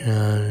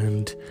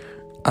 and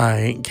I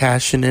ain't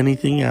cashing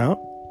anything out.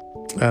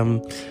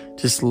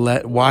 Just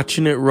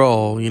watching it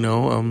roll,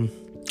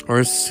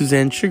 or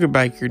Suzanne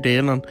Sugarbiker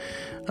did on,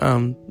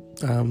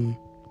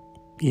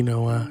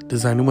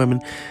 Designing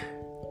Women.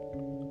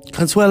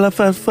 Consuela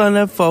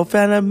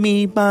for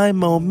me by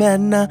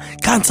momena.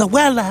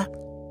 Consuela.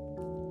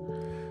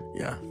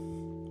 Yeah.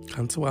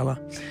 Consuela.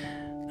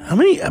 How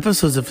many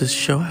episodes of this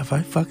show have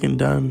I fucking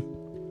done?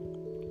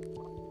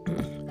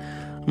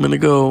 I'm gonna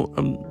go,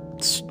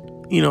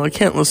 I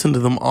can't listen to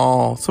them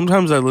all.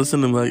 Sometimes I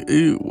listen to them like,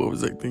 ew, what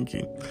was I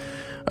thinking?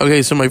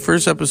 Okay, so my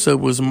first episode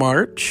was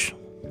March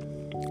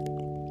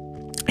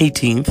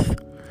 18th.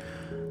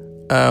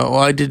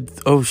 I did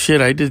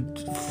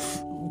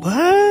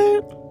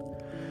what?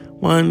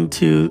 1,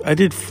 2, I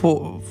did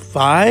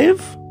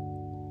 5?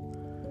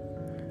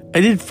 I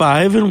did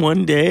 5 in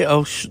one day.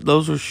 Oh,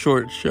 those were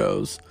short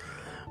shows.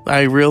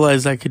 I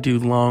realized I could do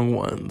long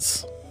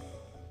ones.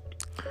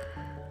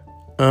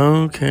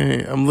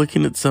 Okay, I'm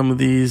looking at some of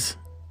these.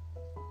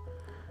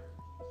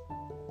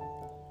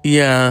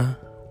 Yeah.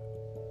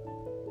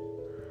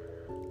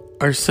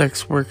 Our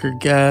sex worker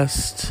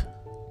guest.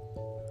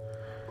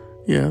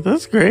 Yeah,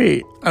 that's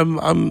great.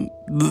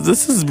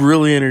 This is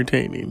really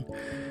entertaining.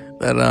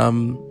 That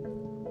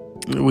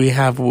we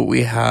have what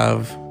we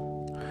have.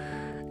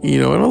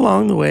 And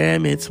along the way I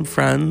made some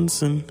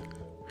friends, and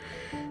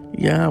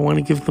yeah, I want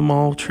to give them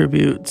all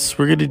tributes.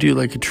 We're going to do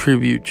like a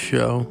tribute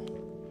show.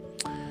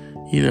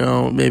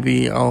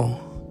 Maybe I'll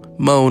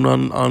moan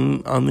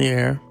on the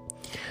air.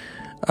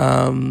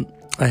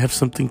 I have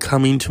something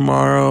coming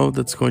tomorrow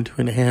that's going to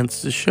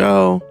enhance the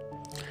show.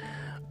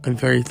 I'm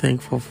very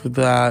thankful for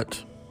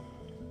that.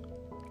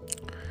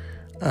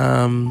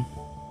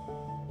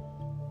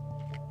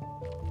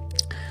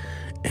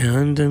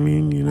 And I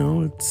mean,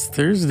 it's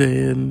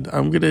Thursday, and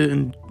I'm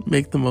gonna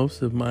make the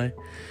most of my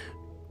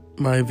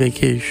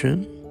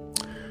vacation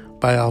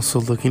by also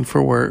looking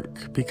for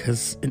work,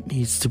 because it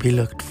needs to be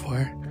looked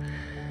for.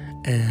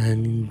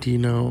 And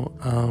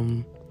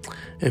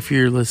if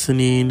you're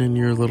listening and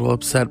you're a little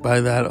upset by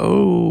that,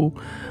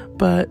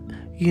 but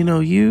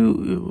don't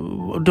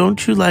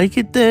you like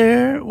it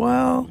there?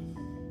 Well,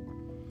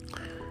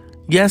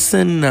 yes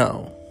and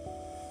no.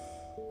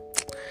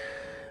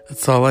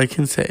 That's all I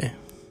can say.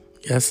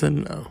 Yes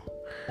and no.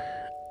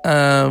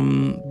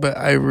 But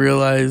I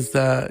realize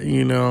that,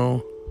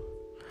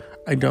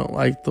 I don't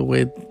like the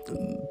way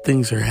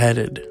things are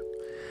headed.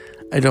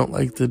 I don't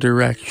like the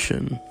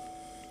direction.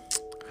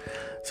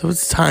 So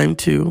it's time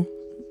to,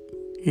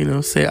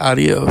 say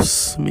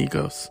adios,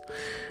 amigos.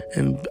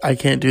 And I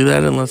can't do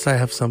that unless I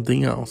have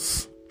something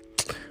else.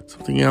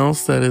 Something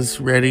else that is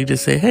ready to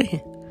say,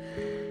 hey,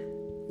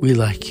 we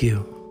like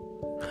you.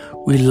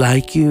 We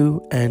like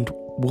you and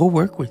we'll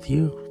work with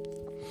you.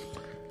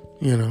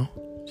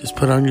 Just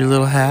put on your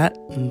little hat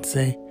and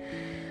say,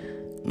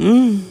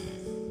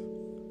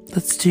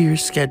 let's do your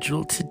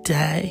schedule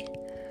today.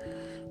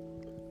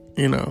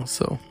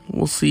 So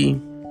we'll see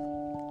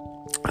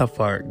how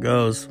far it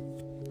goes.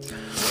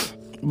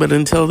 But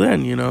until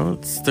then,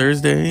 it's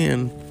Thursday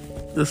and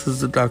this is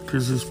the Dr.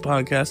 Zeus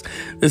podcast.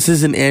 This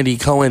isn't Andy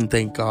Cohen,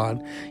 thank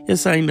God.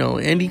 Yes, I know.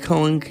 Andy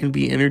Cohen can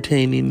be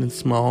entertaining in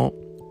small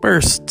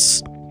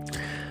bursts.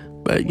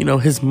 But,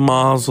 his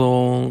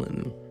mazel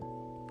and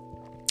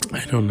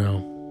I don't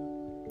know.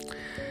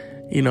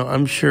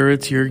 I'm sure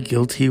it's your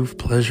guilty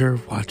pleasure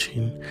of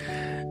watching.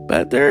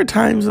 But there are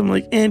times I'm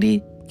like,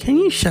 Andy, can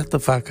you shut the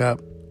fuck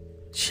up?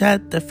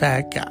 Shut the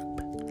fuck up.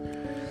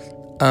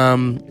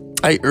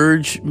 I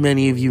urge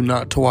many of you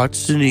not to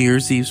watch the New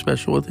Year's Eve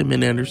special with him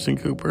and Anderson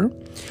Cooper.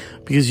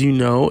 Because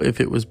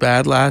if it was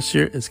bad last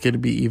year, it's going to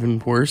be even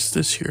worse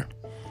this year.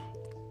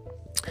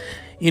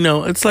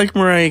 It's like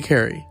Mariah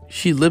Carey.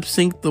 She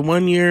lip-synced the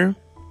one year.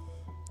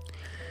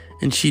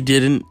 And she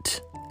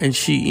didn't. And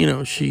she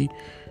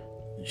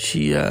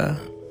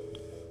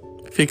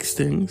fixed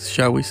things,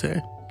 shall we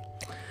say.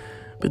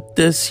 But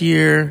this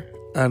year,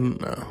 I don't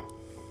know.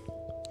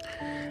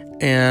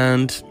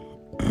 And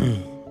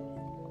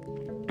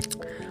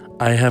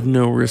I have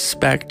no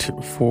respect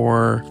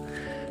for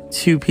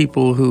two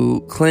people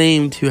who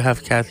claim to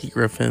have Kathy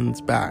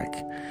Griffin's back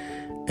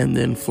and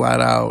then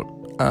flat out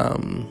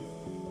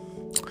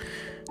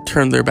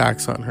turn their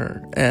backs on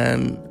her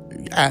and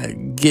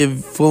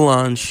give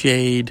full-on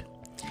shade.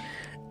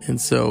 And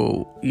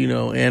so,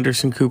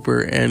 Anderson Cooper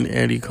and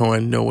Andy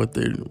Cohen know what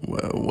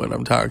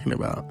I'm talking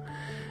about.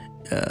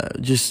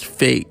 Just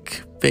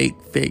fake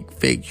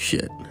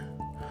shit.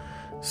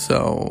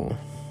 So,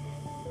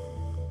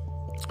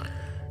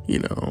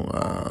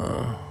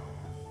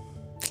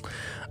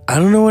 I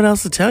don't know what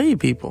else to tell you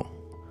people.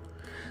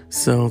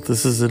 So,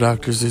 this is the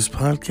Dr. Zeus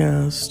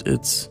podcast.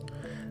 It's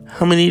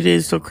how many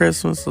days till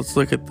Christmas? Let's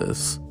look at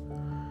this.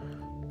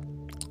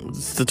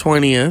 It's the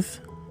 20th.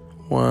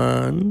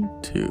 1,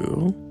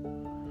 2,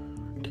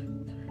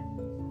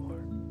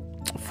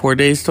 4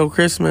 days till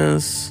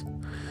Christmas.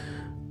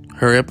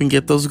 Hurry up and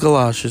get those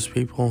galoshes,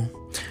 people.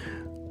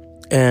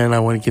 And I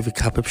want to give a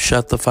cup of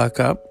shut the fuck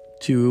up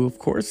to, of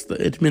course,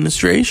 the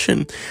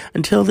administration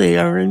until they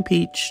are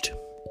impeached.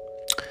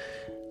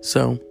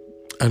 So,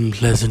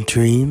 unpleasant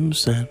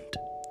dreams, and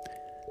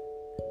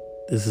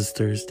this is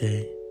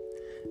Thursday.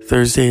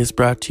 Thursday is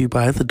brought to you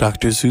by the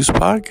Dr. Zeus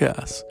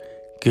podcast.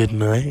 Good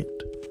night.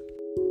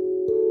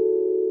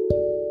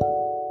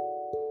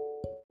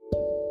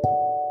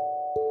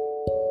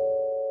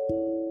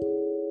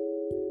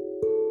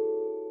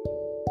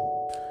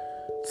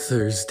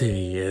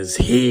 Thursday is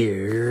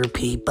here,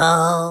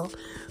 people.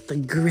 The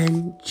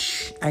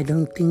Grinch, I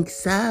don't think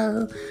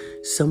so.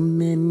 So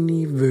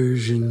many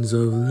versions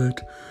of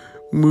that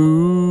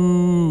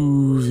movie.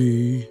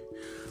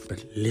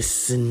 But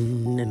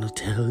listen and I'll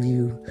tell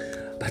you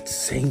about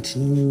Saint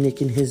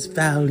Nick and his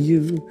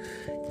value.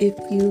 If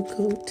you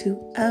go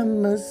to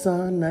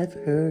Amazon, I've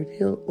heard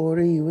he'll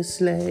order you a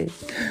sleigh.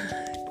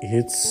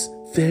 It's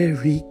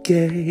very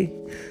gay,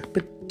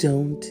 but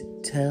don't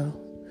tell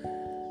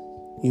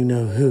you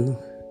know who.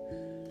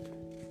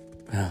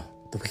 Well,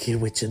 the Wicked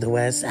Witch of the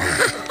West.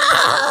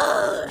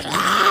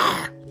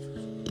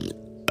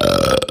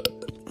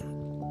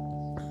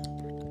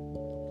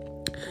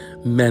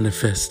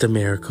 Manifest a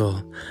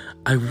miracle.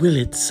 I will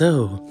it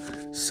so.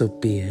 So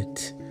be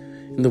it.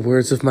 In the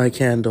words of my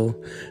candle,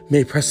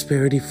 may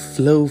prosperity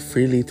flow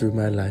freely through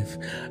my life.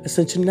 I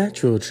sense a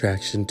natural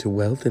attraction to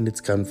wealth and its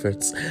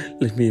comforts.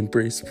 Let me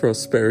embrace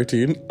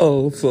prosperity in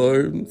all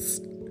forms.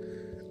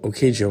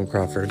 Okay, Joan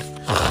Crawford.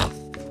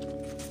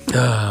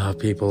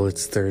 People,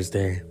 it's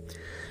Thursday.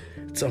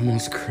 It's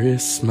almost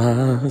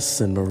Christmas,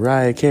 and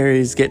Mariah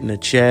Carey's getting a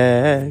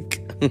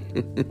check.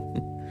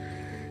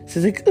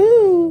 She's like,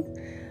 ooh,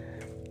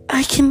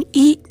 I can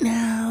eat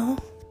now.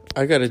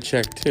 I got a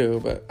check too,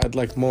 but I'd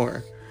like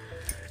more.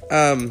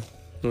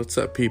 What's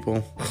up,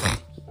 people?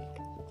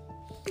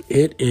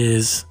 It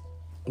is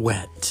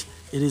wet.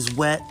 It is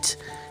wet.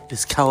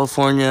 It's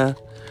California.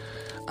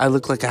 I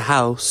look like a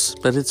house,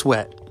 but it's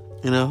wet,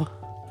 you know?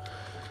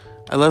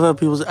 I love how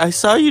people say, I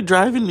saw you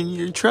driving in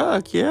your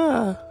truck.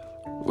 Yeah.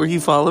 Were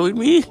you following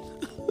me?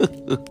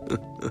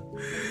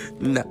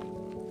 No.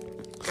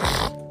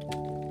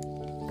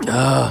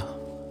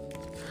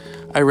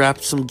 I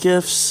wrapped some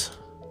gifts.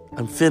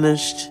 I'm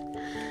finished.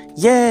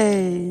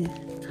 Yay!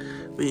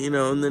 But,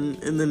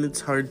 and then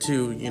it's hard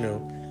to,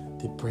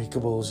 the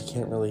breakables, you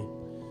can't really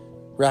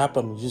wrap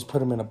them. You just put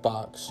them in a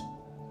box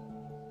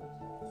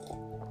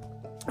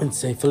and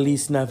say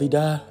Feliz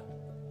Navidad.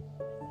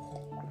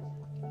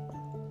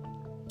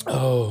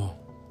 Oh,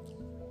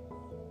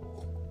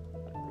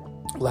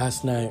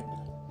 last night,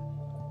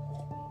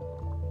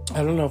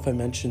 I don't know if I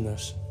mentioned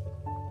this.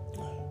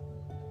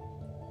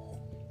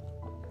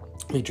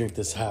 Let me drink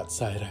this hot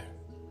cider.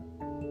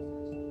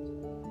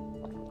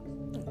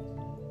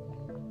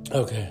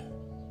 Okay.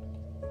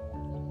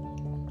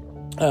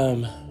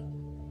 Okay.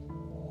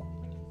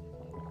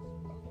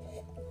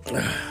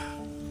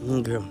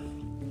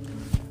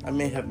 I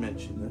may have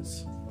mentioned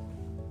this.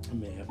 I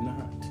may have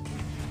not.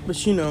 But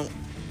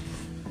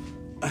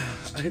I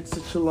had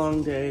such a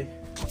long day.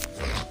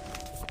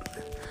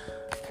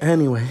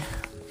 Anyway,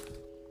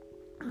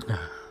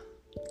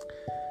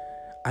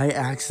 I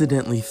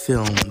accidentally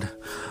filmed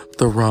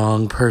the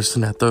wrong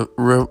person at the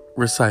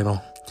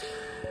recital.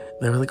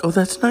 They were like, oh,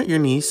 that's not your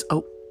niece.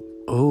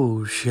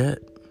 Oh,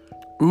 shit.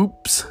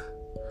 Oops.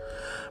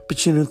 But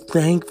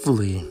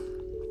thankfully,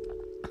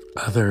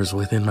 others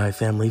within my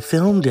family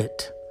filmed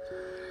it.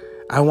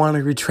 I want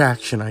a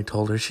retraction, I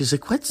told her. She's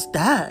like, what's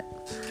that?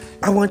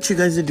 I want you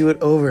guys to do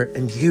it over,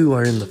 and you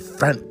are in the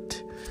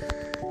front.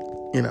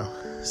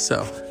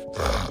 So.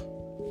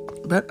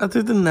 But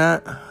other than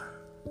that,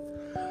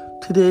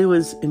 today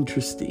was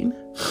interesting.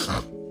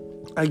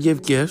 I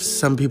give gifts.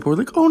 Some people were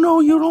like, oh no,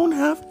 you don't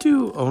have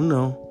to. Oh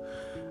no,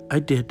 I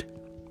did.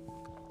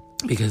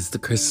 Because the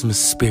Christmas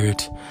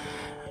spirit,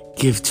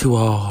 give to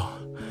all,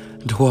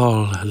 and to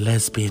all a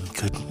lesbian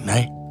good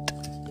night.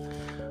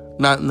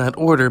 Not in that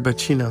order,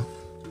 but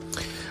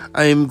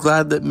I am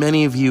glad that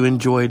many of you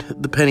enjoyed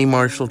the Penny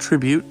Marshall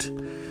tribute.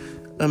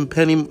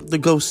 The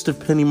ghost of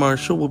Penny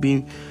Marshall will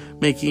be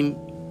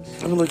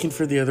I'm looking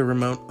for the other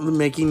remote,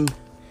 making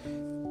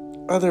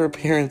other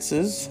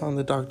appearances on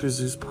the Dr.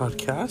 Zeus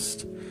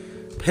podcast.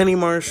 Penny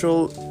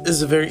Marshall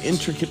is a very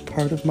intricate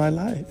part of my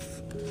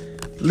life.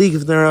 League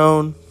of Their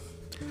Own,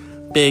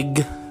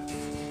 Big,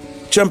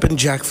 Jumpin'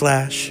 Jack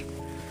Flash.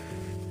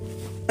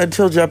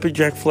 Until Jumpin'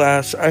 Jack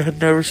Flash, I had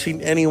never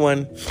seen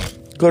anyone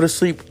go to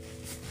sleep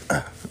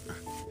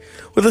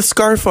with a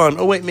scarf on.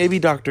 Oh wait, maybe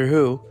Doctor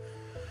Who.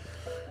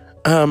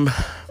 But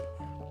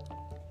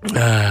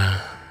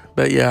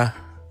yeah.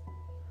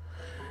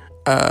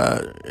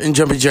 In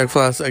Jumpin' Jack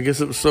Flash, I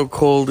guess it was so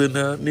cold in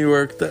New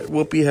York that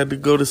Whoopi had to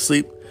go to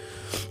sleep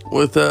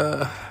with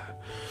a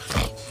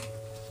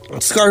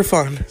scarf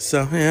on.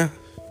 So yeah,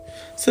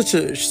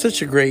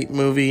 such a great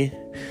movie.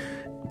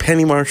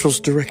 Penny Marshall's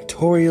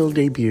directorial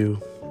debut,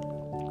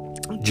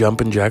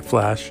 Jumpin' Jack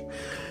Flash,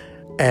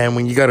 and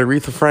when you got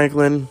Aretha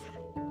Franklin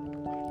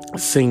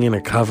singing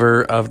a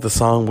cover of the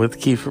song with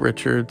Keith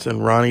Richards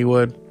and Ronnie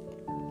Wood,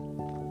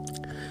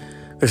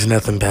 there's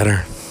nothing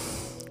better.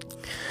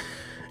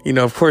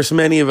 Of course,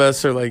 many of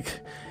us are like,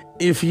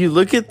 if you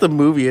look at the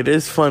movie, it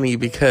is funny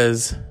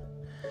because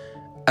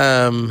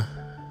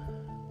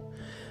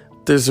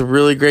there's a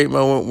really great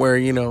moment where,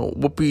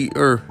 Whoopi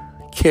or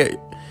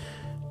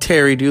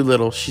Terry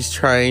Doolittle, she's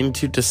trying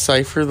to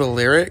decipher the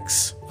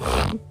lyrics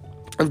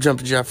of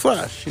Jumpin' Jack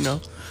Flash, And,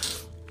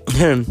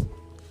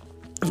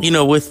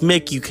 with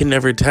Mick, you can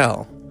never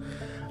tell.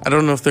 I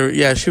don't know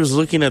if she was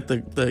looking at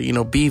the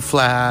B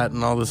flat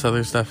and all this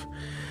other stuff.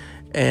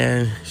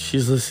 And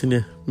she's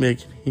listening to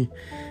Mick.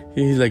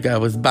 He's like, I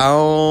was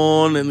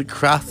born in the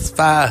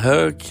crossfire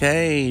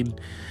hurricane.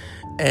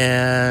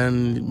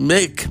 And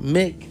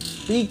Mick,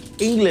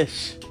 speak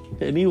English.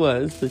 And he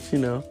was, but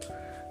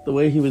the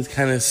way he was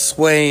kind of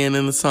swaying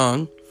in the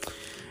song.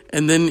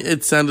 And then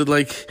it sounded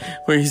like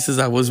where he says,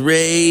 I was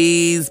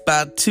raised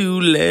by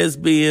 2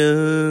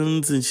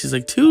 lesbians. And she's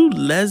like, 2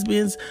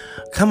 lesbians?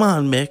 Come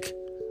on, Mick.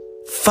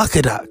 Fuck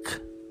a duck.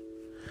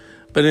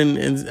 But I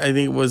think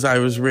it was, I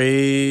was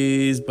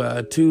raised by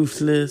a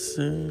toothless.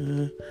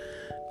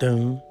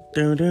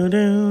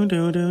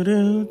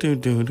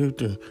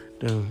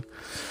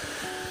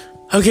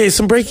 Okay,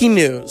 some breaking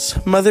news.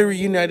 Mother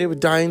reunited with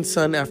dying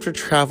son after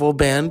travel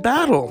ban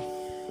battle.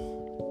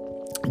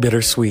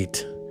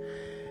 Bittersweet.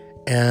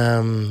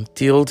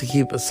 Deal to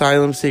keep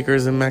asylum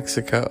seekers in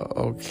Mexico.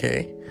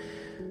 Okay.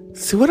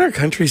 See what our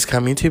country's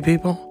coming to,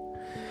 people?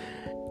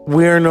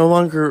 We are no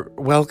longer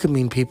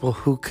welcoming people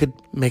who could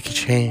make a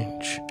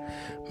change,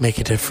 make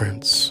a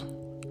difference.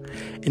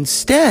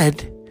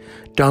 Instead,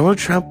 Donald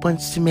Trump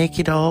wants to make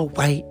it all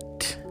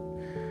white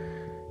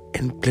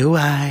and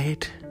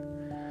blue-eyed,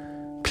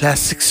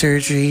 plastic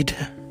surgeried.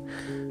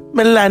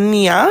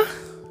 Melania.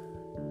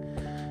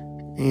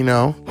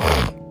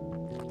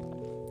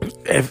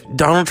 If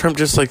Donald Trump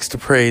just likes to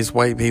praise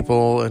white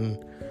people and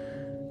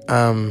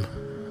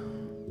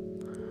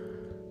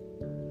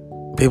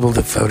people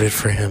that voted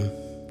for him.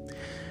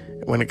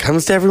 When it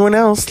comes to everyone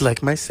else,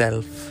 like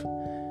myself.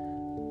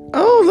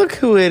 Oh, look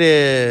who it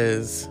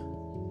is.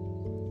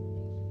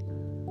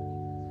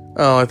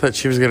 Oh, I thought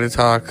she was going to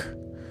talk.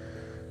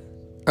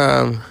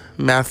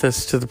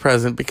 Mathis to the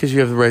present, because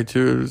you have the right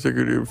to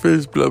Secretary of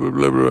Defense, blah, blah,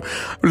 blah, blah.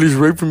 Well, it's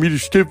right for me to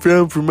step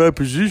down from my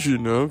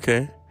position.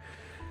 Okay.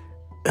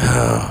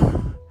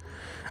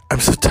 I'm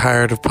so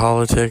tired of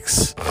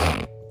politics.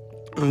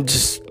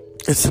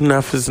 It's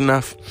enough is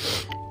enough.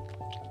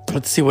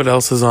 Let's see what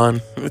else is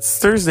on. It's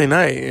Thursday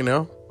night,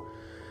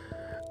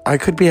 I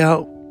could be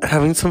out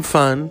having some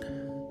fun,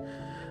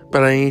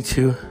 but I need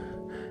to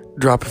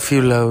drop a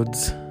few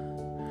loads.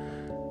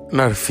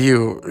 Not a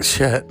few.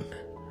 Shit.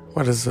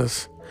 What is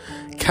this?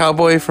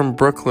 Cowboy from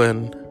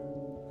Brooklyn.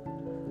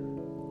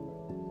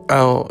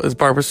 Oh, is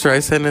Barbra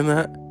Streisand in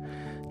that?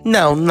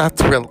 No, not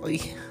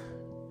really.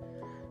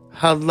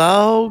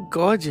 Hello,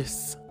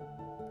 gorgeous.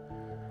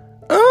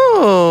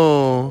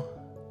 Oh.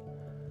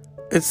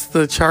 It's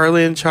the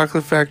Charlie and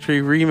Chocolate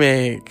Factory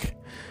remake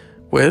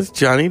with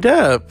Johnny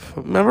Depp.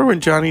 Remember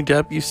when Johnny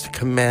Depp used to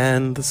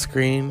command the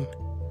screen?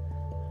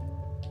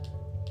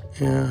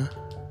 Yeah.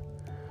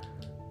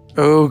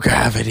 Oh,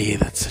 Gravity.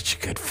 That's such a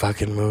good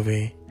fucking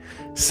movie.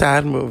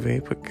 Sad movie,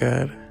 but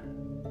good.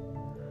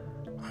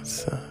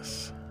 What's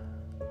this?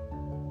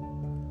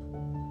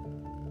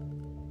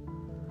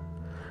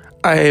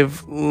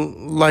 I've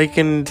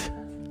likened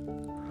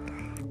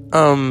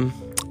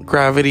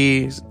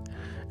Gravity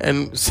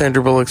and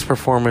Sandra Bullock's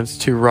performance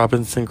to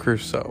Robinson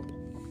Crusoe,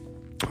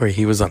 where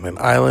he was on an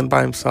island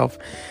by himself,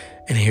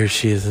 and here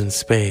she is in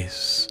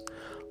space,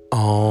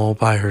 all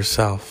by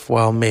herself.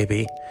 Well,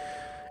 maybe,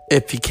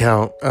 if you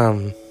count,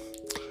 George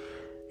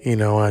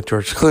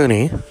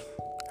Clooney.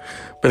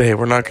 But hey,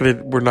 we're not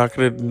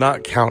gonna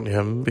not count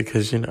him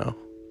because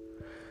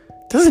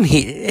doesn't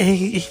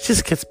he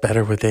just gets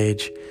better with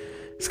age.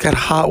 He's got a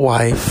hot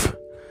wife.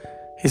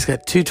 He's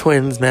got 2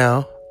 twins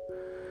now.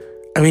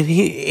 I mean,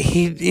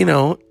 he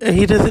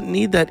doesn't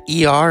need that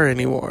ER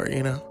anymore,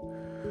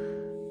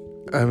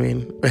 I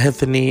mean,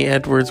 Anthony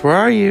Edwards, where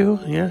are you?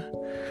 Yeah.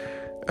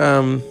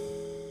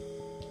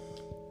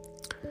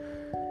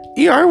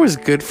 ER was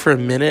good for a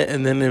minute,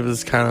 and then it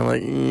was kind of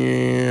like,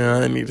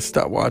 yeah, I need to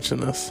stop watching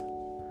this.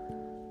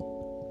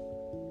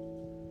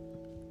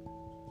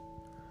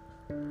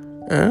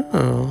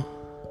 Oh.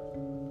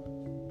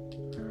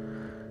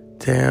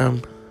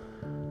 Damn.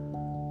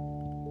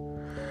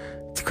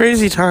 It's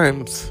crazy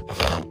times.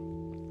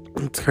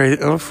 It's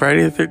crazy. Oh,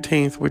 Friday the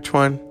 13th. Which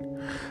one?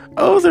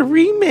 Oh, the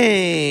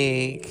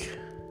remake.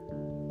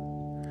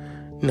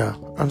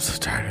 No, I'm so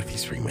tired of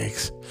these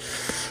remakes.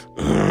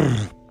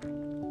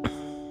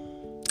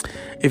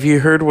 If you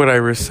heard what I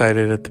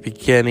recited at the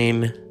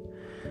beginning,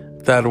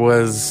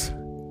 it's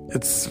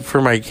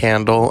for my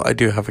candle. I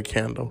do have a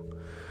candle.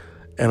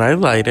 And I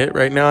light it.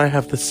 Right now I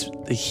have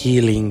the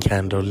healing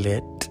candle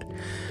lit.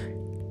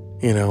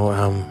 You're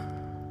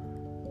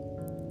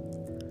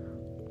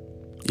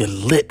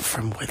lit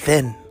from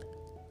within.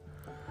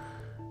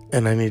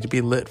 And I need to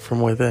be lit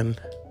from within.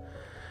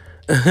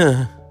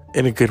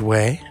 In a good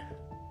way.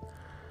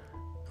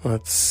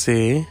 Let's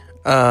see.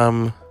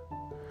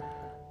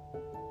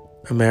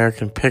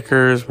 American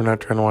Pickers. We're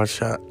not trying to watch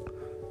that.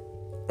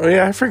 Oh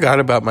yeah, I forgot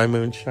about my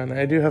moonshine.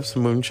 I do have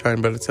some moonshine,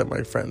 but it's at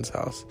my friend's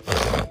house.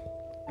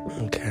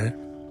 Okay.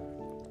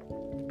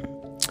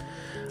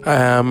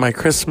 My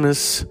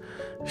Christmas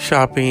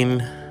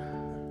shopping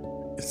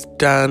is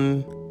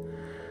done.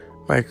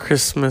 My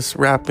Christmas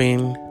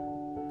wrapping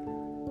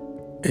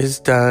is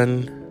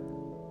done.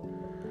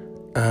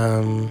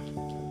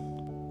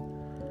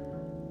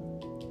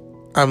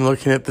 I'm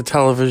looking at the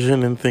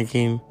television and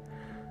thinking,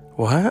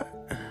 what?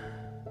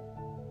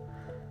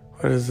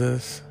 What is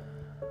this?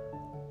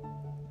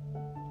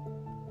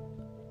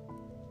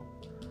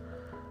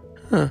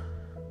 Huh.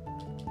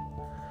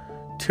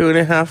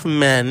 2.5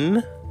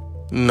 Men.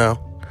 No.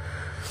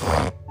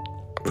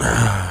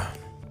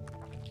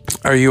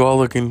 Are you all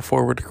looking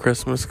forward to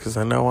Christmas? Because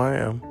I know I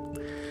am.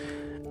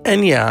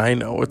 And yeah, I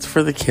know it's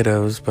for the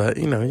kiddos, but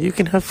you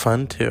can have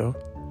fun too.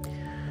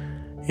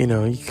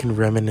 You can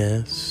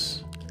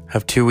reminisce.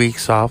 Have 2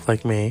 weeks off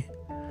like me.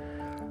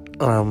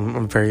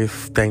 I'm very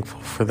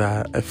thankful for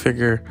that. I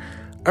figure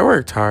I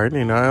worked hard.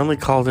 I only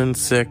called in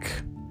sick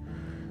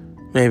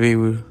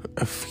maybe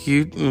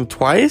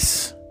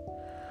twice.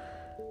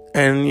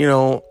 And,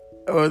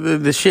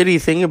 the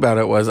shitty thing about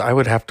it was I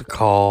would have to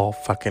call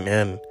fucking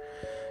in.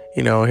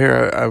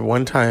 Here,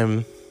 one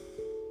time,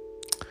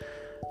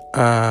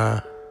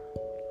 I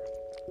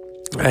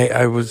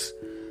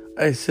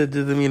said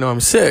to them, I'm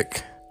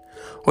sick.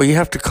 Well, you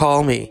have to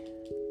call me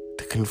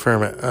to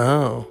confirm it.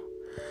 Oh.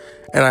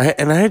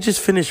 And I had just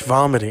finished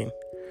vomiting,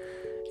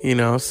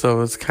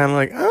 so it's kind of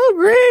like, oh,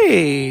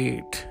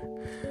 great.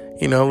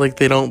 Like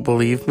they don't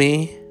believe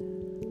me.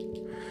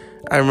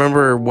 I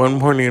remember one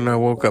morning I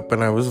woke up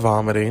and I was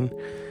vomiting,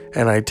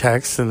 and I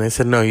texted and they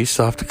said, no, you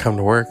still have to come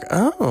to work.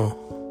 Oh,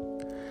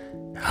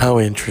 how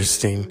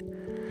interesting.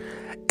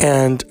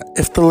 And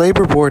if the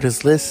labor board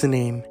is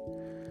listening,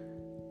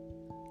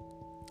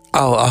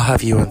 I'll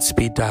have you on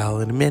speed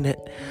dial in a minute.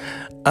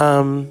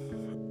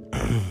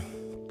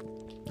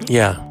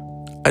 Yeah,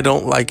 I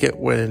don't like it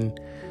when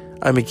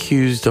I'm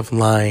accused of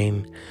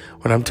lying,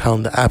 when I'm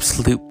telling the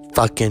absolute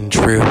fucking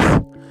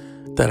truth.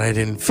 that I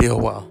didn't feel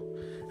well.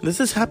 And this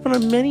has happened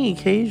on many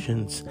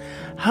occasions.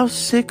 How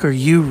sick are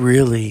you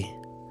really?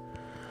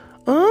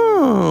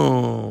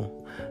 Oh,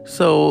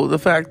 so the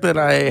fact that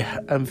I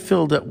am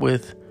filled up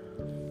with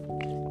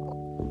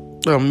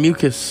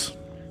mucus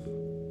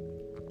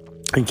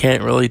and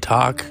can't really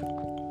talk,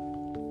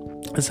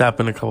 has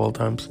happened a couple of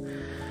times,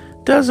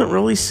 doesn't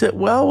really sit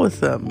well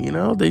with them, you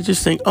know? They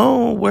just think,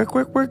 oh, work,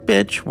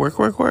 bitch. Work.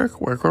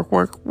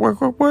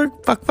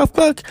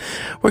 Fuck.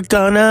 We're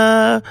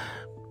gonna,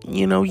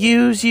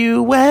 use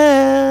you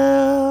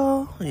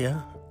well.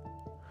 Yeah.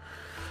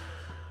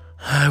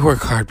 I work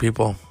hard,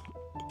 people.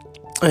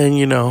 And,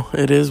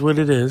 it is what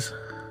it is.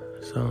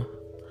 So,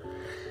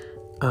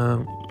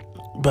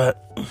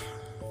 but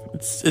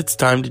it's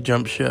time to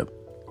jump ship.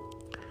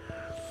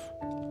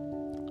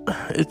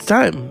 It's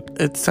time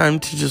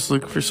to just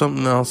look for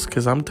something else,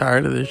 because I'm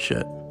tired of this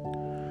shit.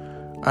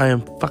 I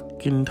am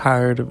fucking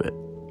tired of it.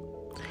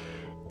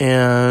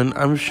 And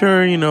I'm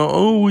sure,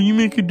 will you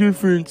make a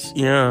difference?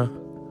 Yeah.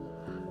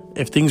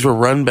 If things were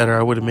run better,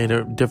 I would have made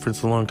a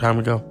difference a long time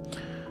ago.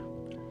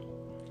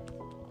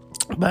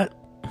 But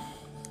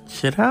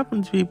shit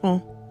happens,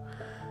 people.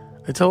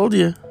 I told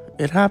you,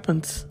 it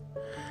happens.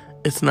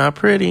 It's not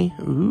pretty.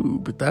 Ooh,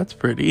 but that's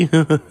pretty.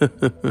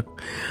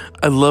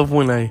 I love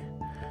when I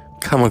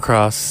come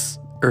across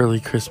early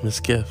Christmas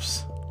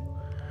gifts.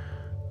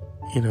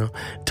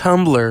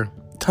 Tumblr.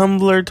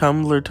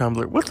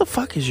 What the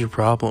fuck is your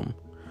problem?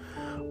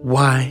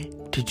 Why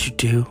did you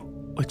do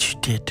what you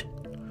did?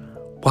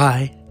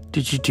 Why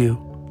did you do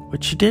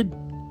what you did?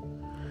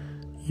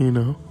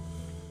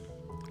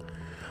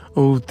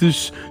 Oh,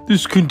 this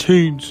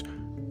contains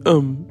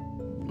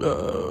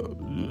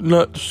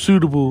not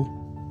suitable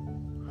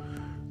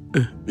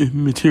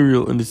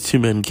material, and it's two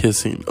men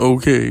kissing.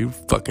 Okay,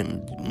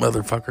 fucking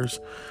motherfuckers.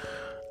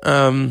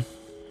 I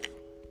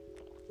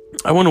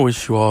want to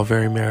wish you all a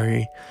very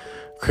Merry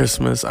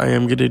Christmas. I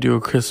am going to do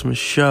a Christmas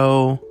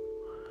show.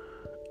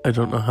 I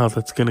don't know how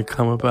that's going to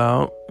come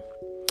about.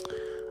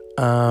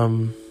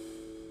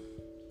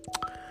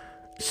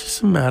 It's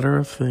just a matter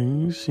of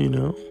things,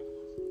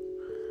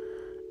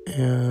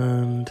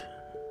 And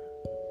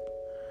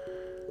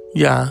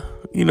yeah,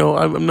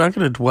 I'm not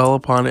going to dwell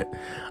upon it.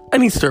 I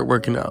need to start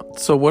working out.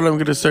 So what I'm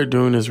going to start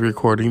doing is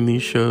recording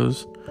these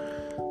shows,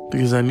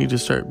 because I need to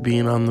start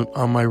being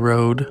on my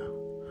road,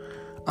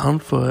 on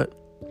foot,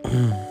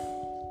 and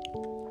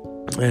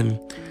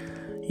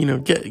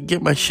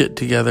get my shit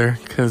together,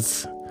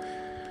 because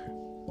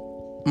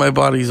my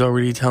body's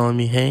already telling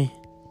me, hey,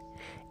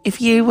 if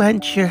you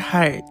want your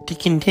heart to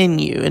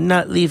continue and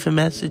not leave a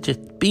message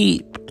at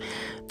beep,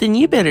 then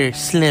you better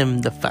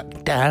slim the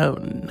fuck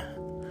down.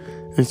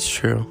 It's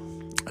true.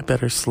 I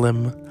better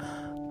slim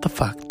the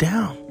fuck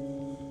down.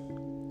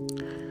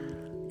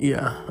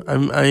 Yeah,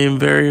 I am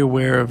very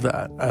aware of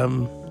that.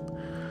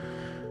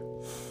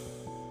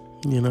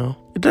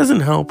 It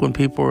doesn't help when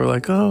people are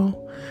like, oh,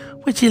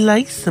 would you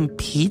like some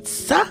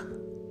pizza?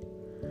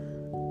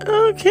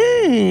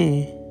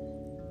 Okay.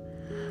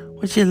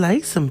 Would you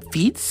like some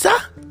pizza?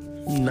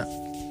 No.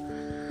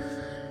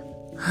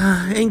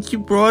 Ain't you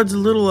broads a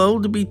little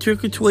old to be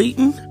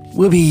trick-or-treating?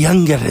 We'll be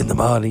younger in the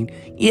morning.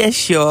 Yeah,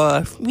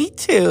 sure. Me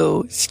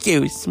too.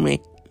 Excuse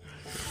me.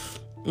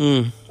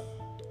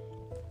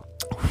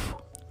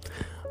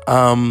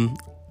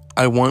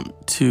 I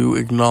want to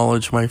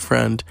acknowledge my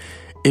friend.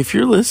 If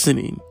you're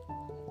listening,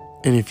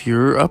 and if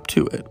you're up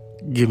to it,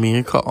 give me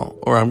a call,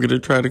 or I'm going to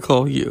try to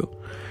call you.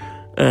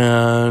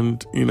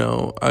 And,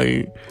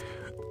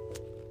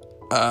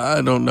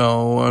 I don't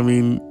know. I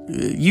mean,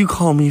 you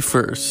call me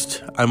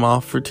first. I'm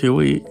off for 2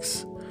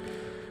 weeks.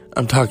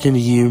 I'm talking to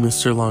you,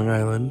 Mr. Long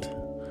Island.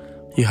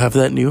 You have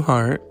that new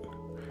heart.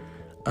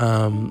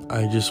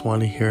 I just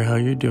want to hear how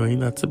you're doing.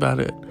 That's about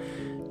it.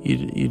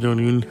 You don't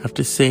even have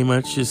to say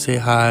much. Just say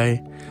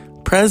hi.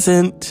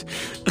 Present.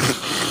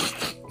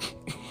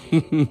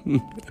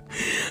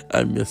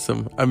 I miss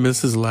him. I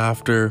miss his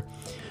laughter,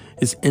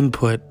 his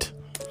input.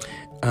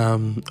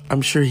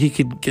 I'm sure he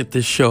could get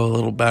this show a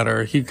little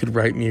better. He could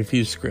write me a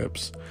few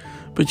scripts.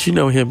 But you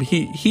know him.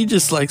 He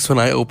just likes when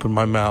I open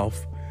my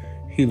mouth.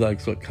 He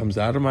likes what comes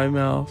out of my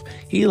mouth.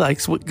 He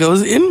likes what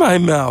goes in my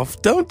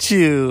mouth. Don't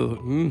you?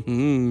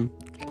 Mm-hmm.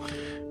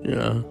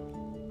 Yeah.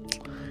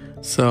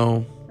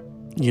 So,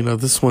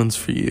 this one's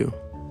for you.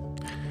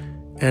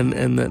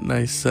 And that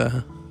nice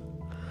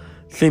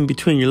thing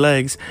between your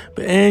legs.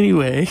 But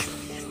anyway,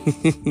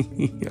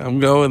 I'm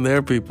going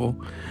there, people.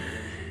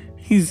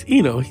 He's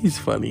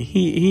funny.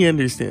 He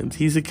understands.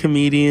 He's a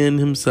comedian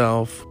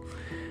himself.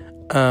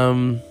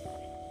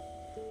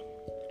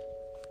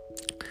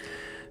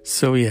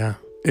 So yeah,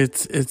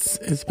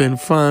 it's been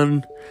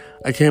fun.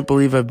 I can't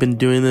believe I've been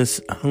doing this.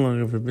 How long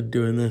have I been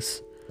doing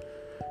this?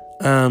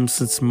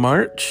 Since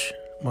March,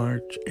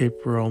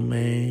 April,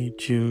 May,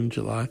 June,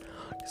 July,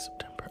 August,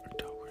 September,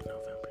 October,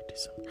 November,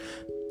 December.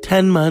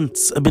 10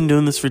 months. I've been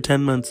doing this for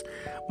 10 months.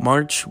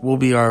 March will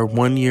be our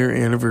 1-year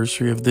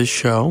anniversary of this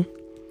show.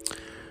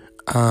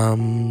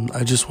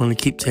 I just want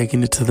to keep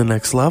taking it to the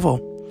next level.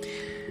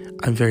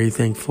 I'm very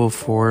thankful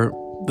for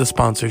the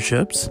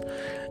sponsorships,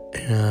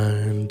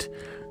 and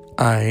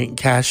I ain't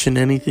cashing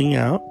anything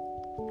out.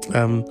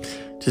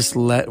 Just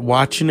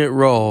watching it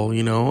roll,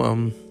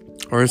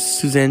 or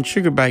Suzanne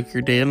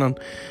Sugarbiker did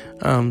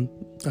on,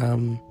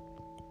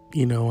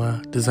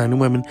 Designing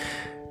Women.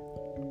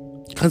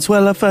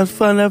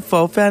 Consuela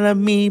for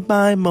me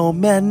by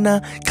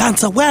momena.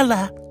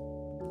 Consuela.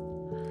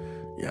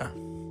 Yeah.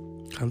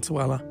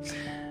 Consuela.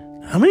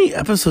 How many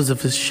episodes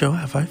of this show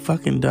have I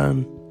fucking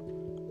done?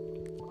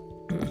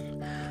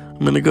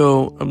 I'm gonna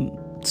go,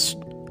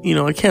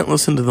 I can't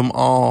listen to them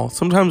all.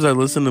 Sometimes I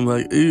listen to them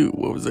like, ew,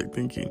 what was I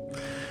thinking?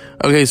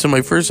 Okay, so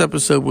my first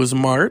episode was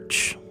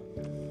March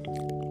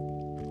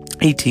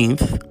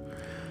 18th.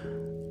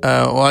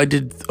 I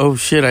did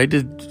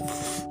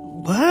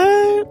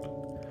what?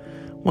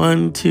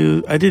 1,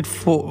 2, I did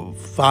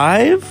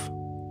 5?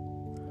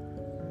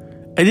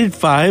 I did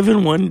 5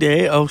 in one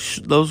day. Oh,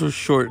 those were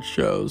short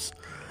shows.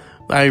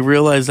 I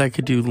realized I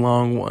could do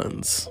long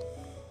ones.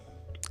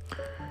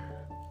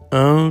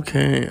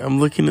 Okay, I'm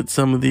looking at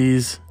some of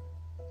these.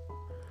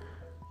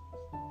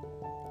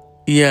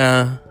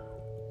 Yeah.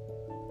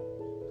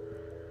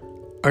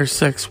 Our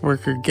sex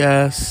worker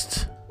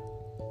guest.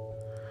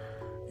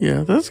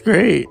 Yeah, that's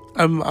great.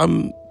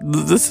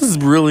 This is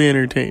really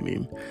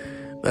entertaining.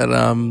 That,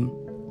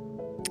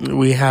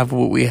 we have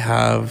what we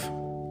have.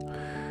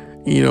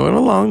 And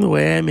along the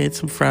way I made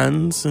some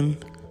friends, and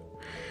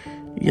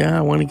yeah,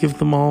 I want to give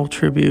them all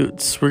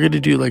tributes. We're going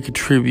to do like a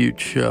tribute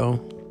show.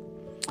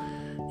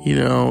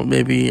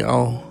 Maybe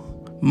I'll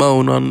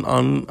moan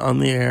on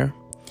the air.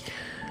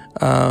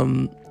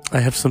 I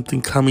have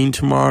something coming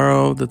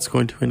tomorrow that's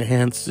going to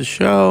enhance the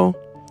show.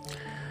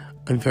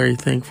 I'm very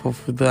thankful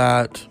for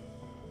that.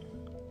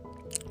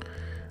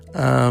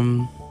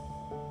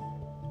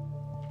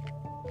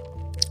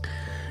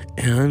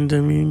 And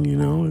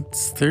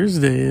it's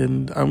Thursday,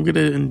 and I'm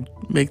gonna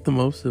make the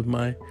most of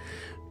my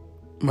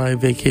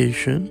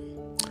vacation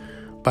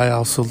by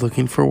also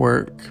looking for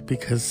work,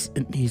 because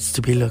it needs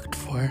to be looked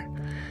for.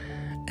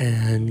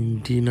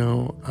 And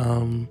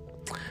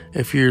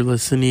if you're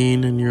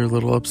listening and you're a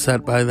little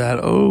upset by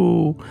that,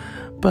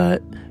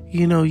 but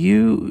you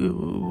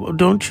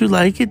don't you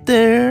like it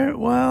there?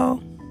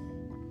 Well,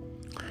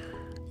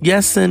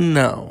 yes and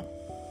no.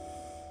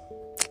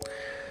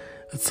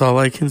 That's all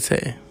I can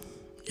say.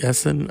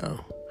 Yes and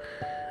no.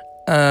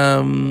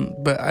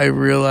 But I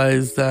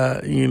realize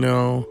that,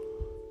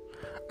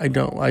 I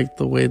don't like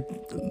the way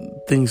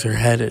things are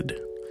headed.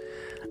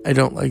 I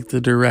don't like the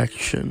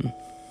direction.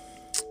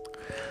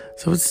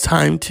 So it's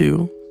time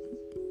to,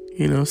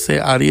 say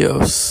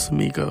adios,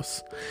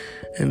 amigos.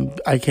 And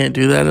I can't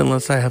do that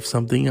unless I have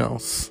something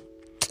else.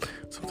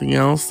 Something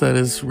else that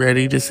is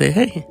ready to say,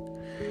 hey,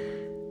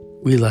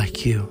 we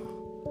like you.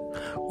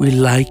 We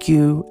like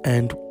you,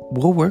 and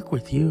we'll work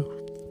with you.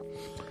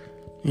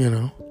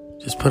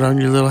 Just put on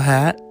your little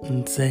hat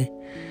and say,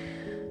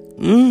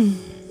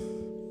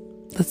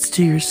 let's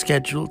do your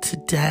schedule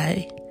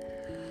today.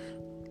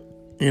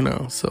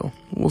 So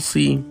we'll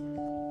see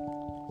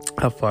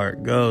how far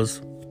it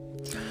goes.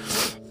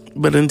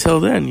 But until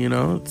then,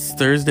 it's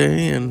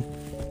Thursday, and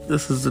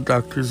this is the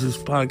Dr. Zeus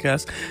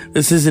podcast.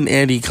 This isn't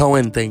Andy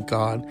Cohen, thank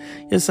God.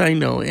 Yes, I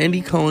know,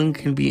 Andy Cohen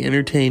can be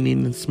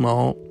entertaining in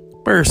small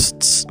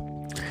bursts.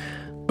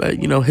 But,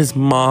 his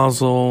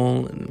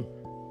mazel, and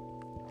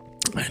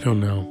I don't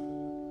know.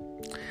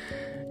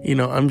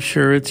 I'm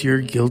sure it's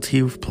your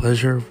guilty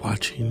pleasure of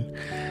watching.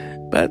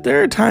 But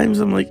there are times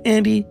I'm like,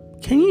 Andy,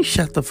 can you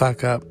shut the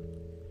fuck up?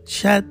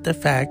 Shut the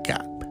fuck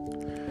up.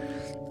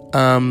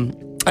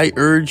 I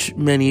urge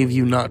many of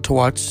you not to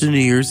watch the New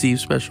Year's Eve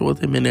special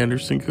with him and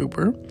Anderson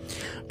Cooper,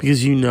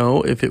 because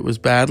if it was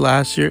bad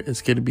last year,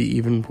 it's going to be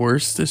even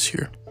worse this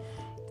year.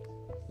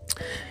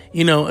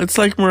 It's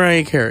like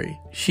Mariah Carey.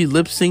 She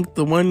lip synced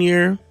the one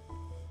year,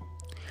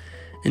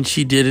 and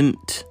she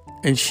didn't,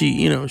 and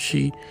she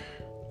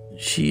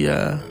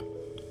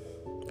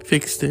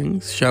fixed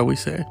things, shall we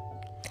say.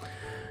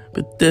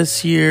 But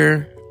this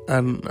year, I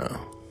don't know.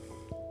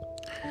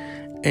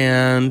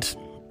 And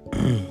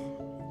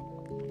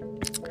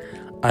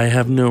I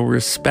have no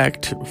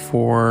respect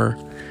for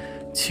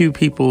two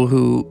people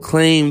who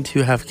claim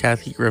to have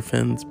Kathy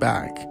Griffin's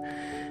back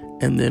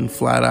and then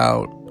flat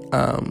out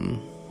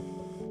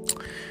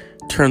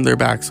turn their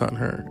backs on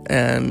her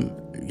and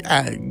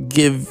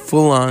give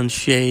full-on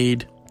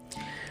shade.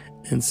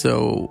 And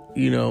so,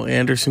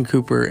 Anderson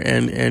Cooper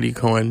and Andy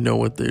Cohen know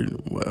what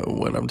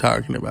I'm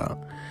talking about.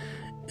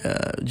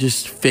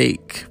 Just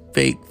fake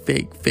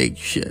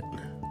shit.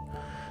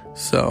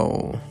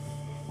 So,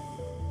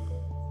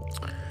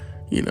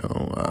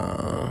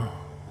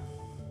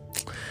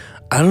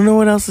 I don't know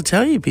what else to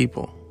tell you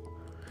people.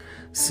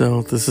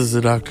 So this is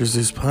the Dr.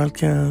 Zeus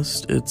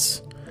podcast.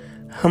 It's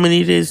how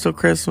many days till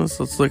Christmas?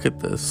 Let's look at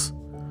this.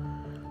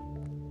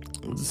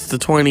 It's the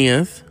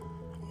 20th.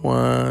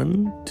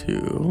 1,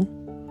 2,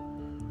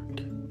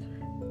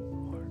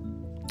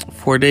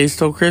 4 days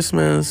till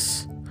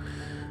Christmas.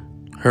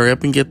 Hurry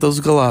up and get those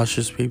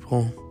galoshes,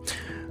 people.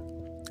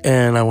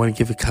 And I want to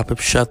give a cup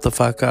of shut the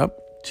fuck up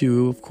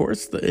to, of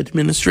course, the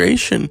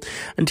administration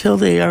until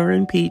they are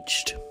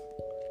impeached.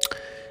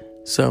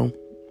 So,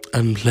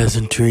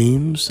 unpleasant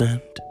dreams,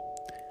 and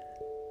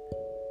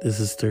this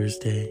is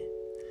Thursday.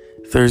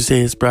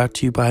 Thursday is brought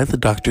to you by the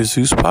Dr.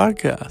 Zeus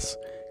Podcast.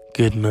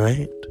 Good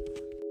night.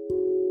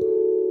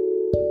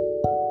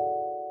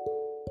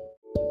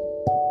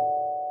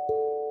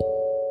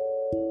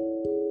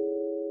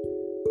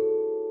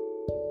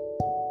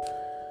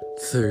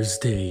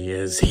 Thursday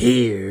is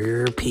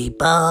here,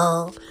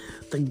 people.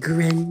 The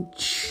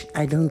Grinch,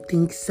 I don't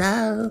think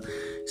so.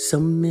 So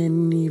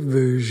many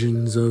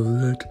versions of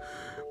that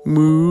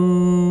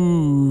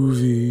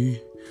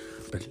movie.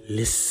 But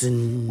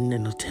listen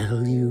and I'll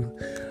tell you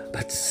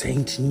about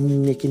Saint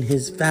Nick and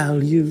his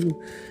value.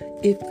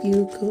 If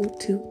you go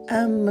to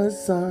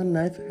Amazon,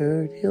 I've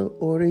heard he'll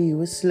order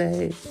you a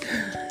sleigh.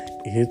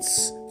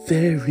 It's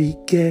very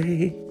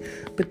gay,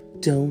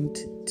 but don't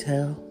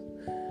tell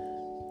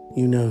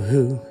you know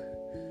who.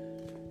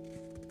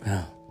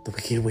 Well, the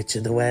Wicked Witch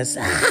of the West.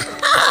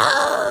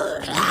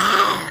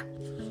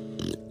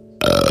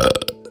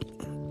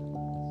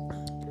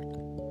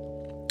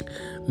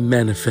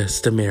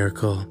 Manifest a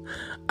miracle.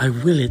 I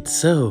will it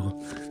so.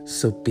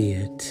 So be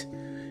it.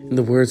 In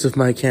the words of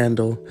my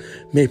candle,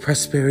 may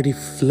prosperity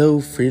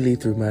flow freely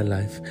through my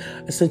life.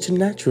 I sense a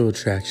natural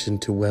attraction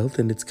to wealth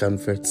and its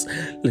comforts.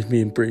 Let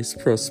me embrace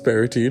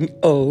prosperity in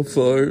all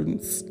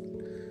forms.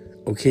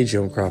 Okay,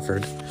 Joan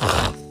Crawford.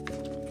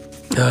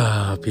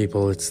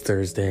 People, it's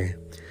Thursday.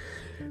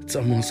 It's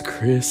almost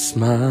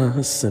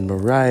Christmas, and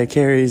Mariah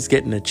Carey's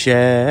getting a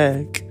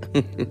check.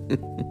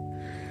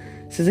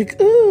 She's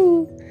like,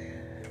 ooh,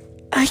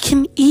 I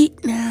can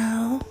eat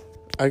now.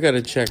 I got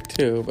a check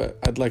too, but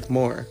I'd like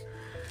more.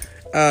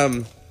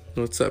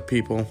 What's up,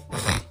 people?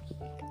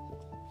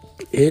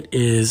 It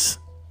is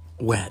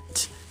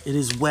wet. It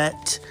is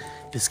wet.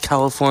 It's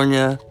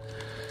California.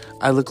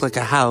 I look like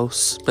a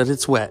house, but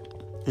it's wet,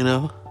 you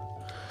know?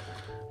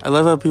 I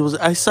love how people say,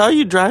 I saw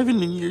you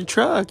driving in your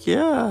truck,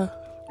 yeah.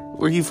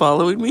 Were you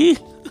following me?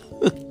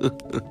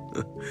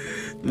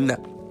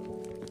 No.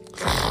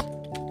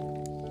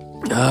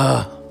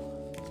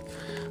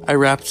 I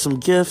wrapped some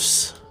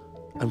gifts.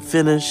 I'm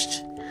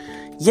finished.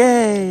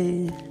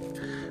 Yay!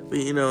 But,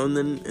 you know, and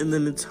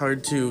then it's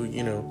hard to,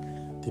 you know,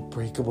 the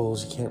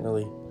breakables, you can't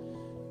really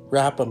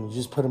wrap them. You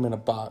just put them in a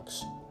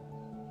box.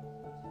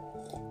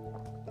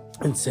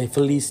 And say,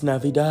 Feliz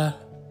Navidad.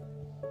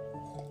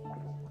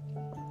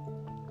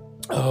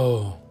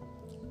 Oh.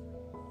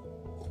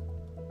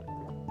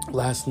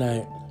 Last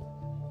night,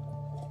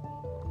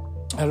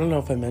 I don't know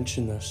if I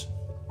mentioned this.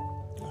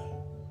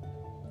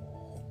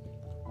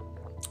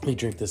 Let me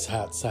drink this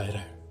hot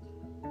cider.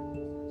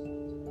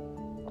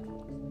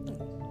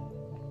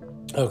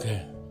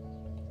 Okay.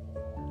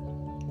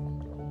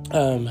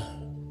 Okay.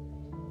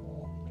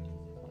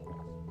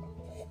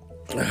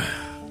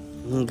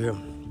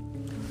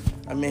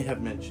 I may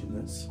have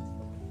mentioned this.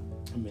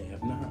 I may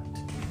have not.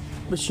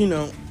 But you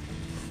know,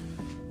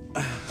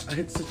 I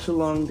had such a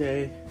long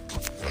day.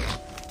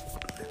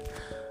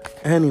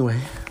 Anyway,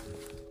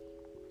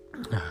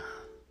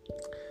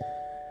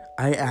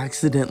 I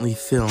accidentally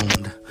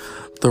filmed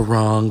the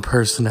wrong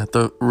person at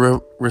the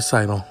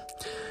recital.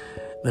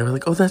 They were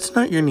like, oh, that's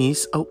not your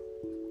niece.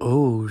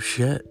 Oh,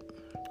 shit.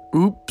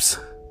 Oops.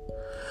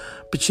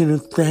 But you know,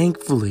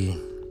 thankfully,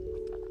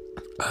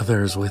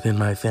 others within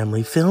my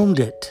family filmed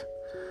it.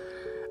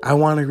 I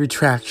want a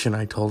retraction,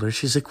 I told her.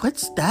 She's like,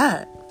 what's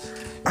that?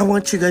 I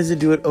want you guys to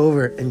do it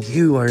over, and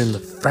you are in the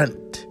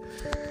front.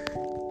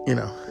 You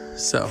know,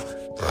 so.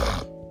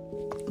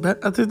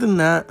 But other than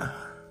that,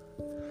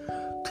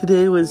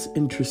 today was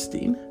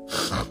interesting.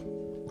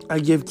 I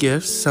give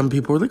gifts. Some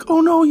people were like,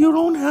 oh no, you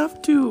don't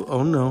have to.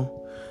 Oh no,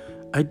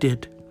 I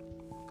did.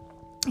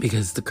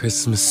 Because the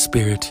Christmas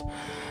spirit,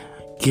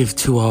 give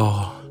to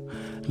all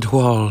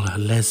a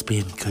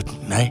lesbian good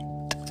night.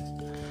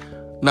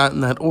 Not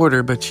in that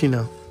order, but you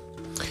know.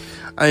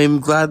 I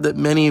am glad that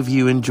many of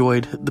you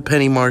enjoyed the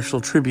Penny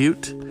Marshall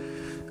tribute.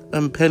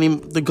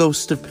 The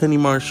ghost of Penny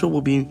Marshall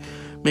will be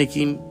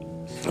making,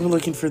 I'm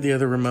looking for the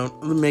other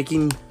remote,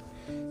 making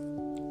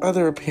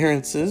other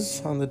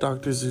appearances on the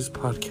Dr. Zeus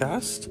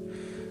podcast.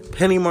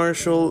 Penny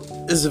Marshall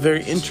is a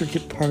very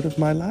intricate part of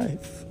my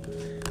life.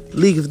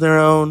 League of Their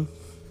Own,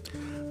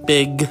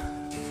 Big,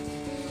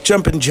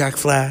 Jumpin' Jack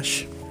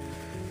Flash.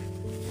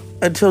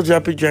 Until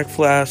Jumpin' Jack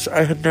Flash,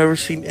 I had never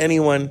seen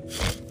anyone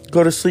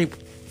go to sleep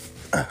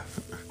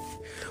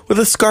with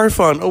a scarf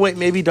on. Oh wait,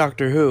 maybe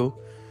Doctor Who.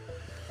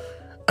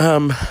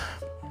 But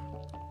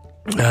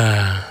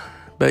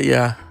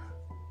yeah.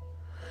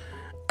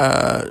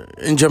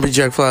 In Jumpin'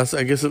 Jack Flash,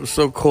 I guess it was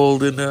so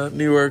cold in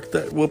New York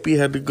that Whoopi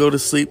had to go to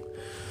sleep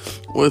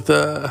with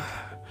a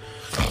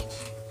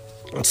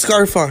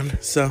scarf on.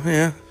 So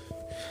yeah,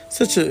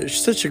 such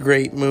a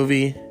great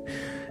movie.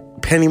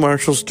 Penny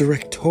Marshall's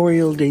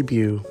directorial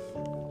debut,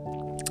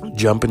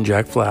 Jumpin'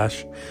 Jack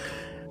Flash,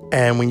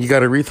 and when you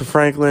got Aretha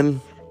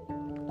Franklin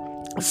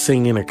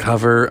singing a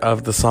cover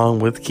of the song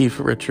with Keith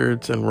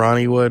Richards and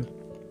Ronnie Wood,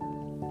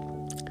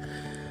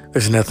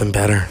 there's nothing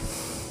better.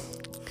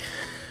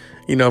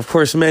 Of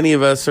course, many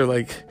of us are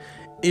like,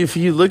 if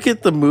you look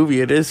at the movie,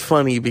 it is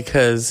funny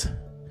because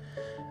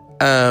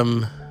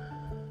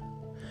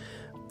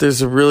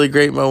there's a really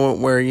great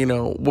moment where,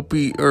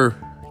 Whoopi or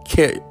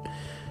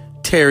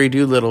Terry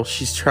Doolittle,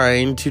 she's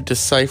trying to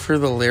decipher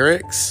the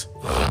lyrics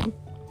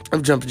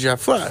of Jumpin' Jack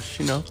Flash,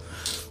 And,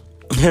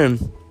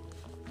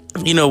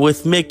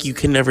 with Mick, you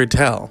can never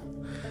tell.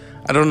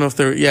 I don't know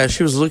if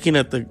she was looking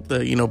at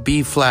the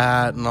B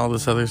flat and all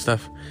this other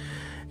stuff.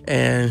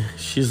 And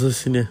she's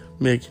listening to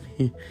Mick.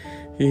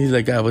 He's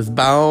like, I was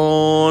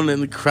born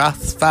in the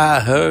crossfire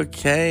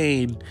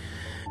hurricane.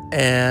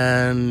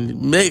 And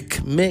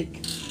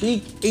Mick,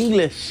 speak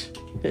English.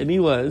 And he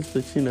was,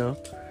 but the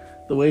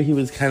way he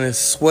was kind of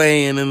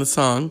swaying in the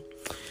song.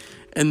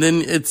 And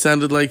then it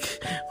sounded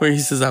like where he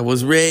says, I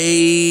was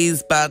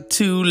raised by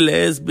 2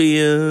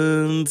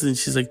 lesbians. And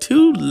she's like,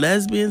 2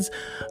 lesbians?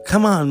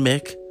 Come on,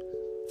 Mick.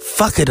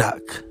 Fuck a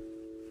duck.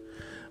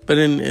 But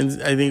I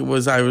think it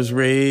was, I was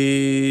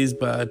raised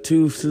by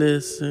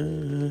toothless.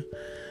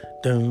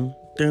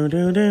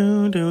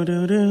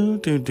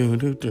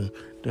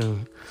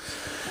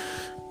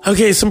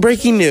 Okay, some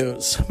breaking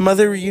news.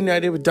 Mother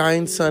reunited with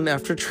dying son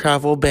after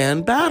travel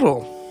ban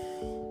battle.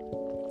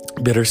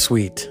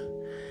 Bittersweet.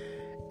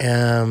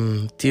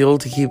 Deal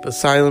to keep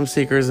asylum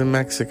seekers in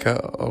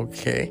Mexico.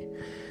 Okay.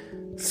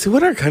 See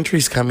what our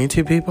country's coming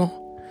to, people?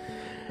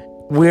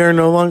 We are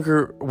no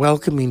longer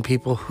welcoming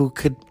people who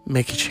could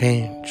make a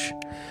change,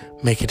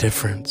 make a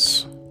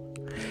difference.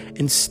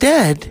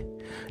 Instead,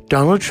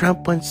 Donald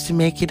Trump wants to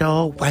make it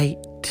all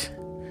white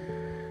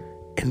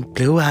and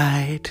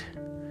blue-eyed,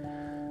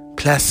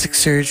 plastic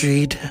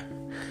surgery,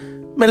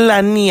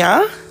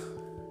 Melania.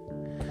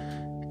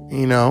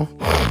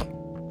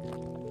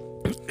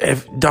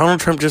 If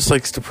Donald Trump just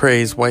likes to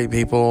praise white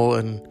people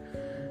and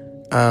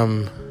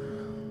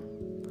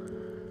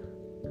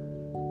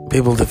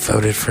people that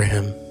voted for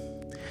him.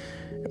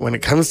 When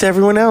it comes to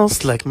everyone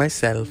else, like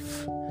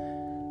myself.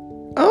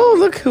 Oh,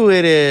 look who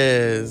it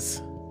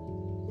is.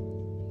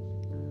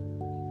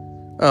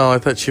 Oh, I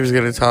thought she was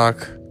going to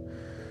talk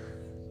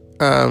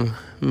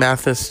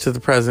Mathis to the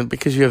president,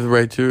 because you have the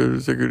right to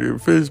Secretary of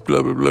Defense,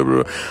 blah, blah, blah,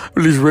 blah.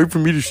 Well, it's right for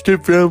me to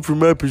step down from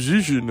my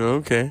position.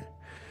 Okay.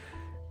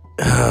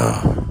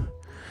 Oh,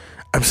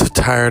 I'm so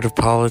tired of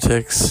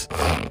politics.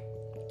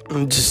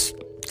 It's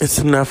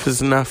enough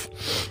is enough.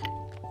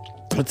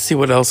 Let's see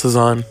what else is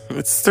on.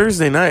 It's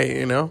Thursday night,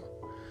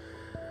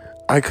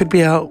 I could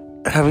be out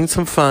having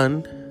some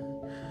fun,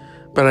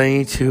 but I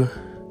need to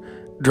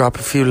drop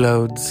a few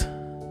loads.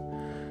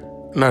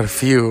 Not a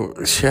few.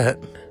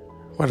 Shit.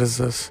 What is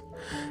this?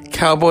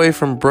 Cowboy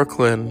from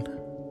Brooklyn.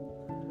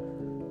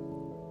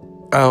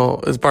 Oh,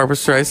 is Barbra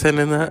Streisand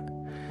in that?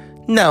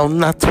 No,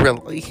 not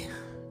really.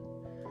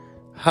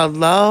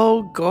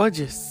 Hello,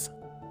 gorgeous.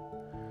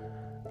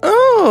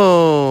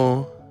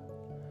 Oh.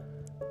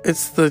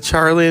 It's the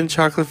Charlie and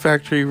Chocolate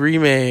Factory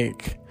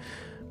remake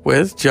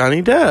with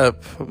Johnny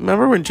Depp.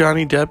 Remember when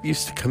Johnny Depp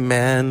used to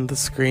command the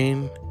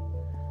screen?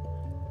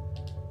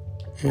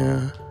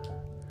 Yeah.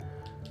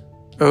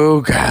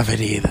 Oh,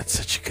 Gravity. That's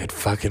such a good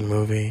fucking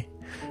movie.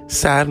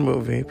 Sad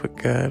movie, but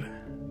good.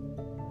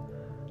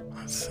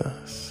 What's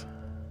this?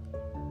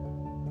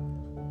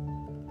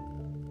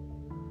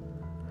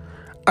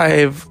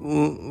 I've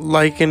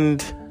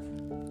likened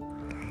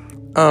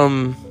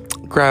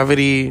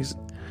Gravity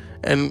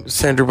and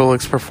Sandra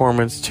Bullock's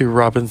performance to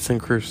Robinson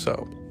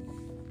Crusoe,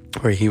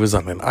 where he was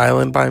on an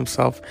island by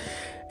himself,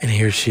 and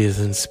here she is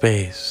in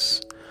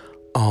space,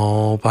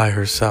 all by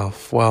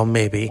herself. Well,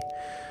 maybe,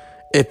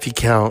 if you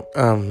count,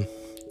 George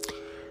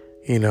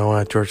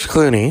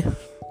Clooney.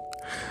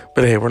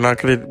 But hey, we're not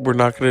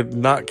gonna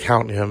not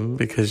count him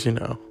because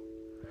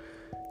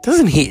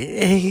doesn't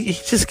he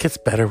just gets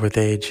better with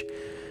age.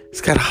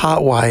 He's got a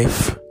hot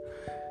wife.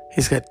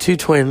 He's got 2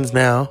 twins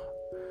now.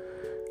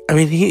 I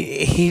mean,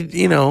 he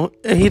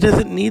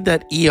doesn't need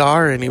that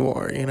ER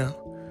anymore,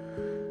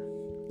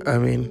 I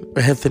mean,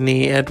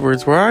 Anthony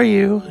Edwards, where are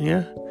you?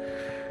 Yeah.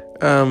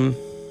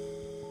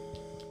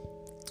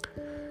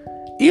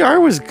 ER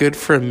was good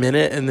for a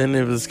minute, and then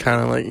it was kind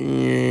of like,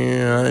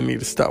 yeah, I need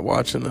to stop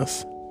watching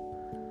this.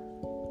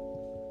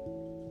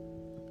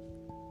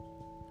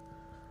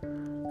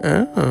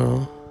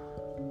 Oh.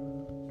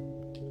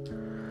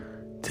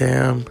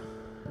 Damn.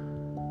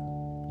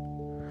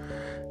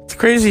 It's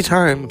crazy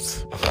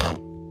times.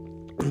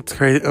 It's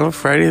crazy. Oh,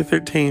 Friday the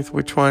 13th.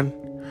 Which one?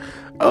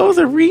 Oh,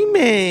 the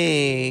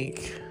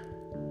remake.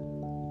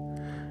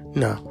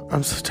 No,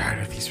 I'm so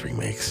tired of these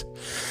remakes.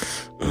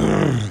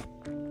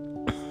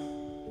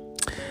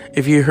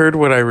 If you heard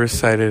what I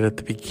recited at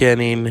the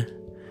beginning,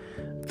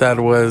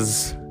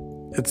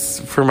 it's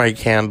for my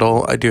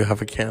candle. I do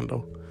have a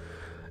candle.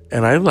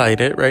 And I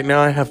light it. Right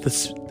now I have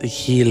the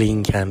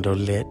healing candle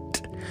lit.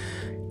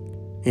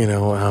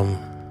 You're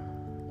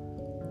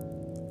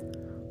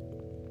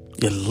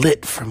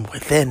lit from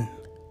within.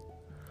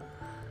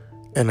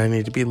 And I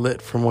need to be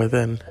lit from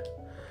within.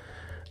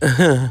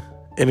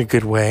 In a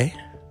good way.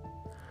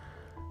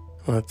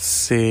 Let's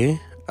see.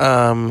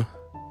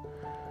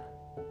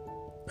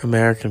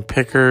 American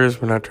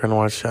Pickers. We're not trying to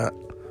watch that.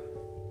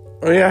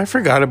 Oh yeah, I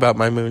forgot about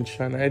my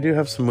moonshine. I do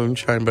have some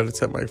moonshine, but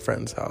it's at my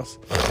friend's house.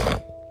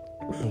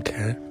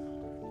 Okay.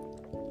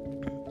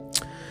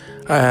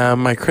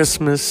 My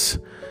Christmas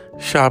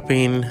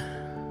shopping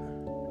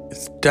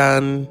is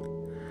done.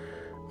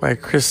 My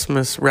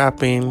Christmas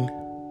wrapping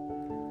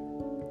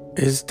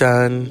is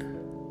done.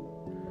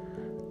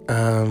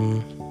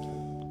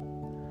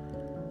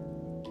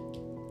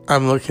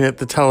 I'm looking at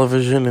the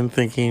television and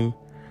thinking,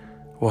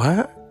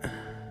 what?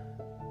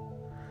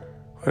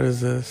 What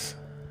is this?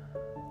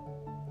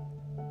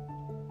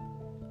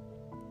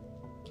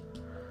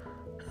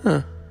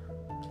 Huh.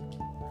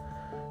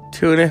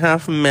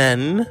 2.5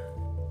 Men.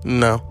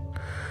 No.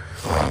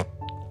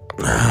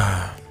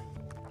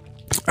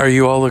 Are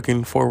you all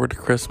looking forward to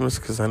Christmas?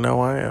 Because I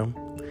know I am.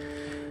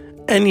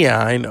 And yeah,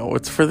 I know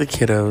it's for the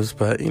kiddos,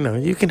 but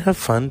you can have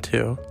fun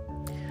too.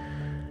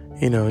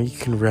 You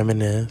can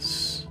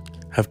reminisce.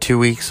 Have 2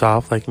 weeks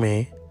off like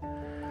me.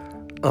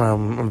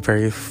 I'm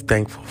very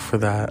thankful for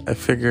that. I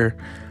figure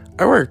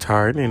I worked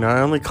hard.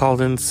 I only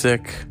called in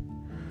sick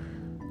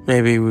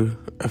maybe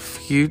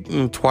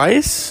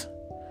twice.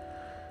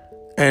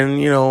 And,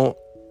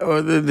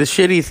 the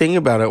shitty thing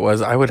about it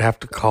was I would have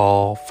to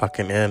call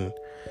fucking in.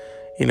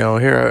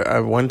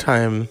 Here, one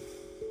time,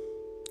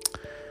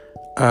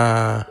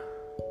 I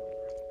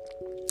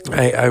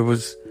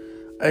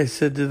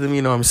said to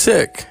them, I'm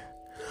sick.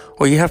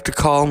 Well, you have to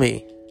call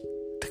me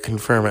to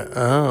confirm it.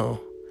 Oh.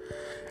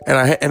 And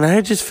I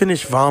had just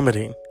finished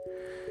vomiting,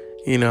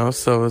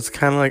 so it's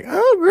kind of like,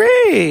 oh,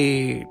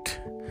 great.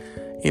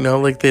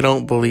 Like they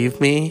don't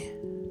believe me.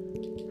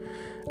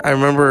 I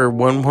remember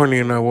one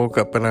morning I woke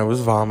up and I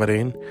was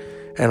vomiting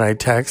and I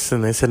texted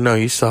and they said, no,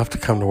 you still have to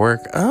come to work.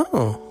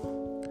 Oh,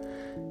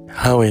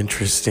 how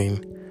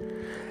interesting.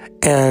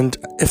 And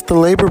if the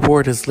labor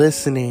board is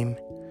listening,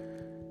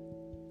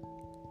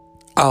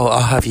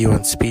 I'll have you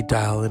on speed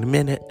dial in a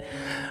minute.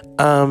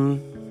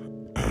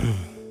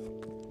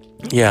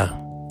 Yeah,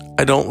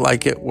 I don't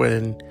like it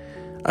when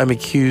I'm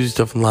accused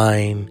of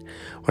lying,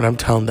 when I'm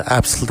telling the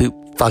absolute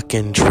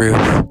fucking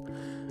truth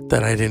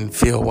that I didn't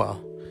feel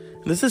well.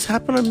 And this has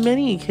happened on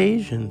many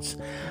occasions.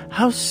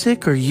 How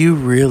sick are you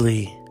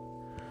really?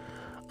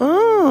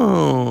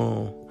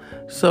 Oh,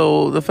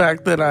 so the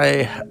fact that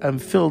I am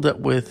filled up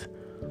with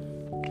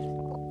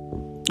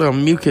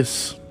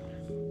mucus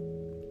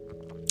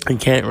and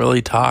can't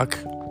really talk,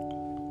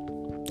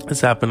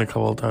 has happened a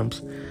couple of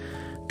times,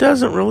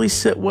 doesn't really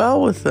sit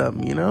well with them.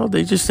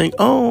 They just think,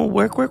 oh,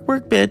 work,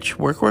 bitch,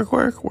 work,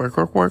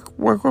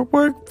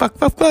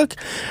 fuck,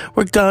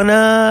 we're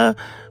gonna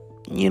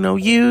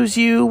use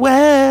you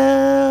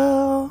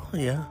well.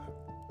 Yeah,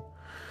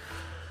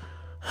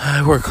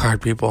 I work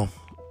hard, people,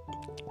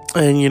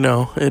 and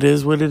it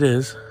is what it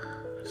is.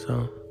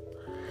 So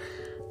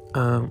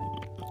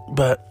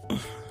but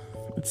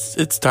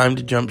it's time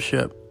to jump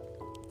ship.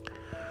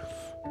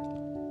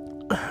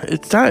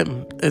 It's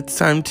time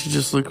to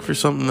just look for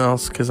something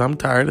else, because I'm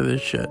tired of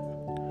this shit.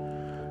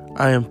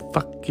 I am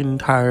fucking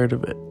tired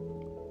of it.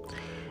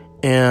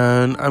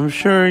 And I'm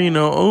sure,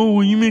 oh,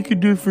 will you make a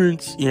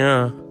difference?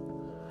 Yeah.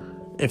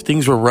 If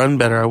things were run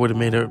better, I would have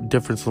made a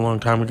difference a long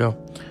time ago.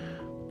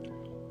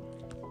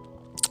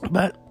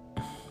 But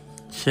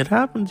shit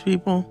happens,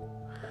 people.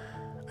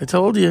 I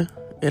told you,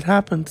 it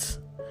happens.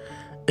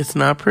 It's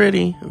not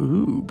pretty.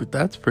 Ooh, but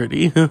that's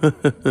pretty.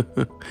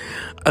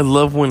 I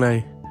love when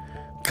I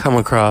come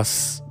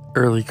across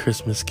early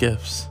Christmas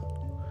gifts.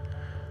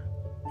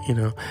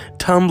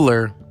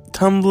 Tumblr.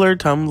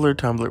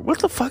 What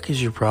the fuck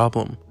is your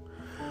problem?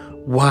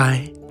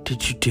 Why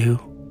did you do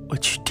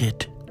what you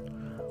did?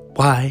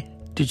 Why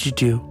did you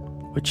do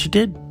what you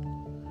did?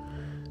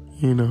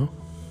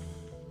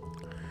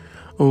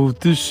 Oh,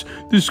 this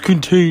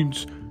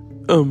contains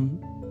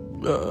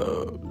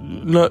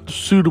not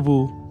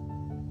suitable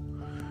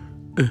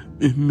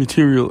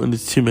material, and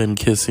it's two men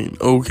kissing.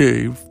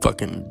 Okay,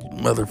 fucking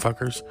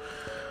motherfuckers.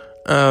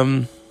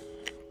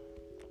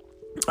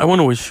 I want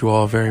to wish you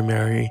all a very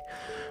Merry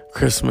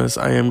Christmas.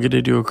 I am going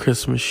to do a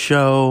Christmas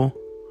show.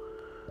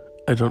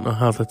 I don't know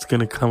how that's going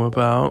to come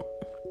about.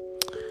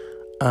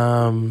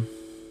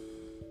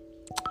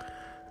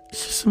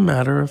 It's just a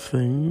matter of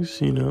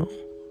things,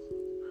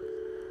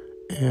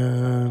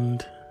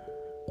 and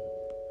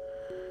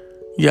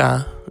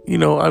yeah,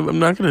 I'm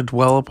not going to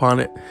dwell upon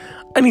it.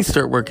 I need to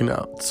start working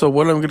out. So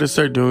what I'm going to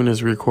start doing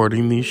is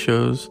recording these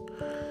shows,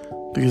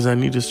 because I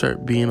need to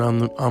start being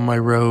on my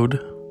road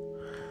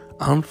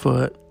on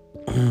foot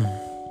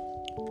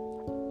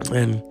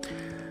and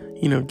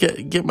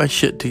get my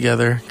shit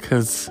together,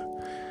 because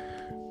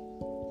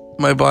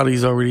my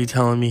body's already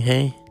telling me,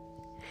 hey,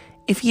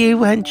 if you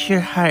want your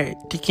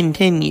heart to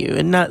continue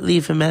and not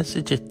leave a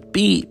message at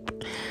beep,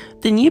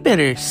 then you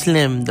better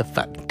slim the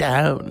fuck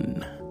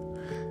down.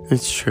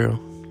 It's true.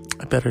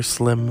 I better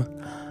slim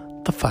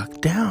the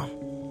fuck down.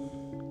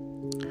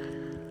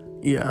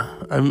 Yeah,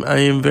 I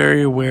am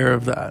very aware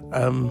of that.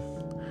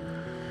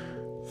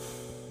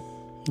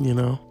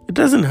 It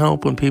doesn't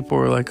help when people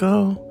are like,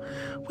 oh,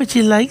 would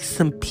you like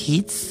some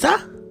pizza?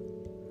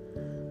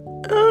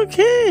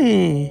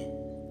 Okay.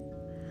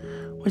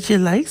 Would you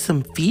like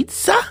some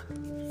pizza?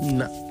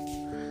 No.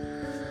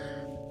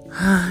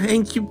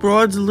 Ain't you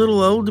broads a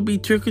little old to be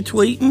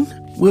trick-or-treating?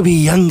 We'll be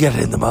younger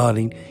in the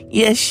morning.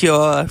 Yeah,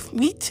 sure.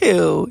 Me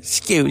too.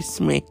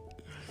 Excuse me.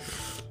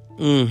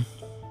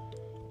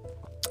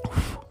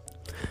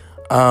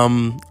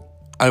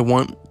 I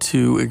want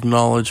to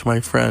acknowledge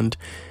my friend.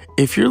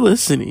 If you're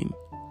listening,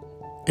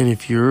 and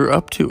if you're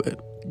up to it,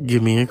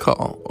 give me a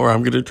call, or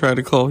I'm going to try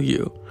to call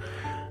you.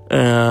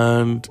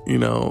 And,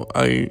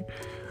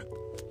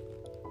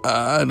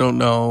 I don't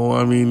know.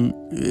 I mean,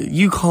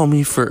 you call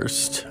me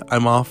first.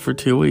 I'm off for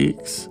 2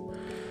 weeks.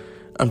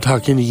 I'm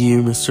talking to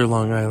you, Mr.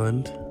 Long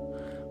Island.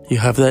 You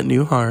have that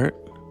new heart.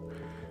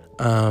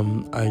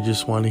 I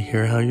just want to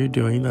hear how you're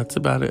doing. That's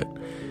about it.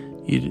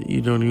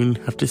 You don't even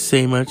have to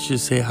say much.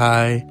 Just say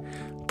hi.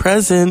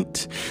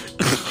 Present.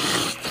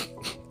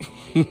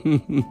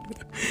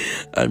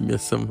 I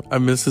miss him. I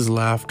miss his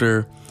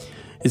laughter,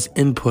 his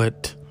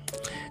input.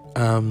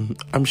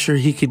 I'm sure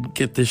he could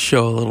get this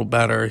show a little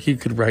better. He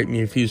could write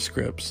me a few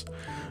scripts.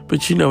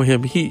 But you know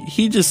him.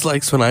 He just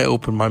likes when I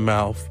open my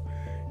mouth.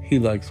 He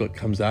likes what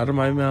comes out of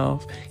my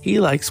mouth. He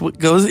likes what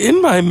goes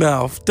in my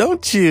mouth.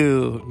 Don't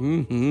you?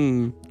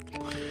 Mm-hmm.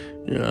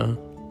 Yeah.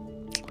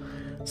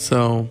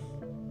 So,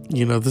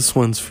 this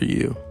one's for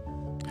you.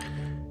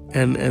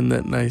 And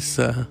that nice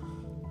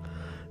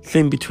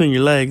thing between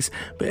your legs.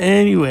 But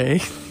anyway,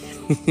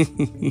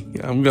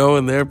 I'm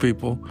going there,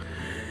 people.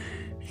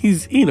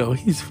 He's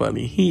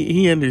funny.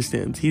 He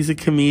understands. He's a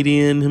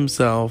comedian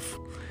himself.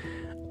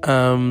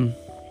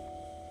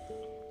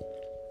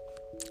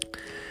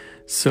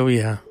 So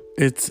yeah,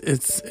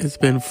 it's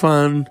been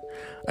fun.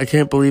 I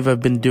can't believe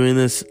I've been doing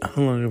this.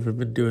 How long have I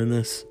been doing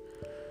this?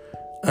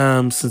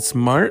 Since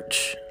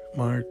March,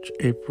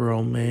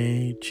 April,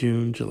 May,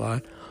 June,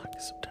 July,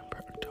 August,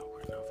 September,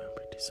 October,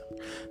 November, December.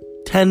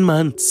 10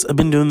 months. I've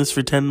been doing this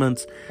for 10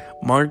 months.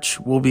 March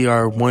will be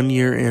our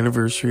 1-year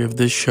anniversary of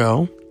this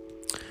show.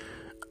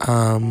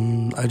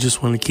 I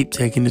just want to keep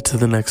taking it to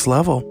the next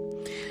level.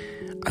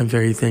 I'm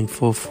very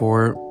thankful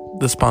for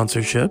the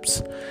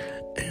sponsorships,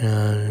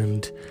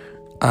 and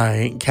I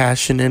ain't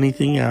cashing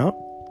anything out.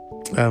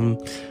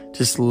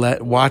 Just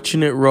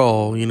watching it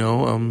roll,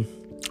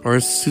 or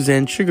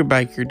Suzanne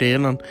Sugarbiker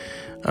Dan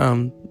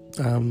on,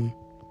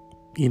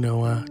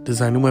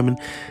 Designing Women.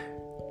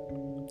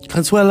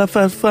 Consuela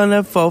for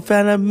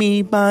fana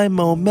me by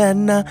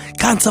momena.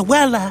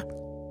 Consuela.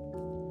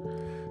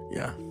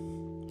 Yeah.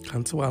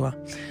 Consuela.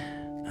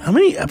 How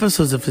many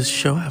episodes of this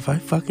show have I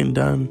fucking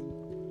done?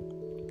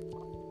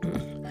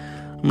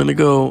 I'm gonna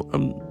go,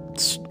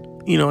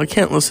 I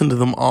can't listen to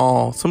them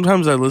all.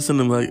 Sometimes I listen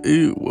to them like,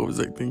 ew, what was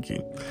I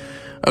thinking?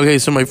 Okay,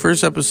 so my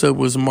first episode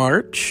was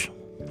March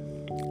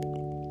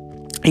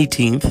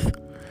 18th.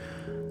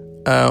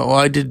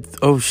 I did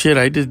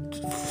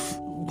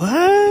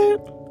what?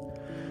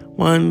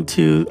 1,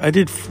 2, I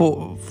did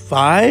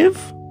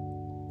 5?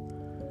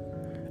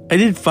 I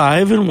did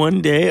 5 in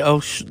one day.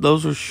 Oh,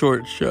 those were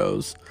short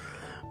shows.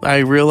 I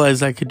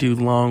realized I could do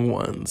long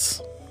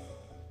ones.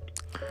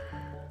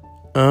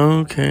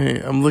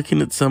 Okay, I'm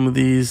looking at some of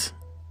these.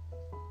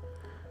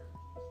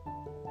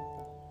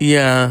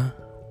 Yeah.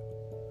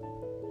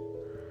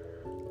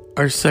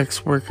 Our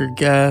sex worker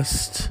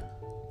guest.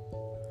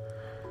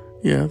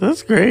 Yeah,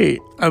 that's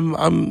great.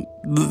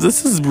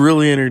 This is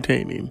really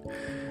entertaining.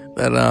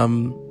 That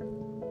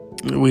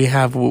we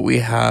have what we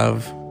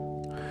have.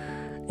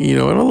 And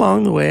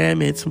along the way I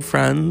made some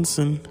friends,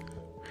 and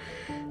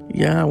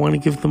yeah, I want to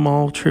give them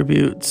all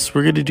tributes.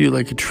 We're going to do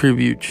like a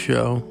tribute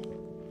show.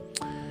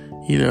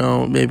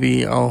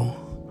 Maybe I'll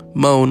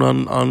moan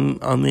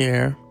on the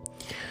air.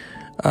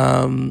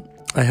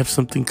 I have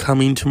something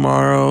coming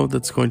tomorrow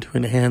that's going to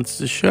enhance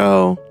the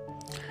show.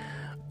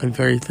 I'm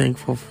very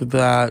thankful for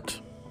that.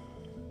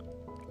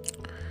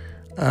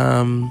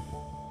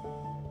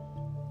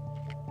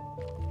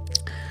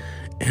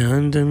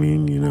 And I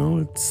mean,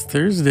 it's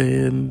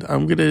Thursday, and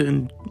I'm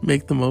gonna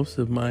make the most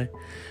of my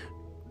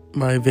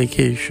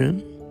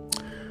vacation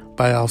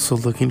by also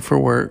looking for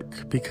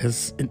work,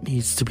 because it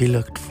needs to be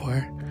looked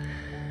for.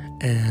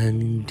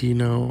 And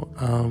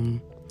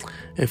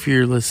if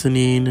you're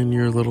listening and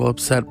you're a little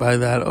upset by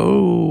that,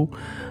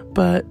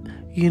 but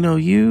you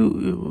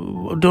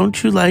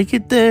don't you like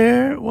it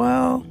there?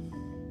 Well,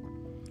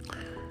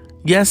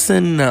 yes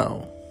and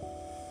no.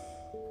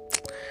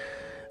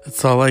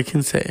 That's all I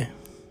can say.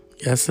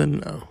 Yes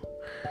and no.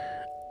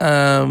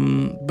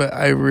 But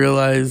I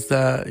realize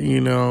that,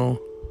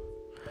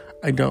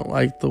 I don't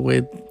like the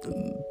way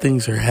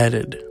things are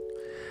headed.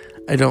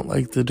 I don't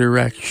like the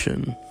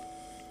direction.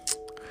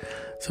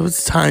 So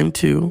it's time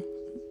to,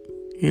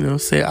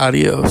 say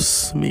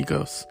adios,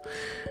 amigos.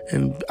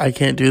 And I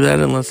can't do that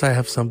unless I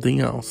have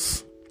something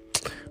else.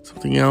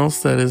 Something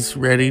else that is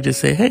ready to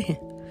say, hey,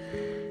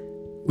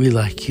 we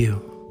like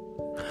you.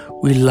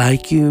 We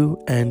like you,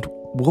 and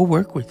we'll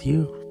work with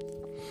you.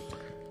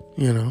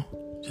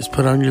 Just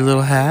put on your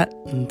little hat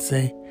and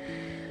say,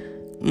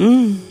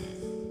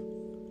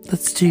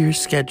 let's do your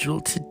schedule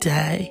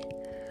today.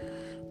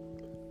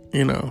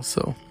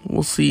 So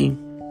we'll see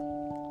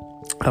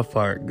how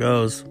far it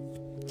goes.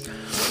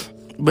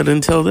 But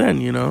until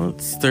then,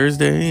 it's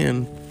Thursday,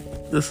 and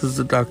this is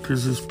the Dr.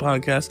 Zeus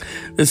podcast.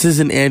 This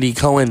isn't Andy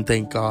Cohen,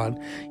 thank God.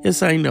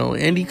 Yes, I know,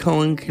 Andy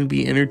Cohen can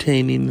be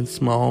entertaining in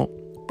small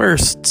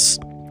bursts.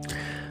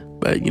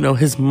 But,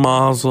 his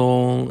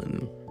mazel,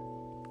 and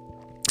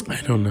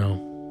I don't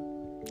know.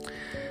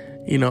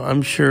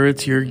 I'm sure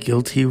it's your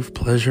guilty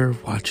pleasure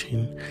of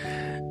watching.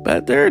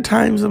 But there are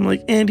times I'm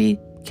like, Andy,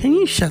 can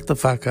you shut the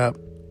fuck up?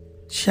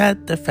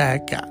 Shut the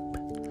fuck up.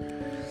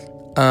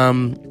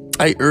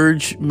 I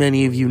urge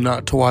many of you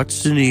not to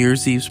watch the New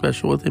Year's Eve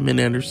special with him and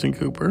Anderson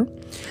Cooper.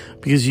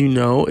 Because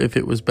if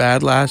it was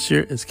bad last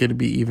year, it's going to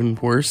be even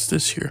worse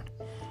this year.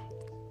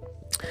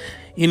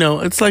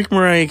 It's like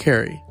Mariah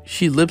Carey.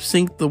 She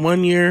lip-synced the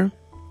one year,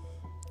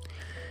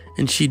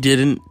 and she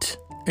didn't.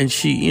 And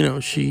she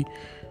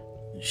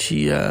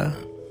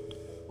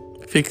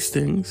fixed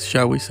things,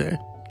 shall we say.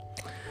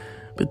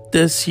 But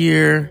this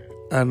year,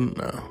 I don't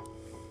know.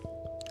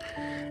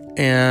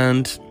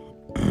 And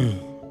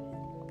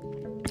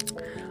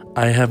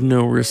I have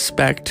no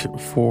respect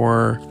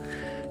for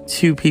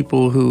two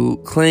people who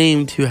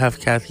claim to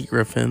have Kathy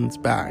Griffin's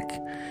back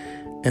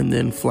and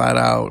then flat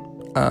out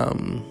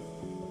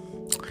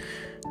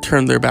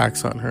turn their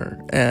backs on her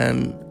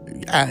and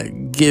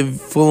give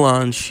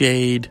full-on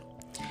shade.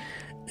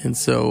 And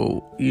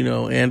so,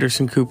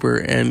 Anderson Cooper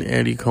and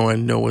Andy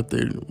Cohen know what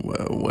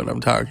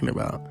I'm talking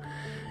about.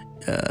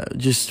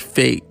 Just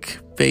fake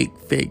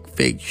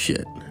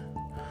shit.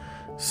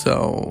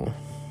 So,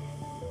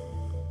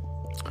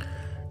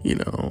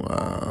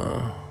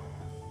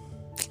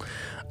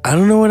 I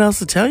don't know what else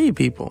to tell you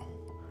people.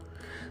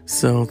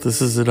 So,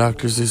 this is the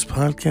Dr. Zeus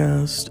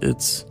podcast.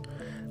 It's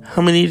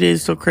how many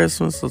days till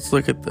Christmas? Let's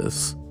look at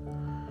this.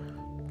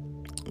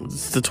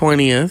 It's the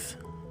 20th.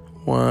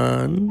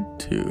 1,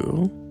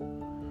 2,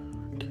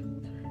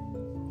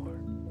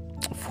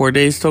 4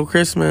 days till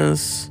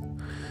Christmas.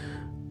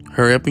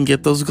 Hurry up and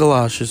get those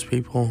galoshes,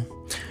 people.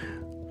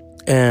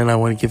 And I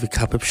want to give a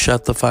cup of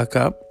shut the fuck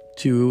up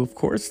to, of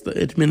course,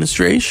 the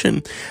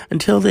administration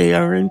until they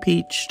are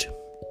impeached.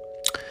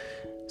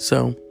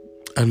 So,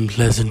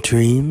 unpleasant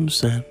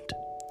dreams, and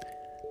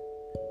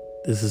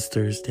this is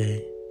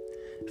Thursday.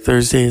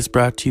 Thursday is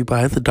brought to you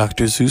by the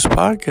Dr. Zeus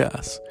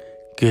podcast.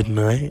 Good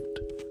night.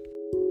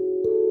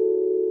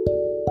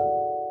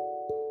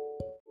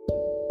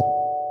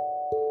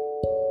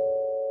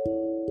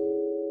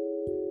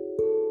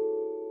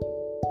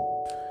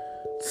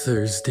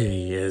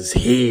 Thursday is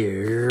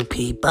here,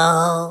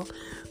 people.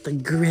 The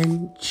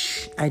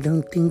Grinch, I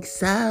don't think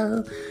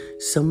so.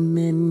 So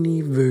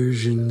many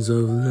versions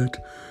of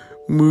that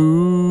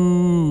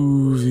movie.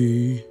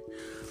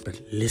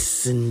 But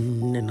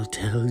listen, and I'll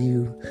tell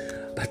you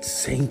about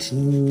Saint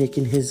Nick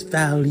and his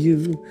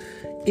value.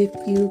 If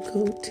you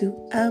go to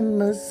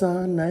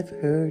Amazon, I've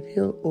heard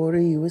he'll order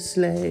you a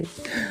sleigh.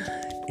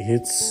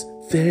 It's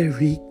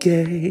very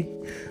gay,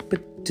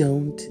 but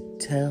don't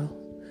tell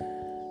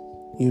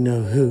you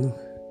know who.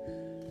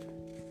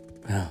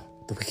 Well,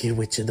 the Wicked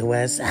Witch of the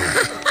West.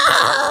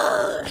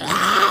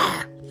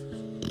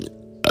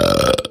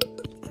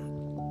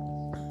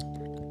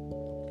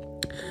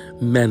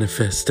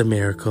 Manifest a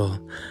miracle.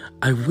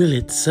 I will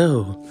it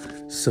so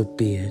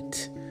be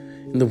it.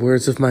 In the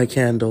words of my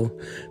candle,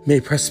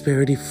 may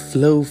prosperity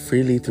flow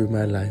freely through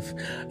my life.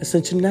 I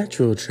sense a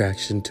natural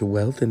attraction to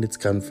wealth and its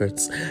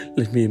comforts.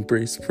 Let me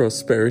embrace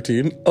prosperity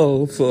in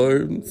all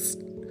forms.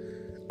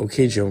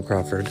 Okay, Joan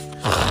Crawford.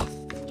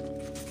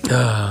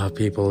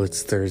 People,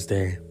 it's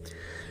Thursday.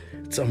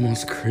 It's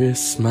almost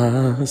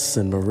Christmas,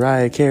 and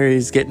Mariah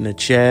Carey's getting a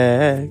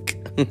check.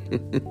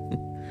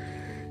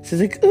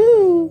 She's like,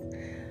 ooh,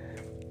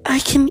 I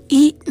can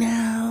eat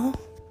now.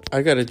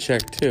 I got a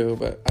check too,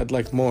 but I'd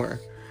like more.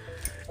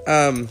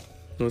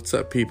 What's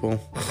up, people?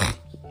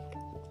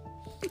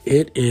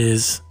 It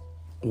is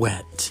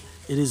wet.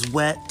 It is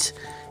wet.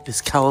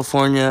 It's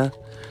California.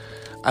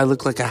 I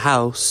look like a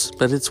house,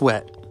 but it's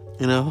wet,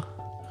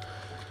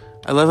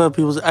 I love how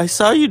people say, I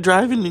saw you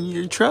driving in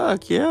your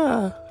truck,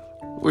 yeah.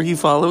 Were you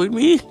following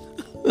me?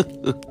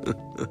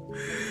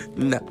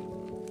 No.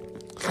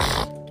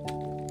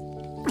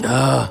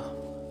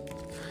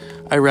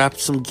 I wrapped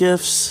some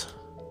gifts.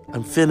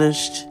 I'm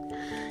finished.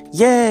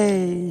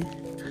 Yay!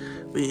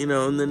 But,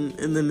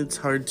 and then it's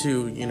hard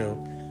to,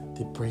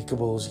 the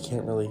breakables, you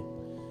can't really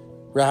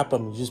wrap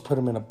them. You just put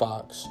them in a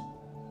box.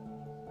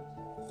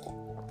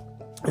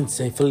 And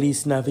say,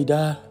 Feliz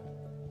Navidad.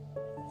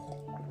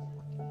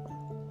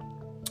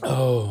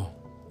 Oh.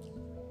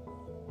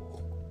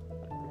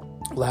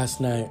 Last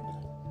night.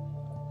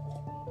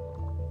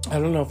 I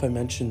don't know if I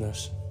mentioned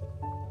this.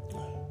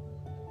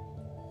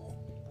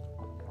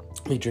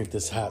 Let me drink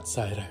this hot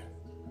cider.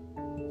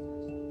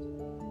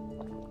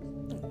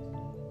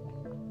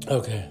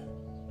 Okay.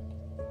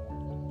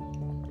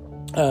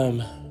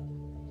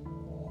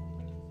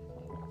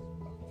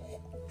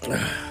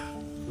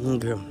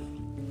 Okay.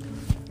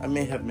 I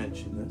may have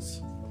mentioned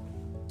this.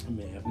 I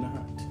may have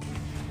not.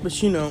 But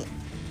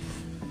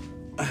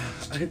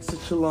I had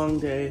such a long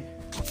day.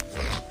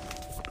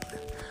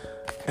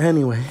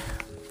 Anyway,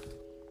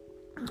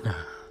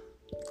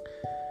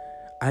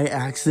 I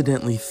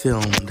accidentally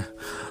filmed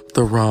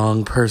the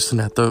wrong person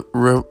at the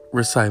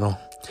recital.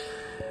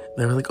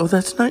 They were like, oh,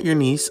 that's not your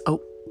niece.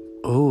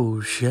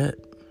 Oh,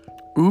 shit.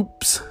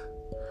 Oops.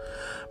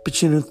 But,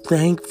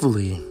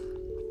 thankfully,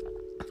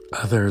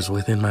 others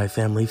within my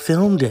family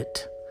filmed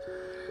it.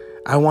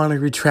 I want a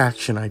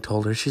retraction, I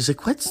told her. She's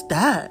like, what's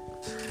that?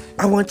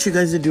 I want you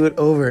guys to do it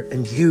over,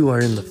 and you are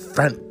in the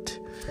front.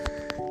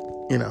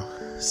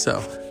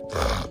 So.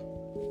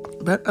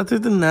 But other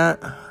than that,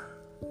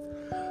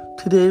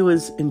 today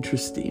was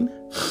interesting.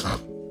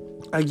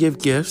 I give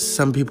gifts.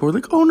 Some people were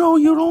like, oh, no,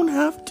 you don't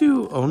have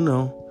to. Oh,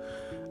 no.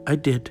 I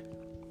did.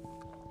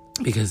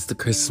 Because the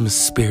Christmas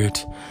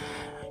spirit,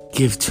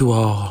 give to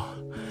all,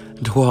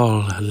 and to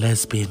all a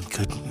lesbian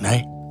good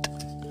night.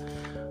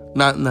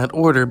 Not in that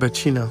order,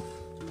 but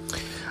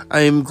I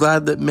am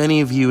glad that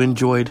many of you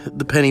enjoyed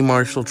the Penny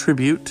Marshall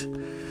tribute.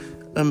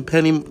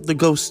 The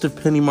ghost of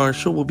Penny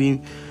Marshall will be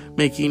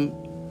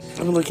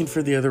I'm looking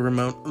for the other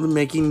remote,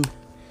 making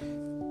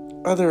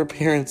other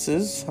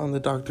appearances on the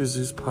Dr.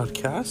 Zeus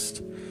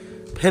podcast.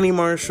 Penny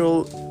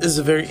Marshall is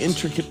a very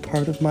intricate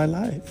part of my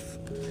life.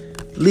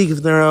 League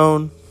of Their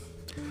Own,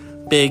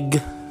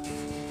 Big,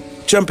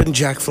 Jumpin'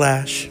 Jack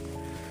Flash.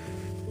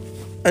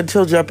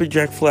 Until Jumpin'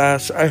 Jack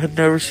Flash, I had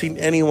never seen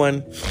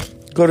anyone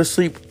go to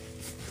sleep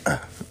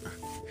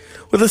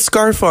with a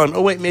scarf on.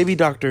 Oh wait, maybe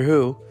Doctor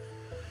Who.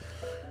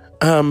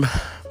 But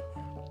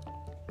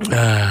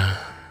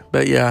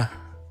yeah.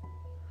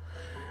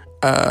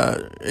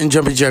 In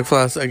Jumpin' Jack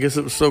Flash, I guess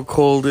it was so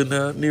cold in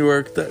New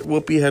York that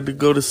Whoopi had to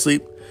go to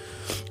sleep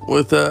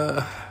with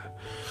a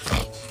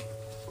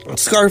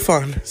scarf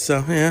on.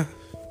 So yeah,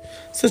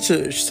 such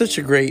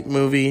a great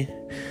movie.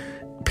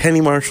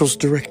 Penny Marshall's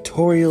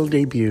directorial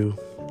debut,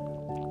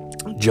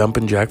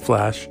 Jumpin' Jack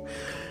Flash,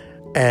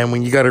 and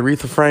when you got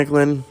Aretha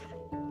Franklin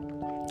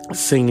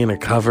singing a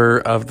cover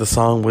of the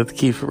song with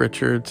Keith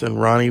Richards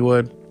and Ronnie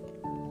Wood,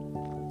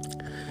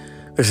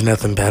 there's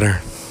nothing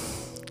better.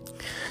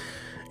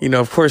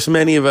 Of course,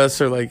 many of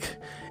us are like,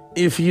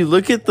 if you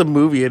look at the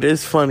movie, it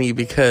is funny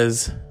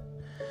because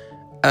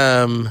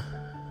there's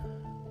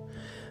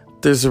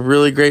a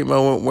really great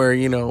moment where,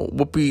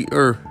 Whoopi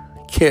or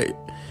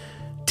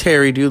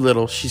Terry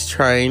Doolittle, she's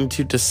trying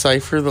to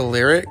decipher the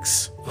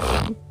lyrics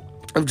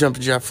of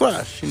Jumpin' Jack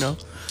Flash, And,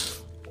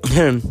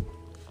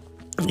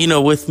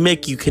 with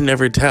Mick, you can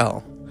never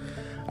tell.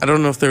 I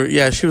don't know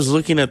if she was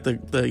looking at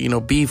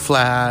the B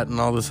flat and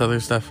all this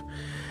other stuff.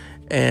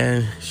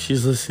 And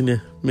she's listening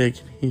to Mick.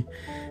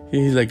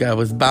 He's like, I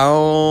was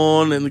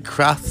born in the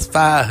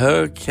crossfire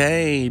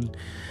hurricane.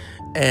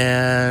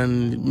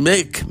 And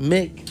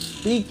Mick,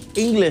 speak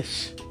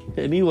English.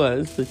 And he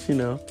was, but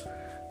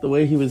the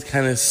way he was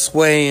kind of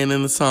swaying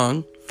in the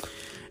song.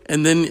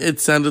 And then it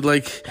sounded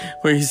like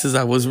where he says,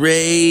 I was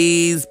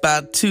raised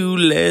by 2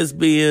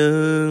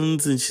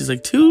 lesbians. And she's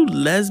like, 2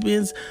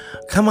 lesbians?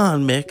 Come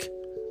on, Mick.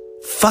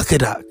 Fuck a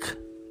duck.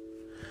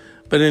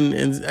 But I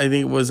think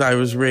it was, I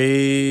was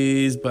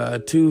raised by a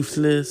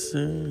toothless.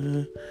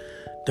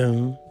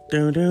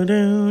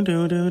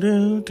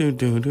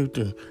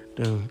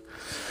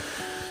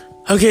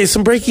 Okay,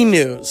 some breaking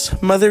news.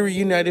 Mother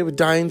reunited with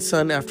dying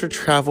son after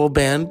travel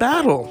ban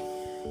battle.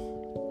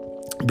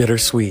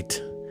 Bittersweet.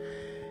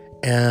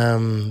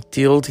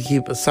 Deal to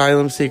keep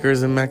asylum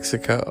seekers in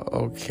Mexico.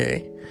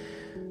 Okay.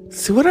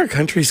 See what our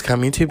country's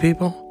coming to,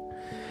 people?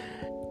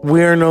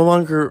 We are no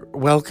longer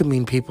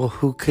welcoming people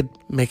who could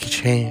make a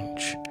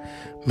change,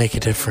 make a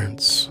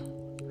difference.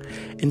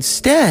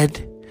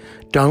 Instead,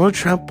 Donald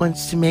Trump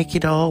wants to make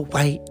it all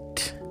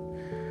white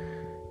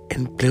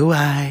and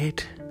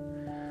blue-eyed,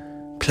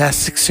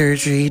 plastic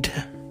surgery.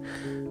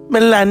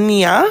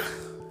 Melania.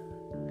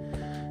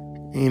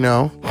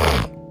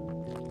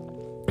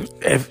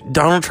 If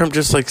Donald Trump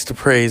just likes to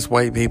praise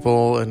white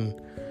people and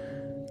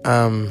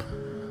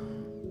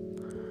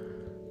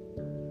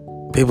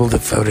people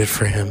that voted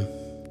for him.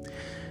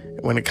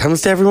 When it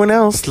comes to everyone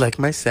else, like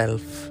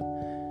myself.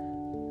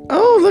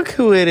 Oh, look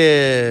who it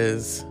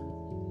is.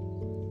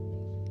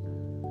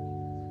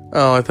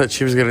 Oh, I thought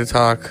she was going to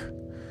talk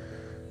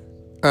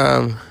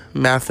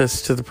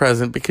Mathis to the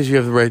president, because you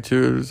have the right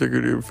to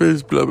Secretary of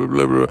Defense, blah, blah,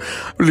 blah, blah.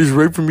 Well, it's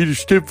right for me to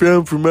step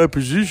down from my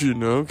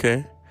position.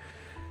 Okay.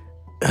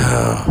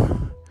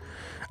 Oh,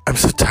 I'm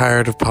so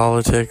tired of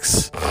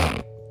politics.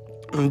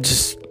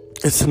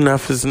 It's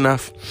enough is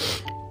enough.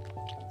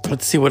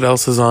 Let's see what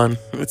else is on.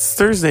 It's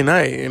Thursday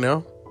night,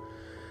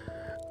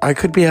 I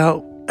could be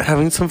out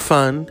having some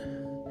fun,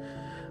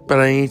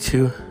 but I need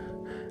to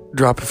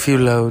drop a few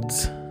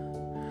loads.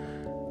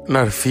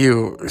 Not a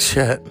few.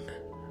 Shit.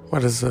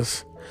 What is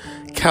this?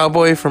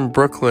 Cowboy from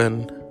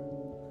Brooklyn.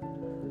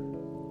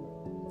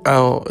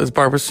 Oh, is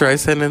Barbra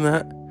Streisand in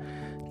that?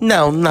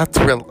 No, not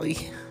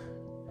really.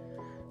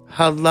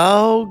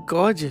 Hello,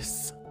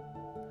 gorgeous.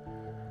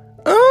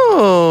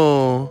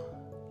 Oh.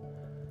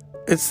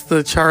 It's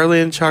the Charlie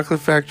and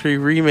Chocolate Factory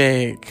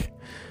remake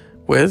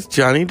with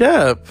Johnny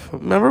Depp.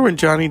 Remember when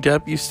Johnny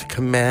Depp used to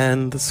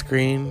command the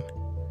screen?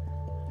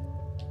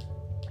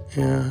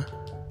 Yeah.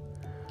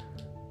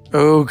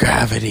 Oh,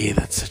 Gravity.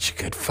 That's such a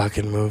good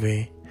fucking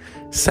movie.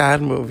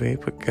 Sad movie,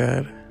 but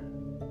good.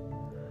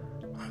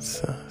 What's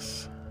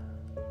this?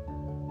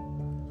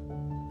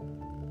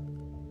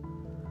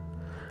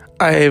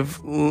 I've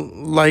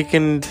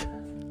likened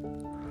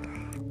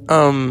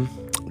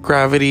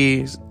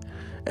Gravity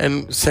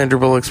and Sandra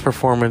Bullock's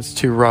performance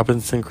to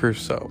Robinson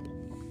Crusoe,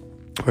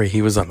 where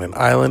he was on an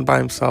island by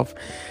himself,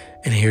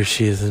 and here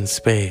she is in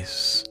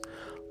space,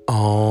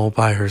 all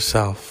by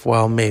herself.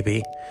 Well,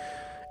 maybe,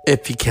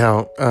 if you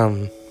count,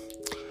 George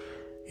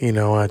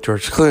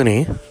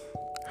Clooney.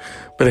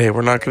 But hey,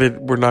 we're not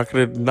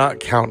gonna not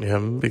count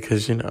him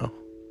because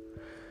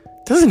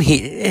doesn't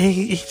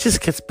he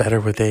just gets better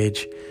with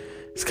age.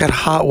 He's got a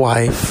hot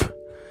wife.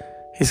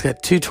 He's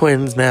got 2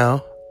 twins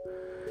now.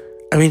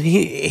 I mean,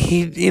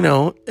 he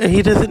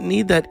doesn't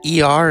need that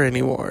ER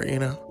anymore,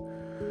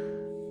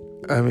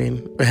 I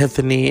mean,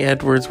 Anthony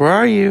Edwards, where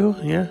are you?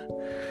 Yeah.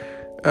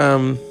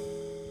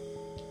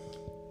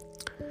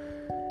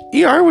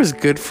 ER was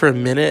good for a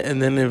minute,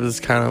 and then it was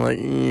kind of like,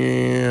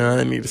 yeah,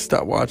 I need to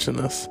stop watching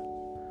this.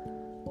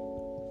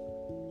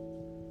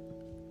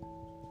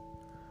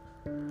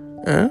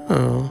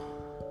 Oh.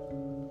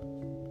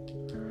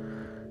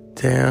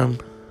 Damn.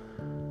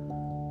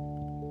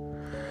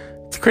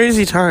 It's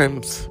crazy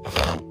times.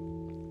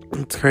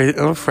 It's crazy.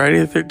 Oh, Friday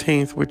the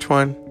 13th. Which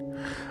one?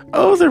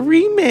 Oh, the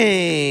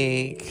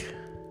remake.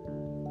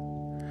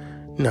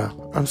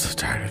 No, I'm so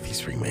tired of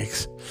these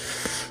remakes.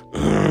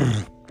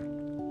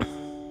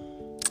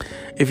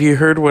 If you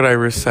heard what I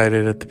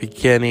recited at the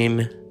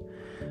beginning,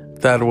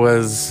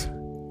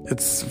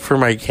 it's for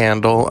my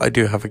candle. I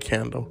do have a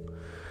candle.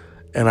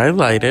 And I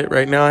light it.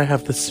 Right now I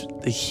have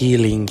the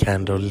healing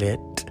candle lit.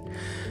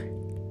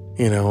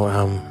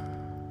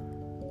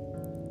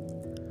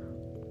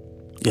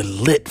 You're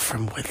lit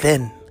from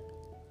within.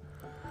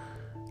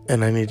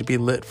 And I need to be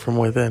lit from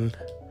within.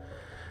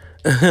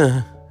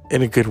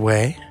 In a good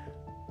way.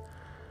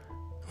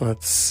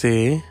 Let's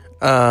see.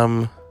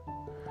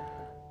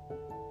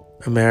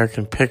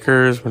 American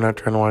Pickers. We're not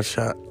trying to watch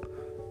that.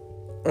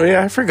 Oh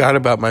yeah, I forgot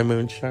about my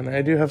moonshine.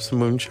 I do have some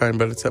moonshine,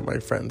 but it's at my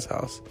friend's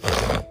house.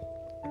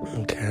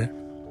 Okay.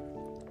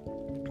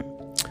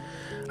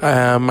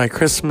 My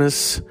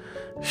Christmas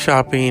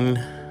shopping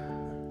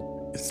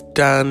is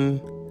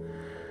done.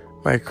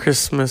 My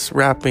Christmas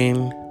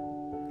wrapping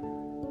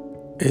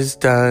is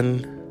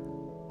done.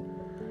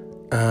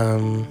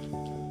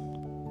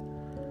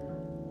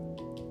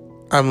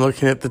 I'm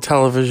looking at the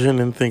television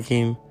and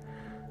thinking,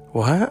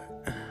 what?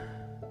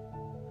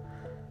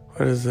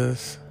 What is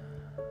this?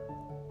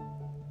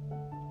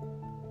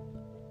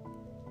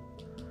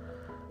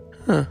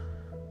 Huh.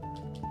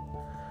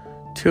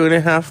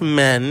 2.5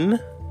 Men.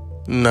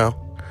 No.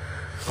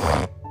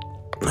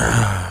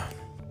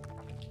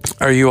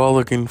 Are you all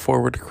looking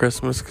forward to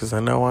Christmas? Because I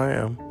know I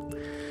am.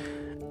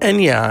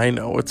 And yeah, I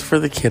know it's for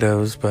the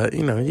kiddos, but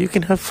you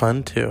can have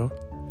fun too.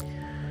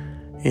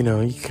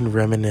 You can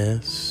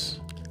reminisce.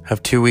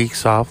 Have 2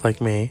 weeks off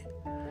like me.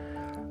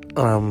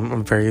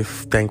 I'm very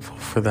thankful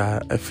for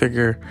that. I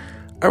figure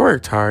I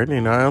worked hard.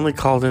 I only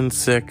called in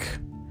sick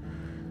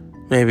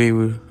maybe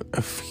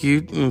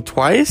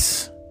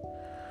twice.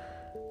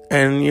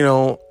 And,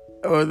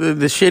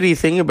 the shitty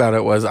thing about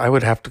it was I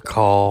would have to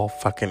call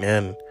fucking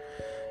in.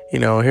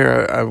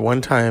 Here,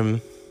 one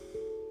time,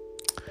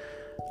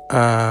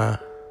 I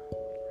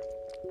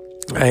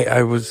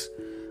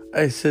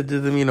said to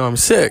them, I'm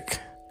sick.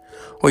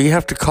 Well, you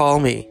have to call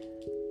me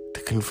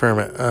to confirm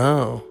it.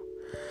 Oh.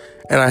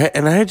 And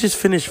I had just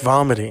finished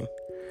vomiting,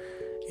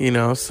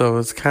 so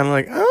it's kind of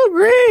like, oh,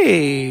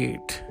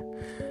 great.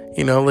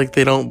 Like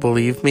they don't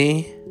believe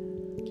me.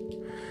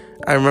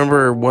 I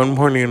remember one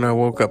morning I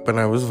woke up and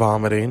I was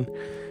vomiting,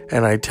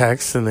 and I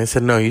texted and they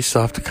said, no, you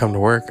still have to come to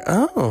work.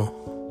 Oh,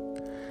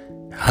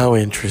 how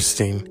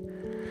interesting.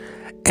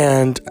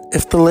 And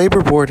if the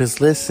labor board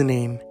is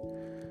listening,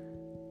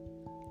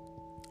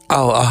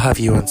 I'll have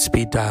you on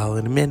speed dial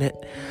in a minute.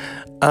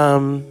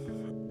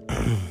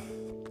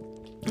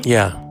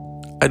 Yeah,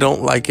 I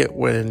don't like it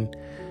when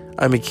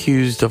I'm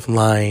accused of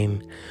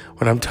lying,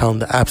 when I'm telling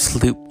the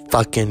absolute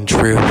fucking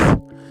truth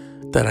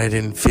that I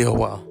didn't feel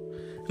well.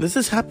 This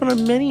has happened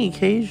on many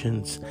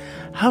occasions.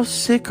 How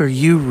sick are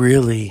you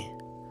really?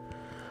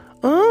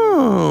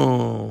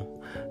 Oh.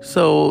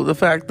 So the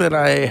fact that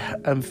I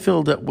am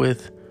filled up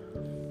with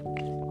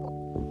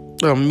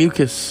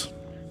mucus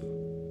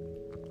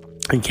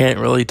and can't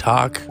really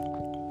talk,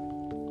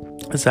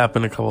 has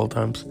happened a couple of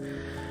times,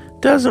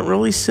 doesn't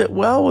really sit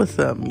well with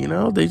them,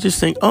 They just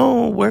think,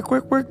 oh, work,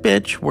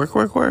 bitch. Work.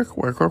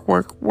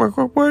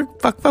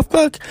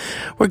 Fuck.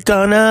 We're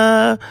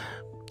gonna,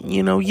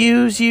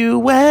 use you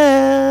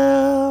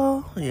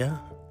well. Yeah.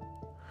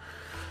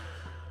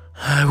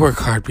 I work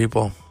hard,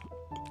 people.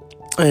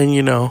 And,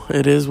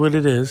 it is what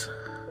it is.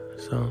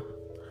 So,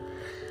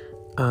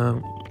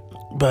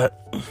 but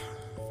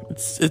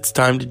it's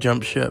time to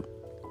jump ship.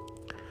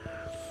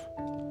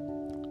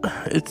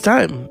 It's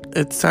time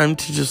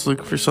to just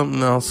look for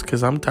something else,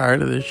 because I'm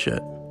tired of this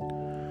shit.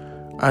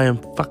 I am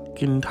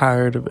fucking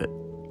tired of it.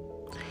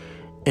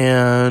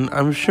 And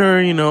I'm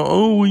sure,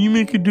 oh, will you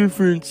make a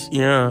difference?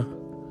 Yeah.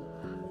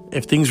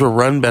 If things were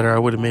run better, I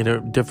would have made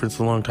a difference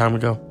a long time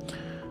ago.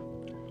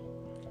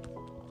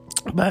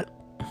 But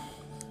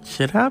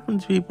shit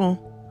happens, people.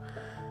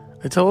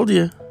 I told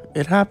you,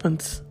 it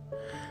happens.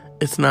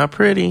 It's not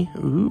pretty.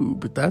 Ooh,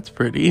 but that's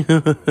pretty.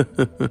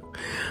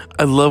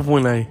 I love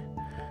when I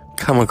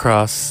come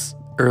across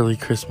early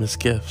Christmas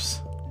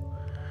gifts.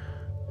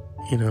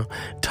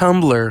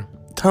 Tumblr.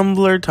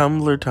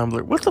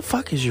 What the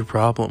fuck is your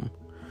problem?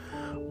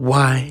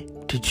 Why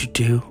did you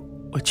do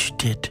what you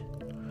did?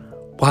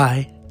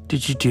 Why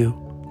did you do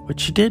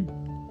what you did?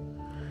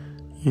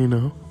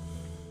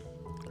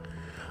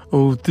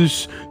 Oh,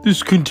 this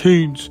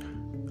contains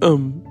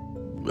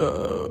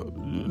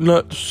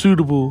not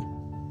suitable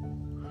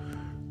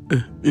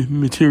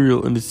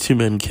material, and it's two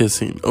men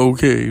kissing.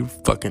 Okay,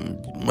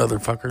 fucking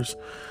motherfuckers.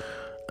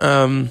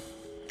 I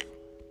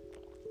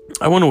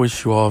want to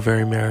wish you all a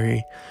very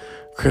Merry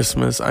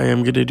Christmas. I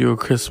am going to do a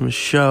Christmas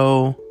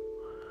show.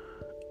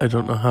 I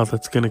don't know how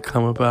that's going to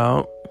come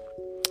about.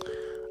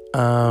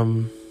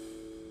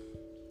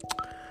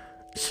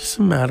 It's just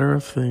a matter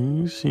of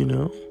things,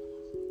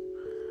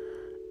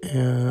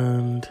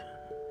 And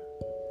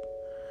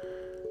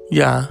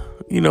yeah,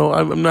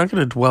 I'm not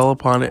going to dwell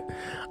upon it.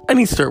 I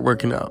need to start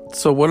working out.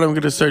 So what I'm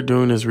going to start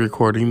doing is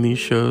recording these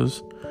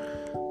shows,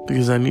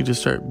 because I need to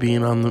start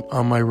being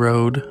on my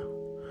road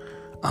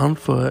on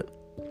foot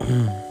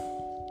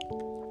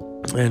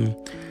and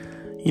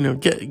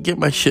get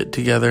my shit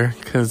together,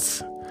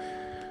 because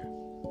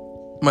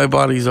my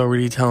body's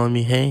already telling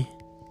me, hey,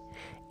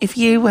 if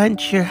you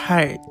want your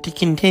heart to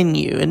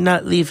continue and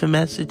not leave a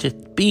message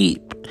at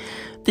beep,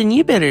 then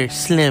you better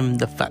slim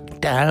the fuck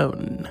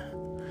down.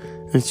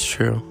 It's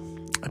true.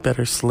 I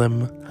better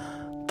slim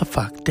the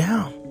fuck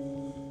down.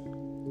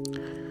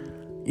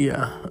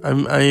 Yeah,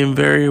 I am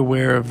very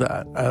aware of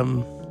that.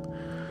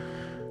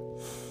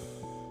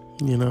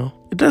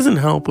 It doesn't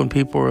help when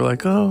people are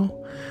like, oh,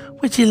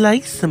 would you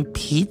like some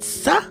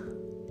pizza?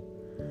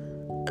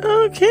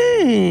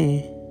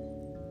 Okay.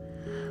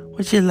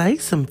 Would you like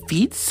some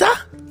pizza?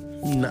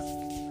 No.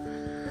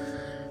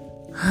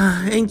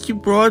 Ain't you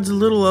broads a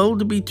little old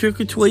to be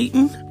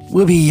trick-or-treating?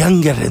 We'll be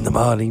younger in the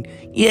morning.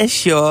 Yeah,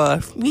 sure.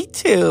 Me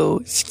too.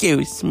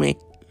 Excuse me.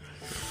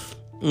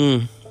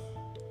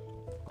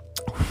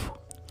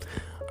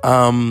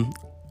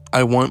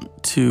 I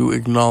want to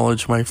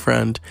acknowledge my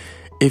friend.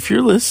 If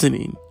you're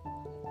listening,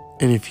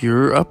 and if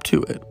you're up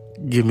to it,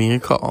 give me a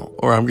call,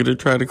 or I'm going to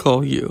try to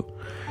call you.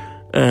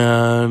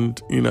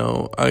 And,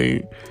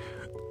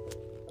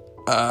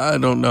 I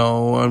don't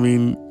know. I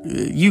mean,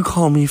 you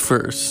call me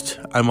first.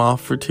 I'm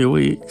off for 2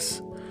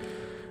 weeks.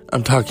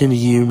 I'm talking to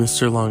you,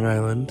 Mr. Long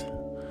Island.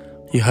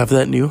 You have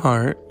that new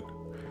heart.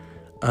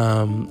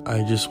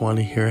 I just want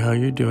to hear how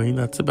you're doing.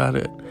 That's about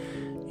it.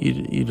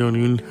 You don't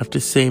even have to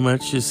say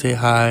much. Just say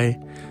hi.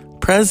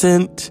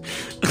 Present.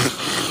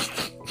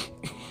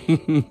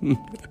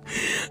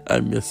 I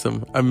miss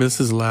him. I miss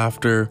his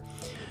laughter,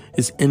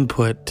 his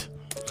input.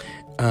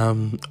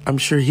 I'm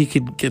sure he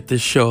could get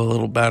this show a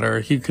little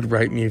better. He could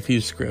write me a few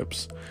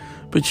scripts.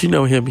 But you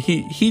know him.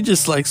 He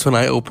just likes when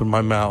I open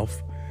my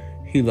mouth.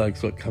 He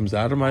likes what comes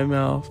out of my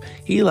mouth.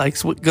 He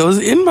likes what goes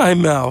in my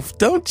mouth.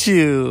 Don't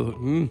you?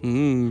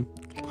 Mm-hmm.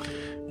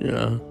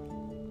 Yeah.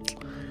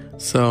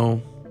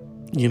 So,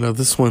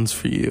 this one's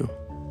for you.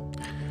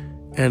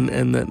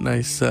 And that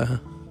nice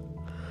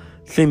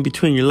thing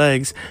between your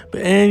legs.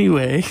 But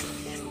anyway,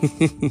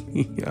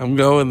 I'm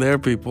going there,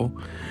 people.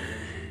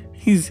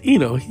 He's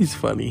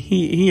funny.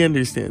 He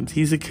understands.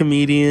 He's a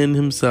comedian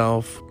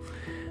himself.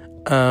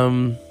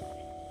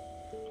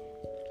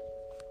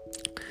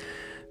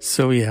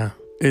 So yeah,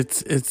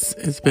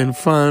 it's been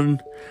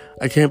fun.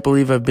 I can't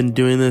believe I've been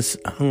doing this.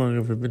 How long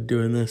have I been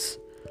doing this?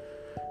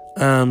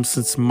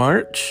 Since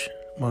March,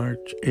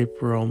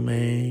 April,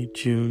 May,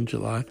 June,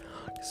 July,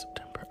 August,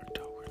 September,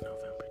 October,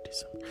 November,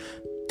 December.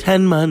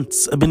 10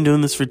 months. I've been doing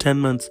this for 10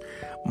 months.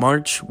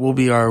 March will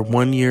be our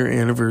 1-year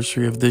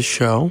anniversary of this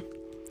show.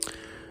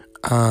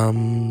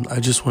 I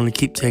just want to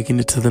keep taking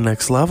it to the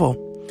next level.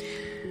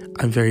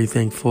 I'm very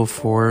thankful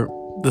for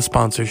the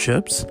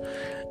sponsorships,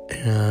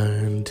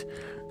 and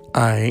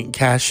I ain't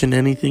cashing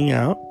anything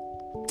out.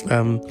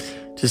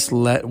 Just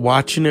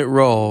watching it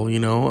roll,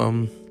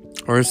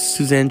 or as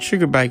Suzanne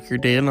Sugarbiker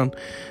did on,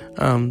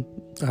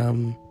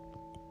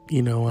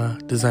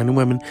 Designing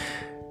Women.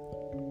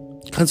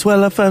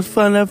 Consuela for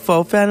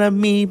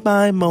me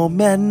by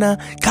momena.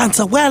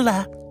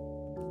 Consuela.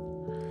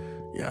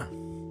 Yeah.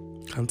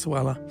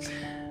 Consuela.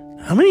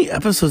 How many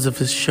episodes of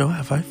this show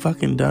have I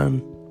fucking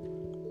done?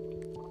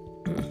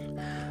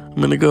 I'm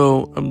gonna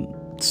go,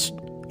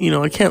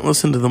 I can't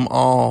listen to them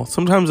all.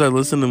 Sometimes I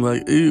listen to them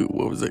like, ew,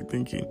 what was I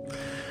thinking?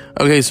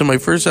 Okay, so my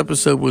first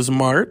episode was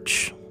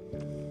March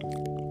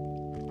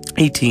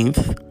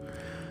 18th.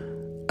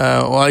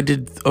 I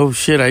did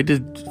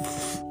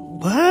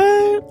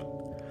what?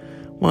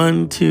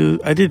 1, 2,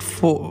 I did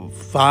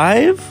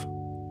 5?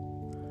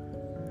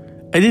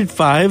 I did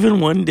 5 in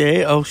one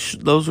day. Oh,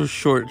 those were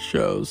short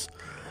shows.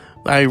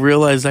 I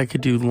realized I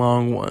could do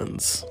long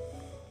ones.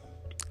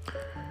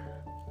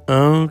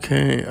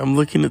 Okay, I'm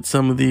looking at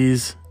some of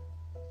these.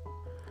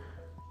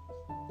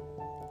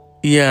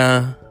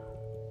 Yeah.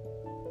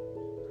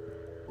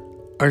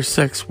 Our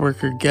sex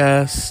worker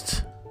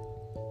guest.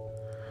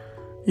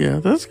 Yeah,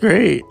 that's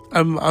great.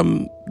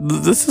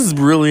 This is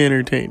really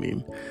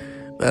entertaining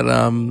that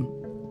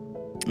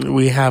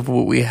we have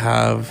what we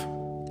have.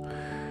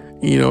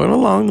 And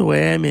along the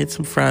way I made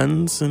some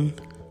friends, and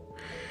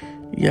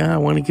yeah, I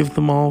want to give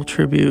them all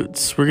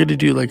tributes. We're going to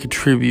do like a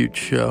tribute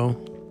show.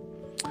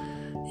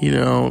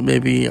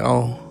 Maybe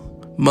I'll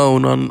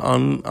moan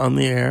on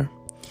the air.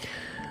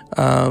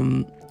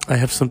 I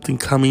have something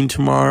coming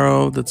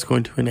tomorrow that's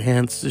going to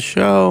enhance the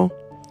show.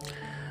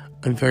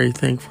 I'm very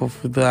thankful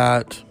for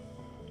that.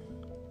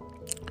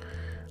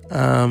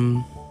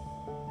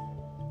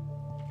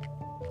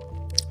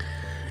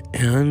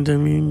 And I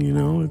mean,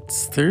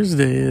 it's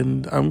Thursday,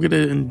 and I'm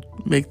gonna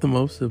make the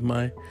most of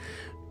my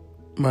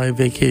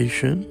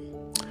vacation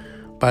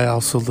by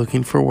also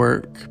looking for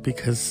work,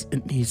 because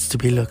it needs to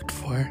be looked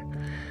for.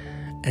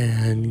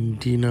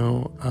 And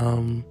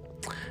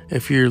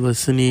if you're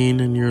listening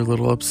and you're a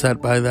little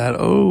upset by that,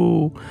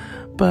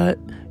 but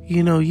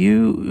you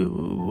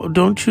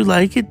don't you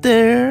like it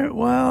there?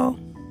 Well,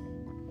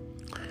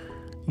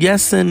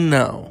 yes and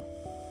no.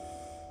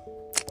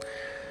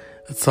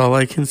 That's all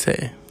I can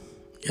say.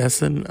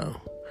 Yes and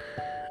no.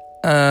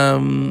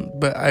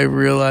 But I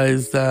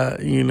realize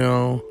that,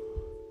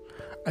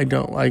 I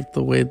don't like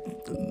the way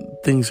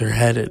things are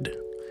headed.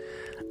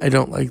 I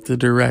don't like the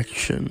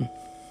direction.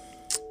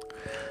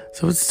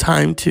 So it's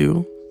time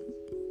to,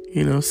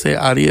 say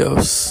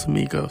adios,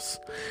 amigos.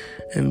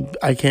 And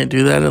I can't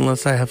do that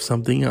unless I have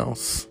something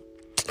else.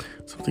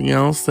 Something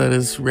else that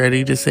is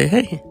ready to say,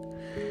 hey,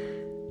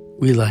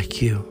 we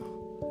like you.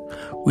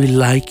 We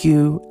like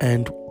you,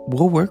 and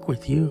we'll work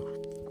with you.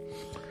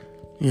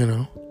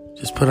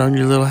 Just put on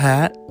your little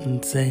hat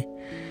and say,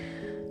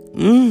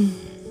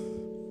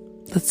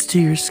 let's do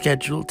your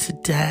schedule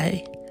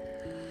today.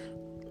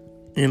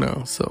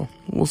 So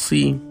we'll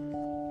see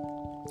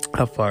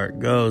how far it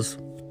goes.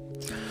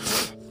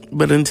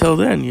 But until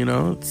then,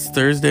 it's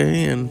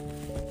Thursday, and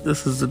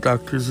this is the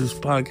Dr. Zeus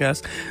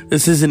podcast.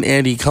 This isn't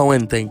Andy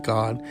Cohen, thank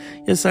God.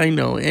 Yes, I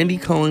know, Andy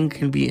Cohen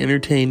can be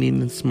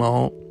entertaining in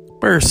small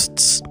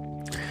bursts.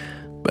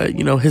 But,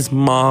 his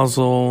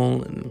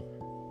mazel, and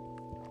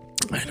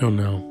I don't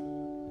know.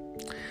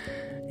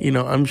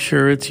 I'm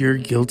sure it's your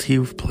guilty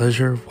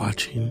pleasure of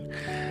watching.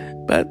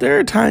 But there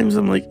are times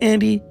I'm like,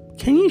 Andy,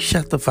 can you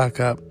shut the fuck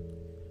up?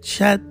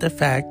 Shut the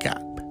fuck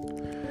up.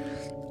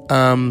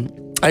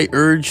 I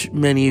urge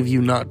many of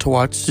you not to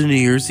watch the New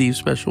Year's Eve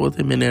special with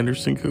him and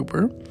Anderson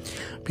Cooper,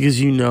 because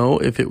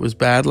if it was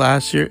bad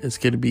last year, it's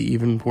going to be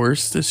even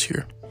worse this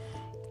year.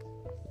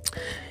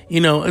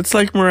 It's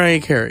like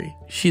Mariah Carey.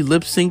 She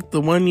lip synced the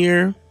one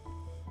year,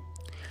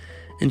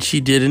 and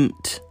she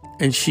didn't,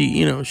 and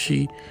she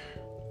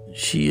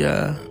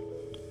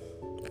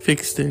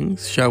fixed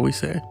things, shall we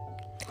say.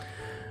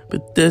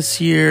 But this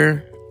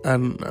year, I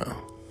don't know.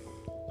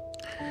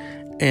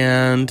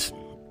 And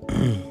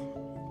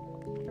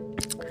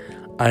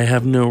I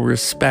have no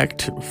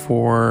respect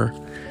for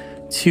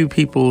two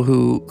people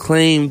who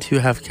claim to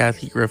have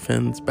Kathy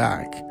Griffin's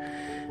back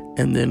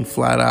and then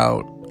flat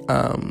out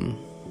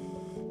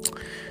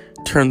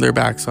turn their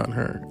backs on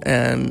her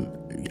and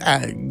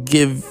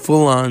give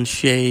full-on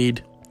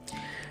shade.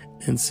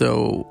 And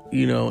so,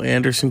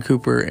 Anderson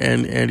Cooper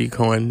and Andy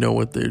Cohen know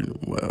what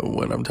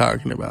I'm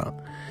talking about.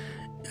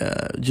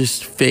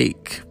 Just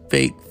fake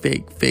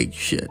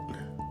shit.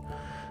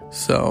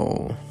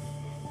 So,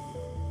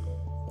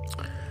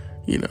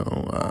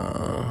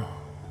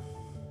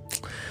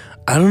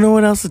 I don't know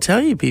what else to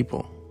tell you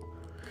people.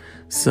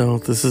 So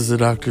this is the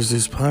Dr.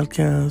 Zeus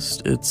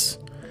podcast. It's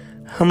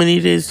how many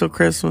days till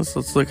Christmas?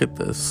 Let's look at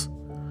this.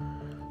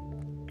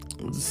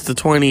 It's the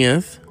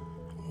 20th.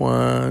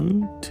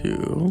 1,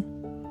 2,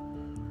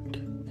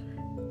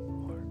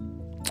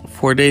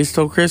 4 days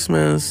till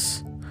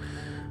Christmas.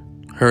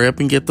 Hurry up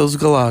and get those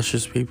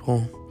galoshes,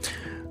 people.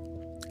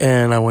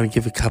 And I want to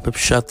give a cup of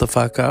shut the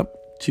fuck up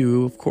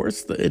to, of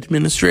course, the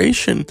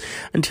administration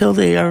until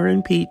they are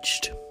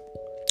impeached.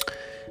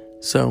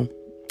 So,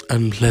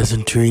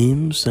 unpleasant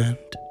dreams, and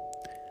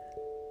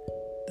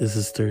this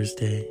is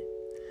Thursday.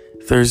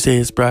 Thursday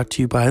is brought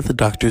to you by the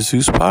Dr.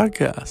 Zeus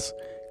podcast.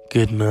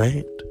 Good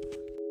night.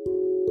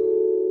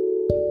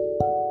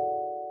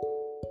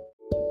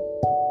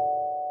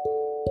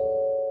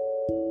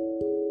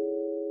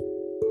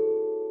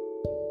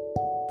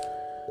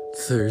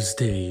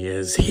 Thursday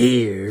is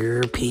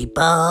here,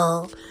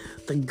 people.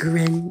 The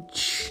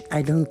Grinch,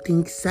 I don't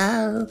think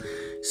so.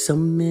 So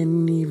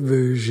many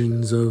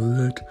versions of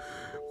that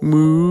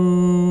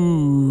movie.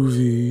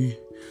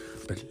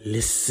 But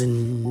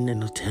listen,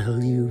 and I'll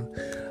tell you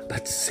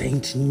about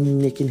Saint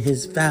Nick and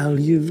his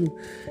value.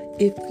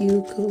 If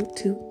you go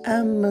to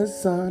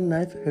Amazon,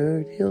 I've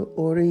heard he'll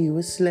order you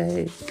a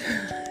sleigh.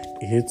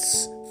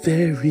 It's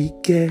very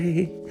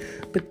gay,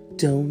 but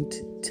don't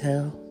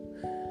tell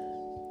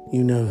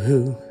you know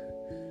who.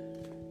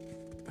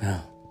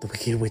 Well, the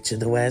Wicked Witch of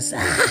the West.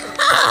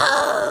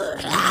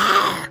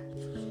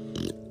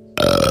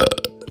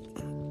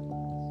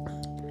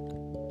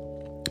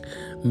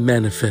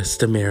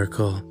 Manifest a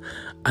miracle.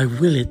 I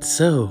will it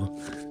so.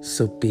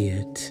 So be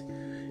it.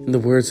 In the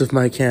words of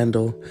my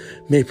candle,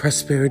 may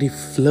prosperity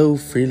flow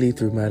freely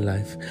through my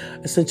life.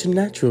 I sense a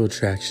natural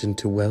attraction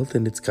to wealth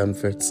and its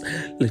comforts.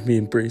 Let me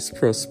embrace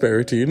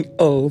prosperity in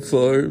all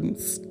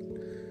forms.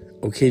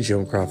 Okay,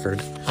 Joan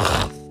Crawford.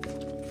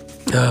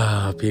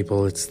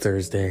 People, it's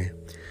Thursday.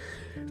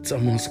 It's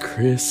almost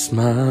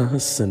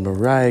Christmas, and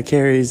Mariah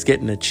Carey's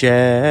getting a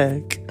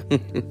check.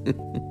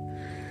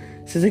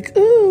 She's like,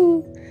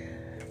 ooh,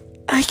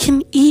 I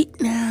can eat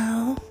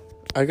now.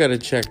 I got a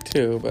check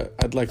too, but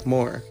I'd like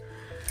more.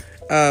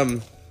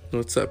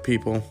 What's up,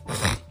 people?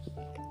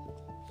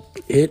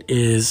 It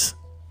is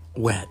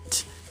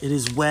wet. It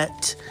is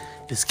wet.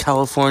 It's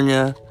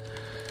California.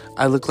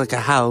 I look like a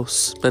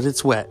house, but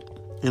it's wet,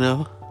 you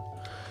know?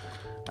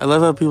 I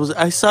love how people say,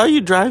 I saw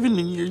you driving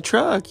in your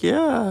truck.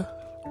 Yeah.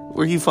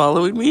 Were you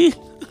following me?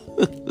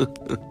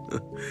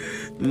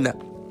 No.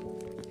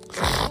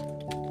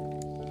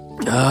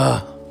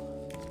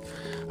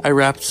 I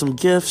wrapped some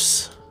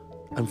gifts.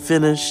 I'm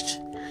finished.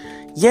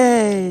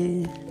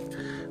 Yay!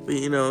 But,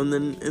 you know, and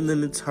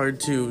then it's hard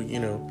to, you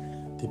know,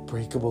 the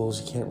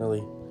breakables, you can't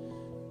really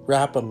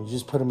wrap them. You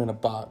just put them in a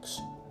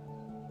box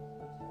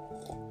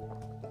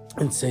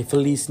and say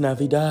Feliz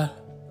Navidad.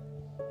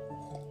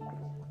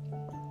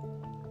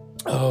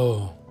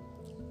 Oh,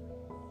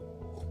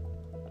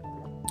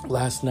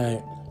 last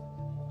night,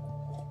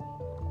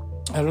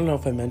 I don't know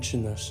if I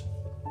mentioned this.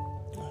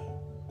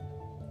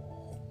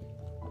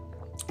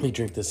 Let me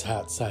drink this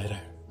hot cider.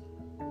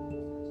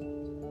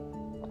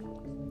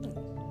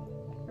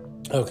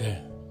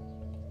 Okay.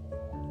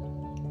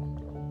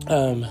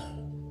 Okay.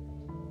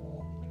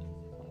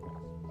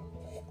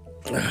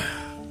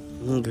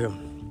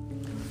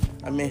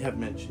 I may have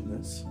mentioned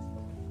this.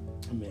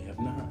 I may have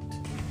not.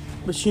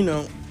 But you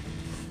know,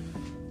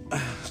 I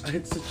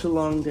had such a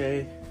long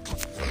day.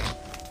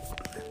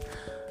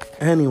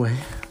 Anyway,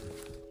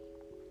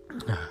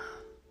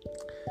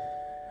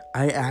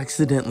 I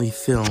accidentally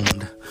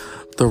filmed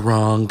the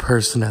wrong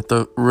person at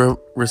the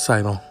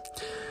recital.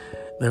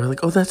 They were like,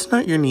 oh, that's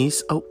not your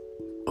niece.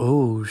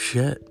 Oh,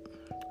 shit.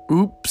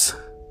 Oops.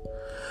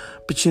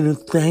 But you know,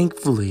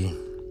 thankfully,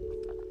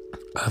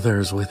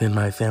 others within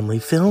my family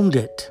filmed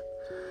it.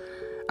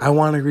 I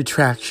want a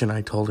retraction,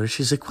 I told her.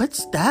 She's like,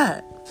 what's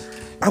that?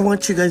 I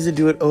want you guys to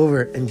do it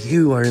over, and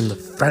you are in the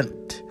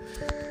front.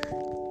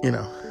 You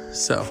know,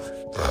 so.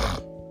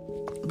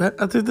 But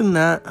other than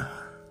that,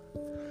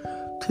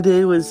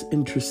 today was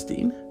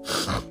interesting.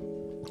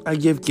 I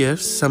give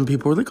gifts. Some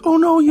people were like, oh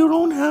no, you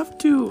don't have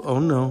to. Oh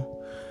no,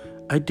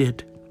 I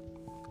did.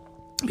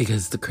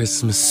 Because the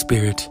Christmas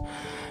spirit,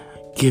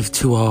 give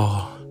to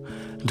all,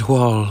 and to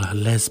all a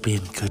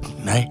lesbian good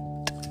night.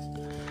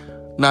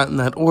 Not in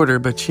that order,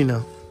 but you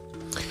know.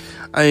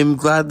 I am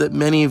glad that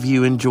many of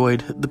you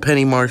enjoyed the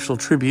Penny Marshall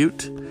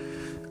tribute.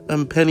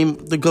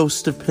 The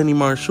ghost of Penny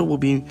Marshall will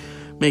be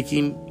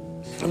making,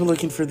 I'm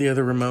looking for the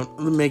other remote,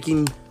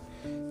 making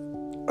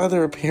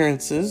other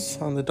appearances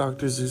on the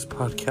Dr. Zeus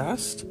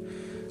podcast.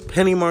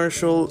 Penny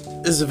Marshall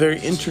is a very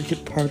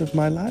intricate part of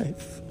my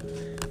life.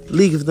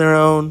 League of Their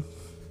Own,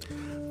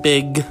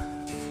 Big,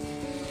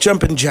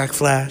 Jumpin' Jack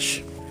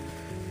Flash.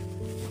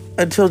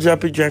 Until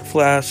Jumpin' Jack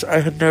Flash, I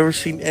had never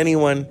seen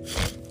anyone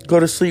go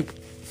to sleep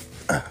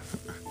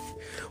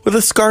with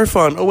a scarf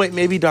on. Oh wait,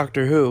 maybe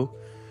Doctor Who.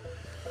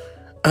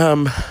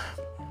 But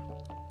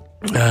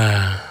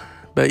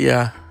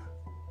yeah.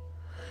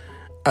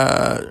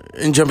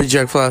 In Jumpin'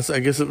 Jack Flash, I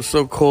guess it was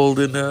so cold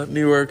in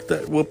New York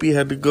that Whoopi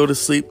had to go to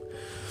sleep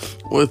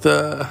with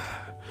a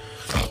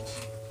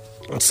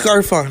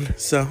scarf on.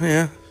 So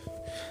yeah,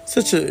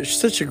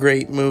 such a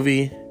great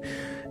movie.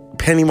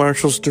 Penny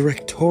Marshall's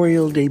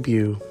directorial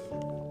debut,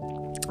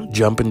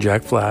 Jumpin'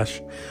 Jack Flash,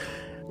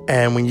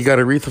 and when you got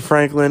Aretha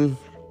Franklin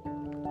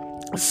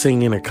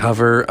singing a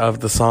cover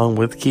of the song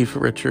with Keith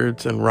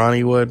Richards and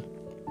Ronnie Wood,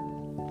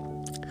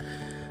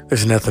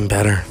 there's nothing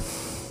better.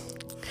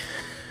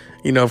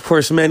 You know, of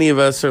course, many of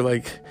us are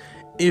like,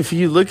 if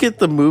you look at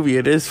the movie,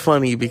 it is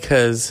funny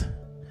because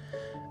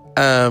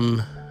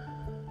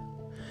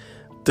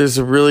there's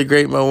a really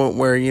great moment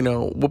where, you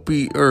know,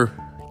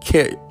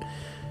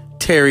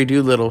 Terry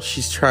Doolittle,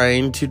 she's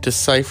trying to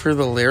decipher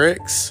the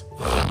lyrics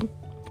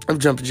of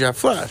Jumpin' Jack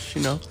Flash,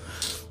 you know.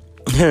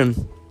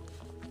 And,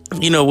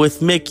 you know,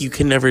 with Mick, you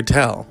can never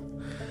tell.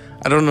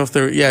 I don't know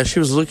if she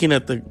was looking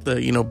at the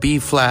you know, B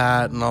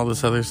flat and all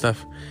this other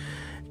stuff.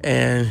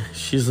 And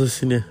she's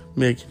listening to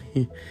Mick.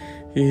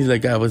 He's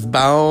like, I was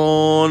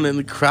born in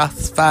the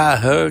crossfire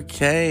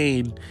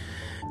hurricane.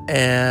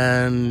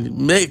 And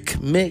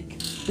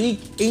Mick, speak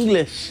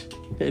English.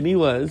 And he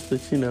was, but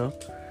you know,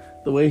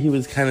 the way he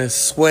was kind of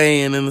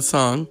swaying in the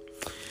song.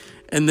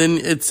 And then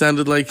it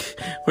sounded like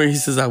where he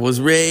says, I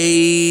was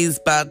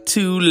raised by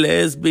 2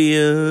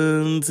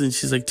 lesbians. And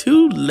she's like,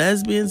 2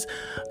 lesbians?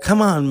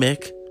 Come on,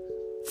 Mick.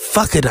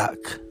 Fuck a duck.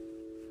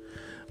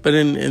 But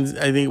I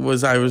think it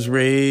was I was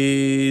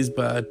raised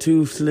by a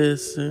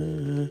toothless.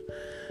 Dun,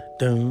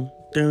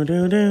 dun,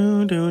 dun,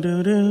 dun, dun,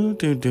 dun,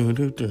 dun, dun,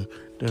 dun,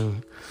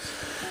 dun.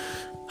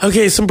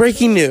 Okay, some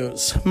breaking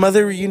news.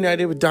 Mother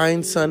reunited with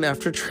dying son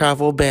after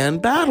travel ban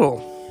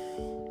battle.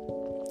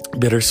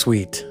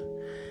 Bittersweet.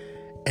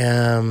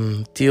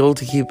 Deal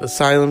to keep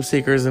asylum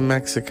seekers in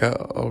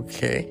Mexico.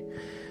 Okay.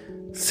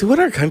 See what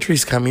our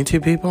country's coming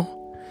to, people?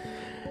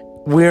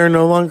 We are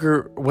no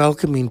longer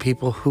welcoming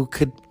people who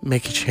could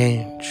make a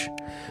change,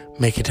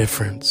 make a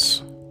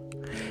difference.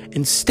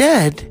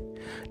 Instead,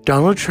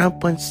 Donald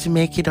Trump wants to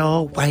make it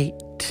all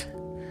white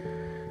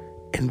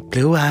and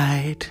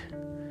blue-eyed,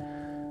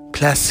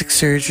 plastic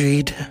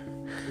surgeried.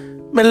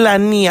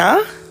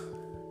 Melania.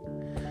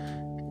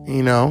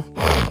 You know,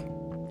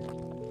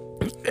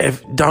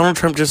 if Donald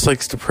Trump just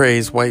likes to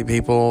praise white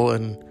people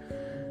and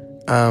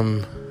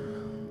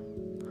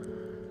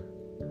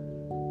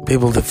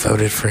people that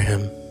voted for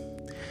him.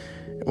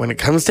 When it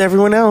comes to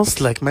everyone else,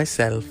 like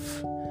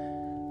myself.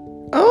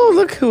 Oh,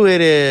 look who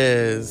it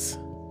is.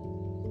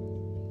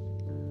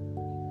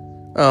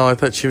 Oh, I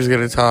thought she was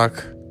going to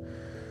talk.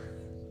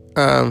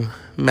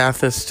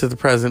 Mathis to the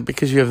president,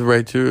 because you have the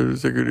right to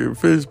Secretary of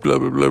Defense, blah,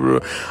 blah, blah, blah.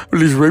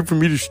 Well, it's right for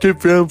me to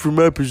step down from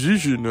my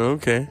position.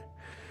 Okay.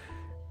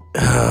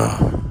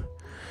 I'm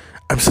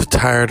so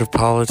tired of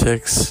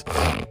politics.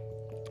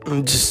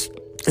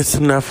 It's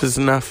enough is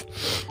enough.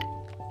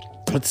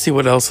 Let's see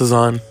what else is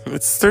on.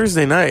 It's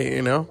Thursday night,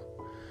 you know.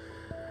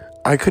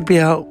 I could be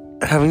out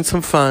having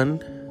some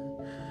fun,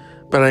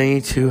 but I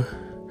need to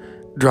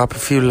drop a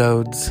few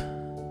loads.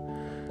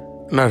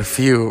 Not a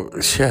few.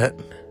 Shit.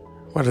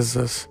 What is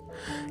this?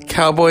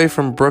 Cowboy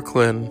from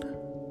Brooklyn.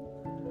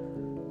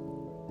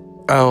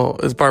 Oh,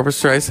 is Barbra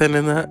Streisand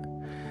in that?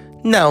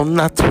 No,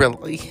 not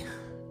really.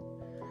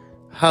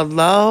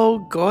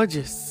 Hello,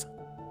 gorgeous.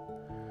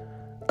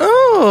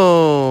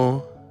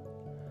 Oh.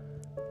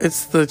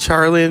 It's the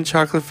Charlie and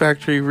Chocolate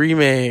Factory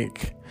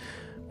remake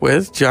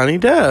with Johnny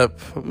Depp.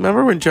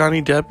 Remember when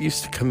Johnny Depp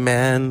used to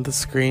command the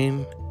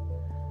screen?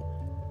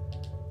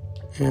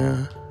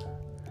 Yeah.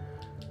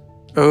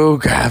 Oh,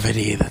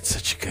 Gravity. That's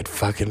such a good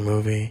fucking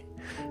movie.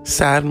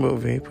 Sad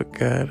movie, but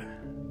good.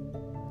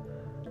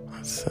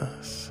 What's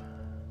this?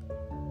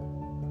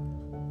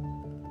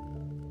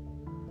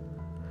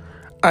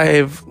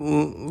 I've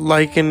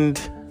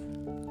likened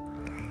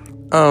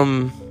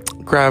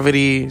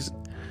Gravity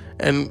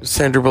and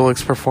Sandra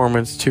Bullock's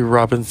performance to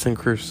Robinson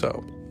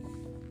Crusoe,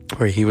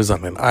 where he was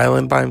on an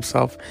island by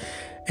himself,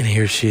 and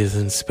here she is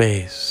in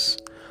space,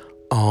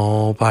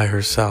 all by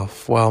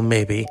herself. Well,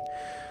 maybe,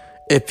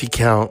 if you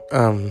count,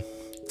 George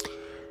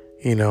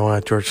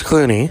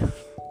Clooney.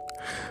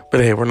 But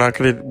hey, we're not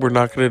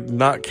gonna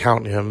not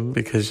count him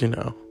because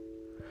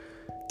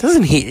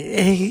doesn't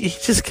he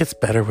just gets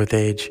better with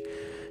age.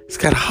 He's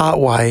got a hot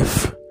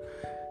wife.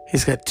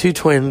 He's got 2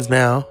 twins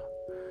now.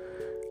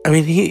 I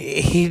mean,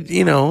 he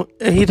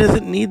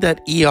doesn't need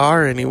that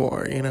ER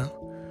anymore,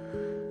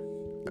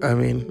 I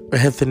mean,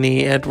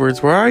 Anthony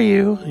Edwards, where are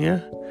you?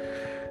 Yeah.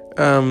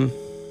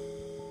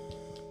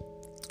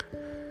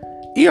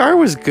 ER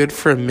was good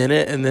for a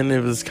minute, and then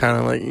it was kind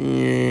of like,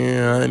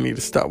 yeah, I need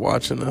to stop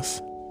watching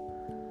this.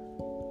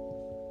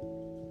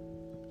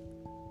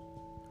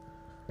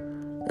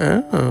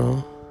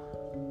 Oh.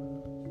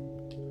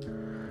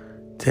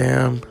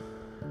 Damn.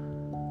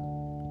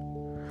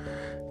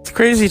 It's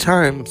crazy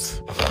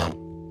times.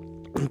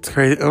 It's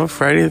crazy. Oh,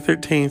 Friday the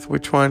 13th.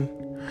 Which one?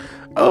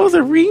 Oh,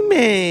 the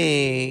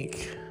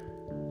remake.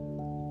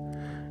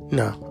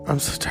 No, I'm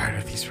so tired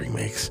of these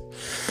remakes.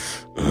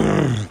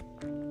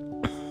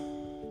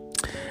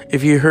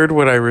 If you heard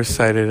what I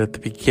recited at the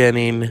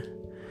beginning,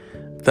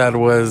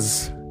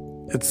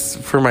 it's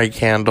for my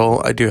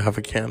candle. I do have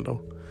a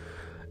candle.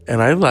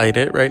 And I light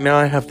it. Right now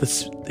I have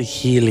the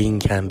healing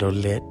candle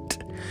lit.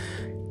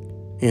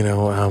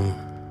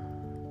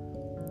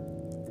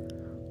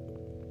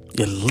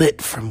 You're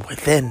lit from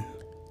within.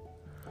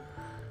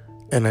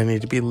 And I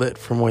need to be lit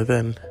from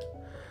within.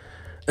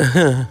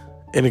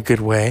 In a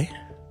good way.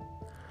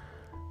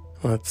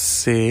 Let's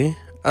see.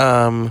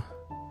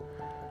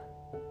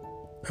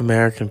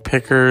 American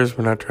Pickers.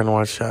 We're not trying to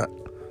watch that.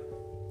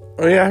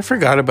 Oh yeah, I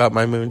forgot about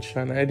my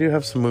moonshine. I do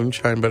have some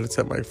moonshine, but it's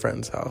at my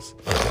friend's house.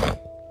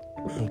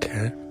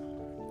 Okay.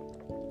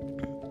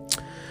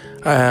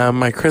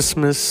 My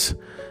Christmas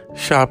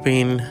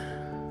shopping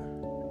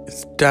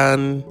is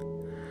done.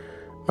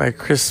 My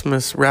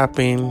Christmas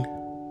wrapping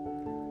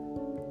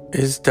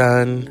is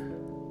done.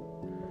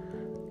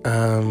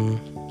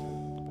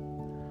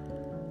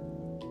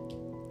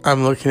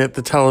 I'm looking at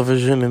the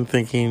television and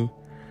thinking,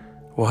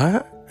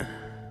 what?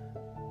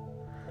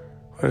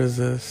 What is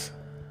this?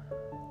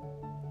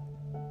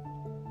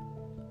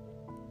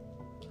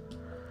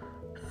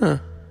 Huh.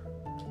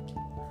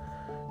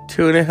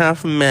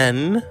 2.5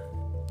 Men.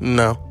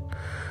 No.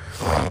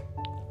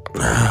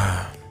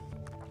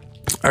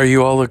 Are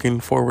you all looking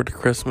forward to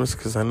Christmas?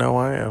 Because I know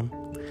I am.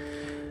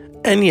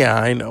 And yeah,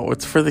 I know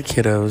it's for the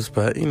kiddos,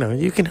 but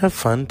you can have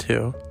fun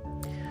too.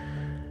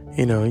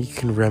 You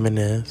can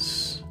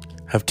reminisce,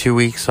 have 2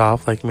 weeks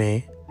off like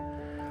me.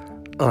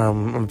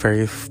 I'm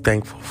very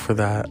thankful for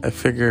that. I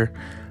figure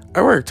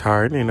I worked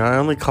hard, I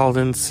only called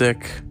in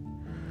sick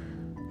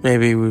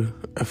maybe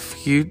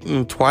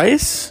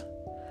twice.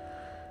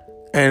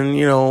 And,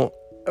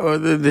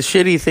 the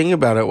shitty thing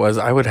about it was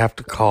I would have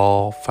to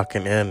call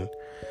fucking in.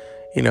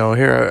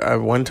 Here,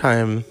 one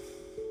time,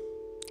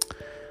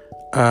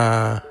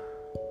 I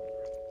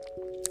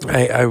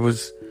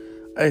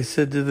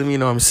said to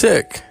them, I'm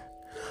sick.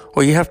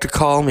 Well, you have to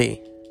call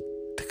me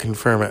to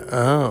confirm it.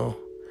 Oh.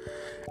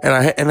 And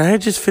I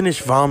had just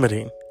finished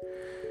vomiting,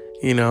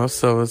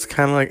 so it's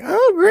kind of like,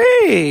 oh,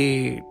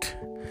 great.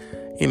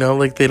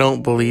 Like they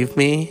don't believe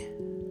me.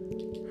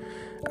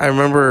 I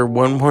remember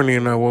one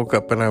morning I woke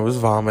up and I was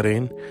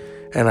vomiting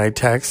and I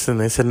texted and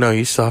they said, no,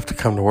 you still have to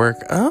come to work.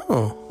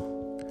 Oh,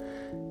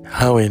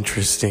 how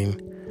interesting.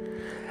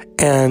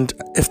 And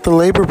if the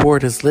labor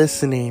board is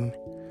listening,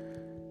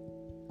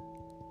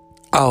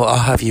 I'll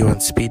have you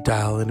on speed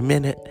dial in a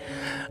minute.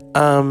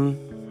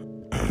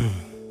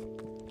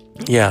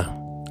 Yeah,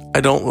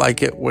 I don't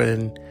like it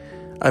when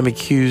I'm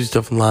accused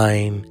of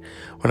lying,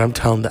 when I'm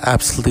telling the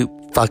absolute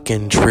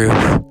fucking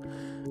truth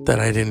that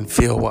I didn't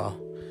feel well.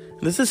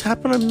 And this has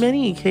happened on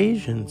many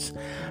occasions.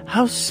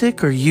 How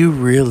sick are you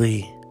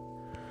really?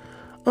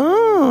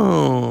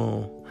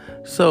 Oh,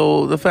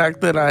 so the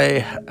fact that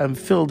I am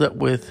filled up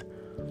with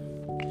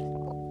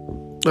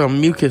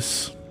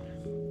mucus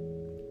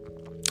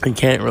and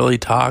can't really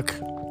talk,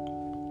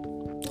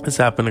 has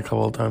happened a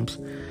couple of times,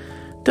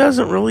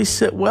 doesn't really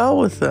sit well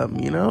with them,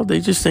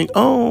 They just think,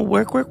 oh,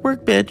 work,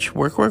 bitch.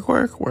 Work,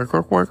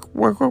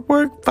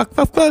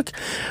 fuck.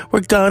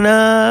 We're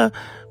gonna,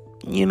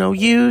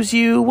 use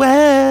you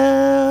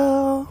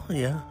well.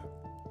 Yeah.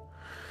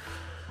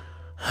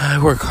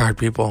 I work hard,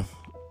 people.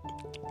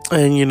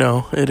 And,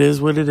 it is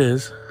what it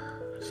is.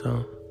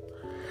 So,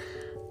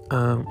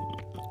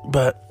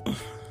 but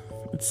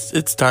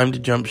it's time to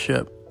jump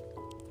ship.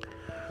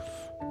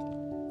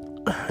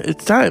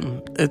 It's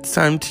time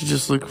to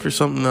just look for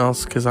something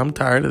else, because I'm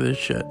tired of this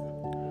shit.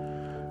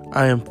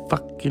 I am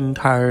fucking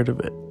tired of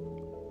it.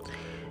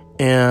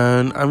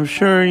 And I'm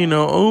sure,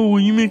 oh, will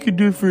you make a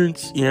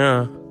difference?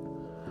 Yeah.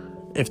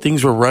 If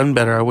things were run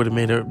better, I would have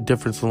made a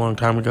difference a long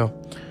time ago.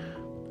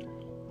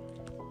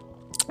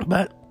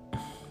 But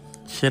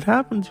shit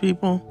happens,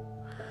 people.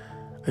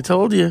 I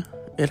told you,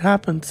 it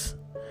happens.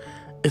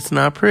 It's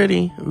not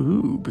pretty.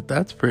 Ooh, but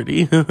that's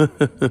pretty.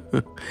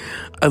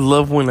 I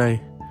love when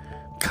I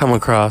come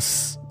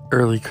across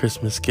early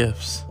Christmas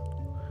gifts.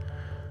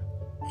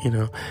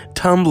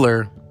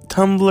 Tumblr.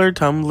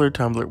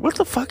 What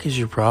the fuck is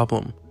your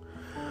problem?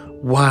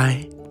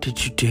 Why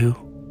did you do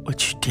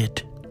what you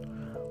did?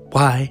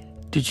 Why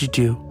did you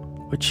do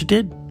what you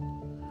did?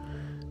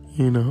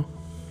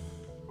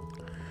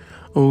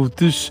 Oh,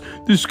 this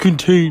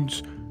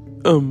contains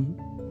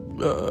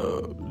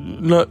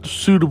not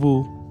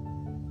suitable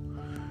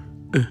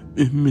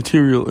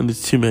material, and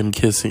it's two men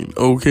kissing.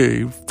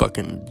 Okay,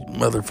 fucking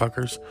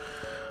motherfuckers.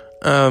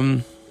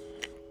 I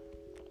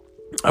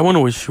want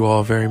to wish you all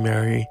a very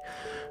Merry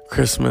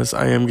Christmas.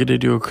 I am going to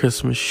do a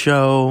Christmas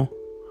show.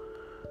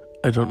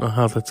 I don't know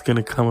how that's going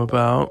to come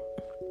about.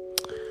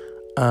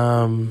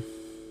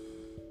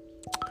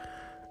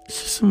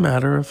 It's just a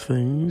matter of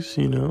things,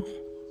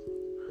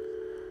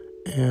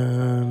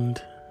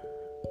 And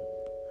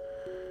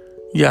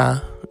yeah,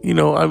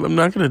 I'm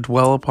not going to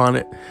dwell upon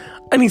it.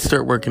 I need to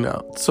start working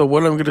out. So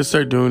what I'm going to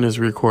start doing is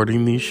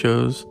recording these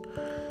shows,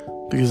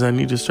 because I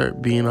need to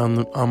start being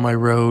on my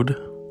road,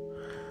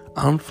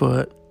 on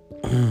foot,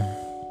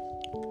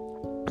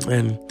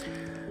 and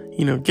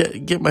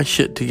get my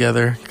shit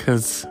together,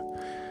 because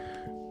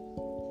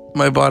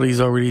my body's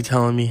already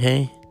telling me,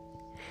 hey,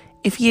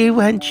 if you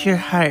want your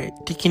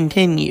heart to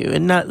continue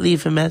and not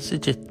leave a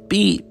message at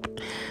beep,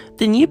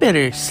 then you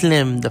better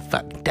slim the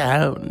fuck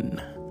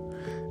down.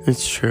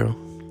 It's true.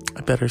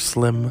 I better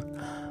slim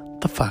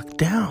the fuck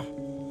down.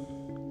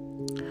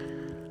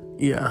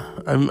 Yeah,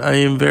 I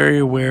am very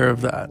aware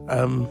of that.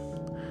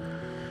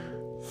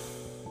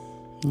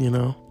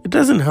 It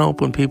doesn't help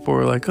when people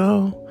are like,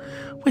 oh,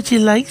 would you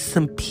like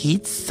some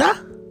pizza?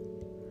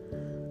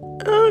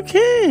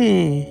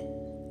 Okay.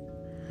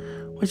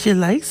 Would you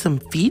like some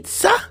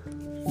pizza?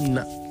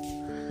 No.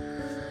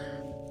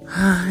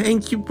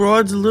 Ain't you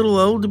broads a little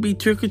old to be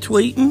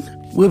trick-or-treating?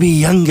 We'll be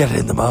younger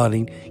in the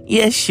morning.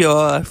 Yeah,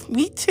 sure.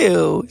 Me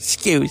too.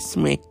 Excuse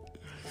me.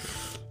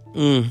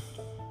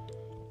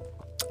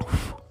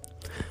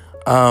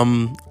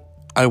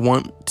 I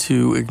want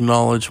to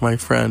acknowledge my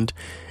friend.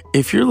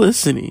 If you're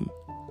listening,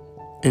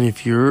 and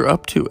if you're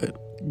up to it,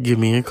 give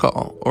me a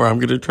call, or I'm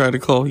going to try to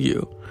call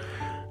you.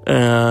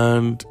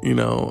 And,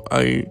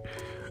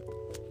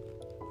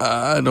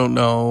 I don't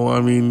know.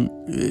 I mean,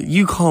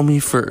 you call me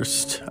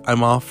first.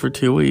 I'm off for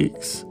 2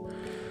 weeks.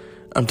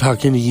 I'm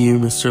talking to you,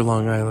 Mr.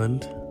 Long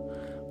Island.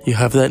 You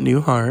have that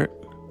new heart.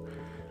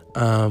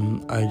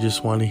 I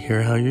just want to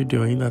hear how you're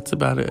doing. That's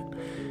about it.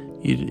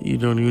 You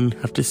don't even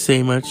have to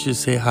say much.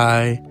 Just say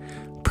hi.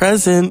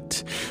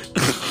 Present.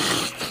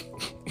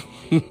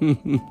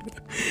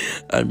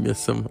 I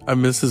miss him. I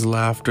miss his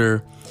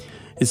laughter,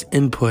 his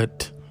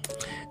input.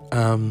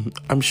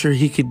 I'm sure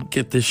he could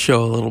get this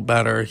show a little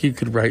better. He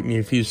could write me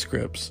a few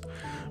scripts.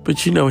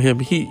 But you know him.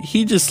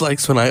 He just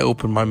likes when I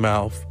open my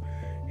mouth.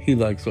 He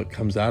likes what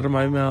comes out of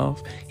my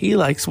mouth. He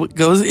likes what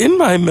goes in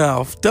my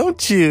mouth.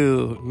 Don't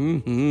you?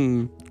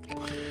 Mm-hmm.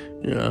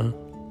 Yeah.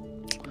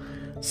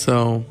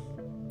 So,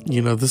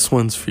 this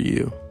one's for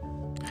you.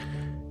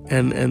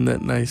 And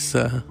that nice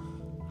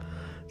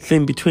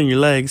thing between your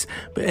legs.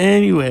 But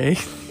anyway,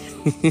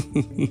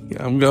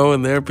 I'm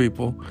going there,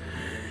 people.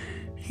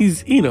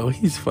 He's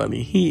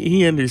funny.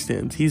 He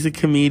understands. He's a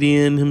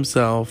comedian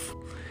himself.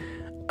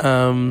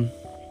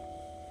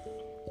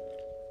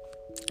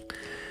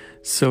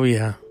 So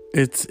yeah,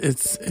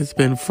 it's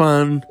been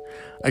fun.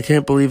 I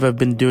can't believe I've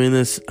been doing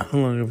this. How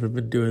long have I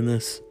been doing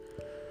this?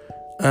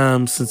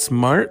 Since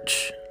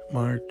March,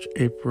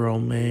 April,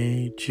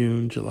 May,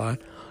 June, July,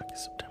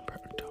 August, September,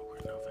 October,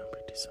 November,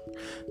 December.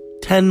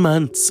 10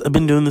 months. I've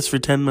been doing this for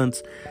 10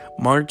 months.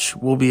 March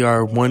will be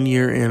our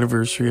 1-year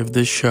anniversary of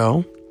this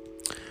show.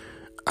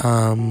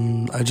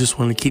 I just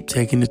want to keep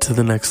taking it to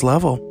the next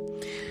level.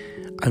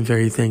 I'm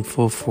very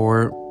thankful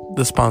for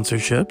the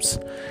sponsorships,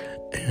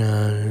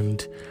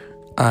 and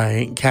I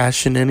ain't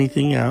cashing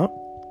anything out.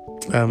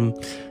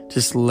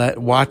 Just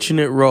watching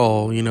it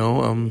roll,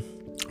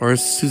 or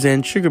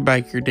Suzanne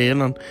Sugarbiker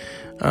Dan on,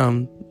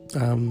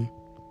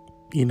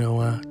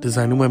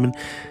 Designing Women.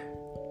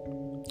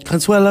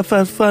 Consuela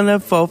for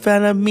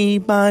fana me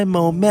my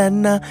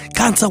momena.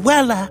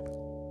 Consuela.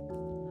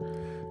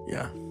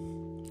 Yeah.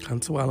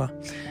 Consuela.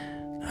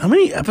 How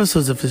many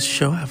episodes of this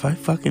show have I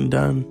fucking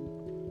done?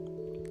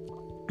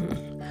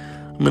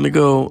 I'm gonna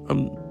go,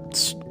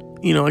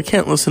 I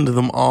can't listen to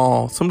them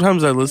all.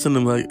 Sometimes I listen to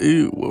them like,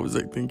 ew, what was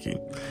I thinking?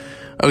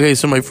 Okay,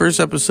 so my first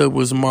episode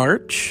was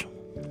March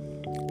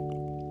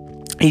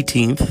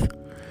 18th.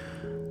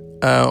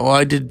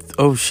 I did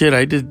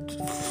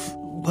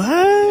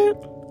what?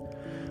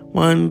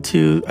 1,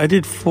 2, I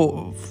did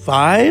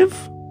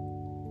 5?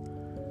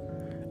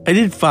 I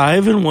did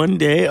 5 in one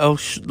day. Oh,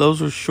 those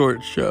were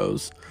short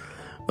shows.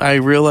 I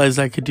realized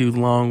I could do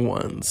long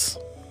ones.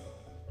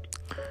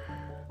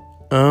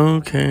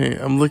 Okay,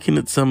 I'm looking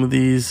at some of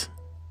these.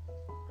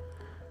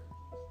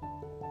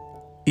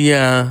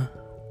 Yeah.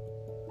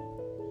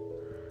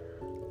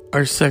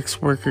 Our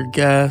sex worker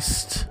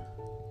guest.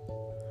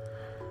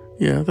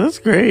 Yeah, that's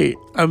great.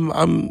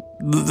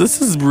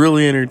 This is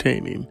really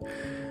entertaining.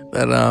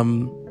 That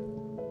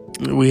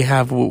we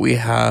have what we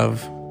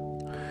have.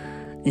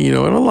 And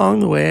along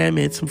the way I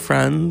made some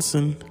friends,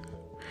 and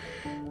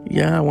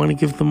yeah, I want to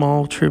give them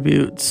all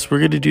tributes. We're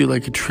going to do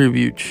like a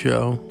tribute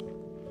show.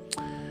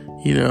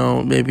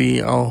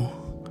 Maybe I'll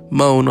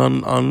moan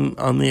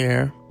on the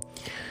air.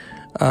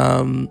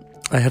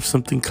 I have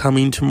something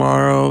coming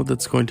tomorrow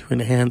that's going to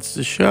enhance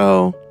the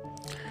show.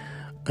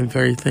 I'm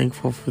very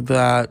thankful for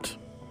that.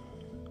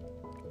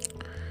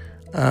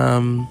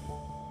 And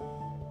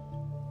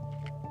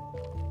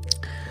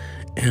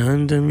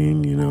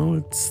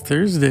it's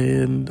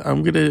Thursday, and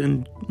I'm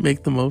gonna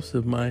make the most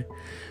of my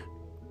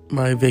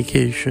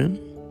vacation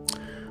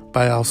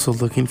by also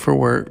looking for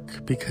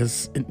work,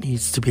 because it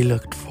needs to be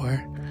looked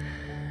for.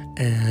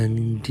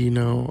 And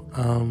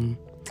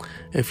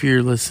if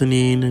you're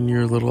listening and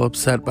you're a little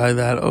upset by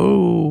that,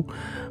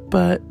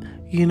 but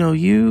you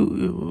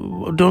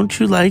don't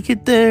you like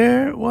it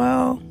there?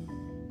 Well,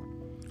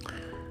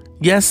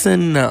 yes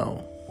and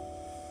no.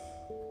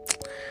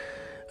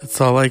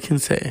 That's all I can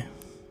say.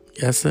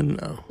 Yes and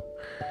no.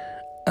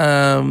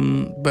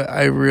 But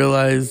I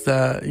realize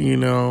that,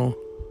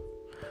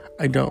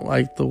 I don't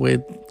like the way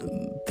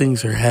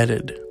things are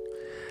headed.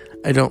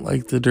 I don't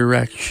like the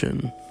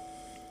direction.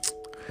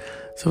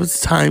 So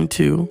it's time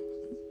to,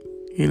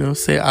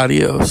 say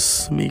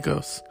adios,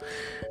 amigos.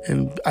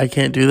 And I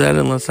can't do that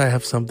unless I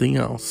have something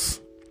else.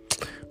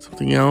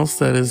 Something else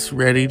that is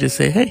ready to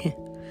say, hey,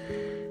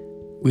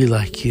 we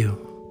like you.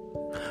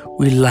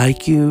 We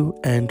like you,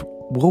 and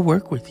we'll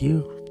work with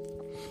you.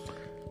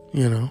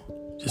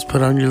 Just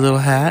put on your little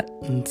hat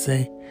and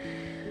say,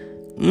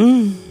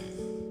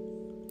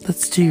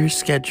 let's do your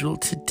schedule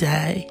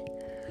today.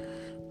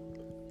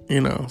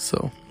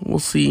 So we'll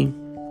see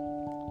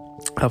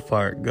how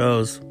far it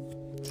goes.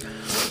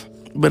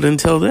 But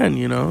until then,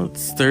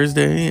 it's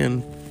Thursday,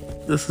 and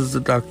this is the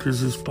Dr.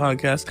 Zeus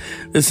podcast.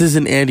 This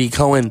isn't Andy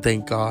Cohen,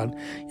 thank God.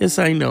 Yes,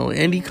 I know,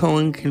 Andy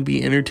Cohen can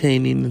be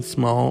entertaining in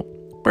small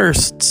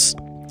bursts.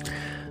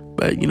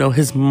 But,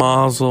 his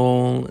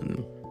mazel,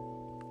 and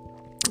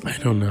I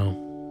don't know.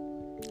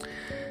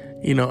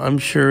 I'm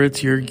sure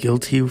it's your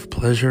guilty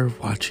pleasure of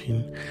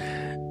watching.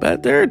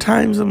 But there are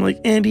times I'm like,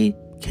 Andy,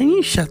 can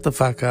you shut the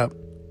fuck up?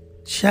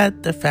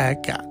 Shut the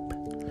fuck up.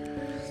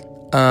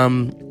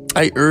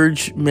 I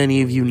urge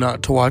many of you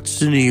not to watch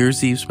the New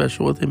Year's Eve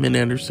special with him and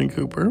Anderson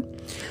Cooper,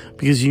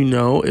 because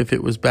if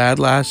it was bad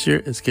last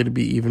year, it's going to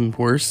be even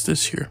worse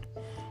this year.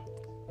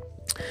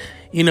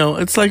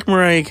 It's like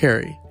Mariah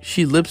Carey.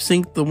 She lip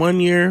synced the one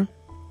year,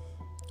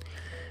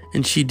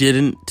 and she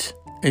didn't,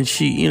 and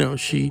she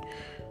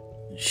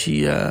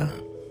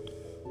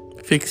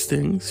fix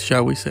things,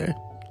 shall we say.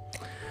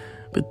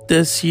 But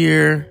this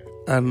year,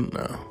 I don't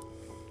know.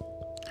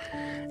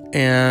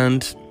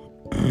 And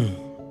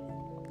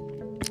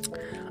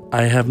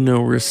I have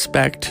no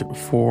respect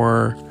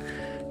for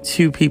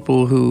two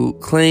people who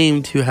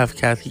claim to have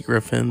Kathy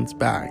Griffin's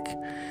back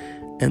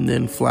and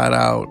then flat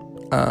out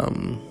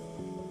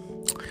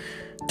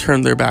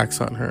turn their backs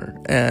on her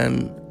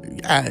and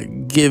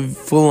give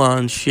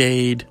full-on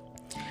shade.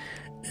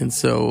 And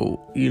so,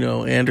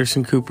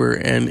 Anderson Cooper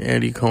and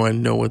Andy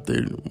Cohen know what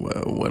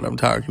I'm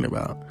talking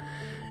about.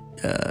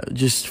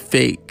 Just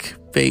fake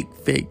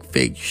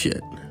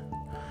shit.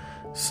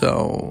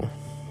 So,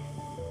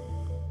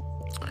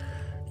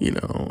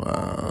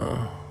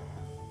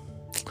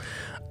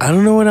 I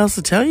don't know what else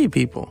to tell you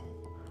people.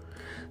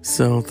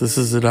 So this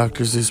is the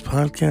Dr. Zeus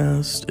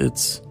podcast.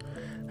 It's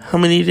how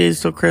many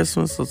days till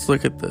Christmas? Let's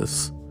look at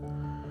this.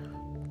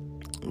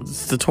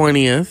 It's the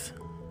 20th.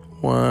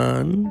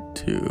 1,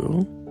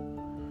 2,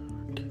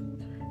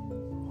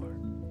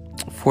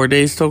 4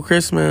 days till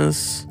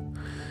Christmas.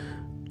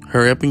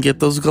 Hurry up and get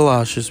those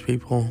galoshes,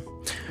 people.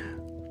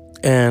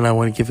 And I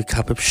want to give a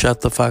cup of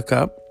shut the fuck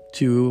up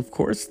to, of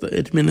course, the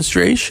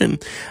administration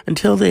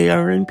until they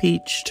are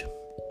impeached.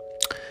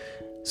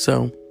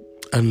 So,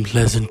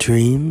 unpleasant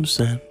dreams,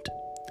 and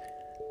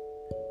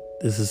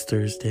this is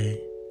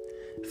Thursday.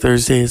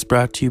 Thursday is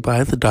brought to you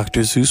by the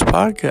Dr. Zeus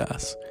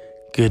podcast.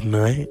 Good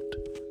night.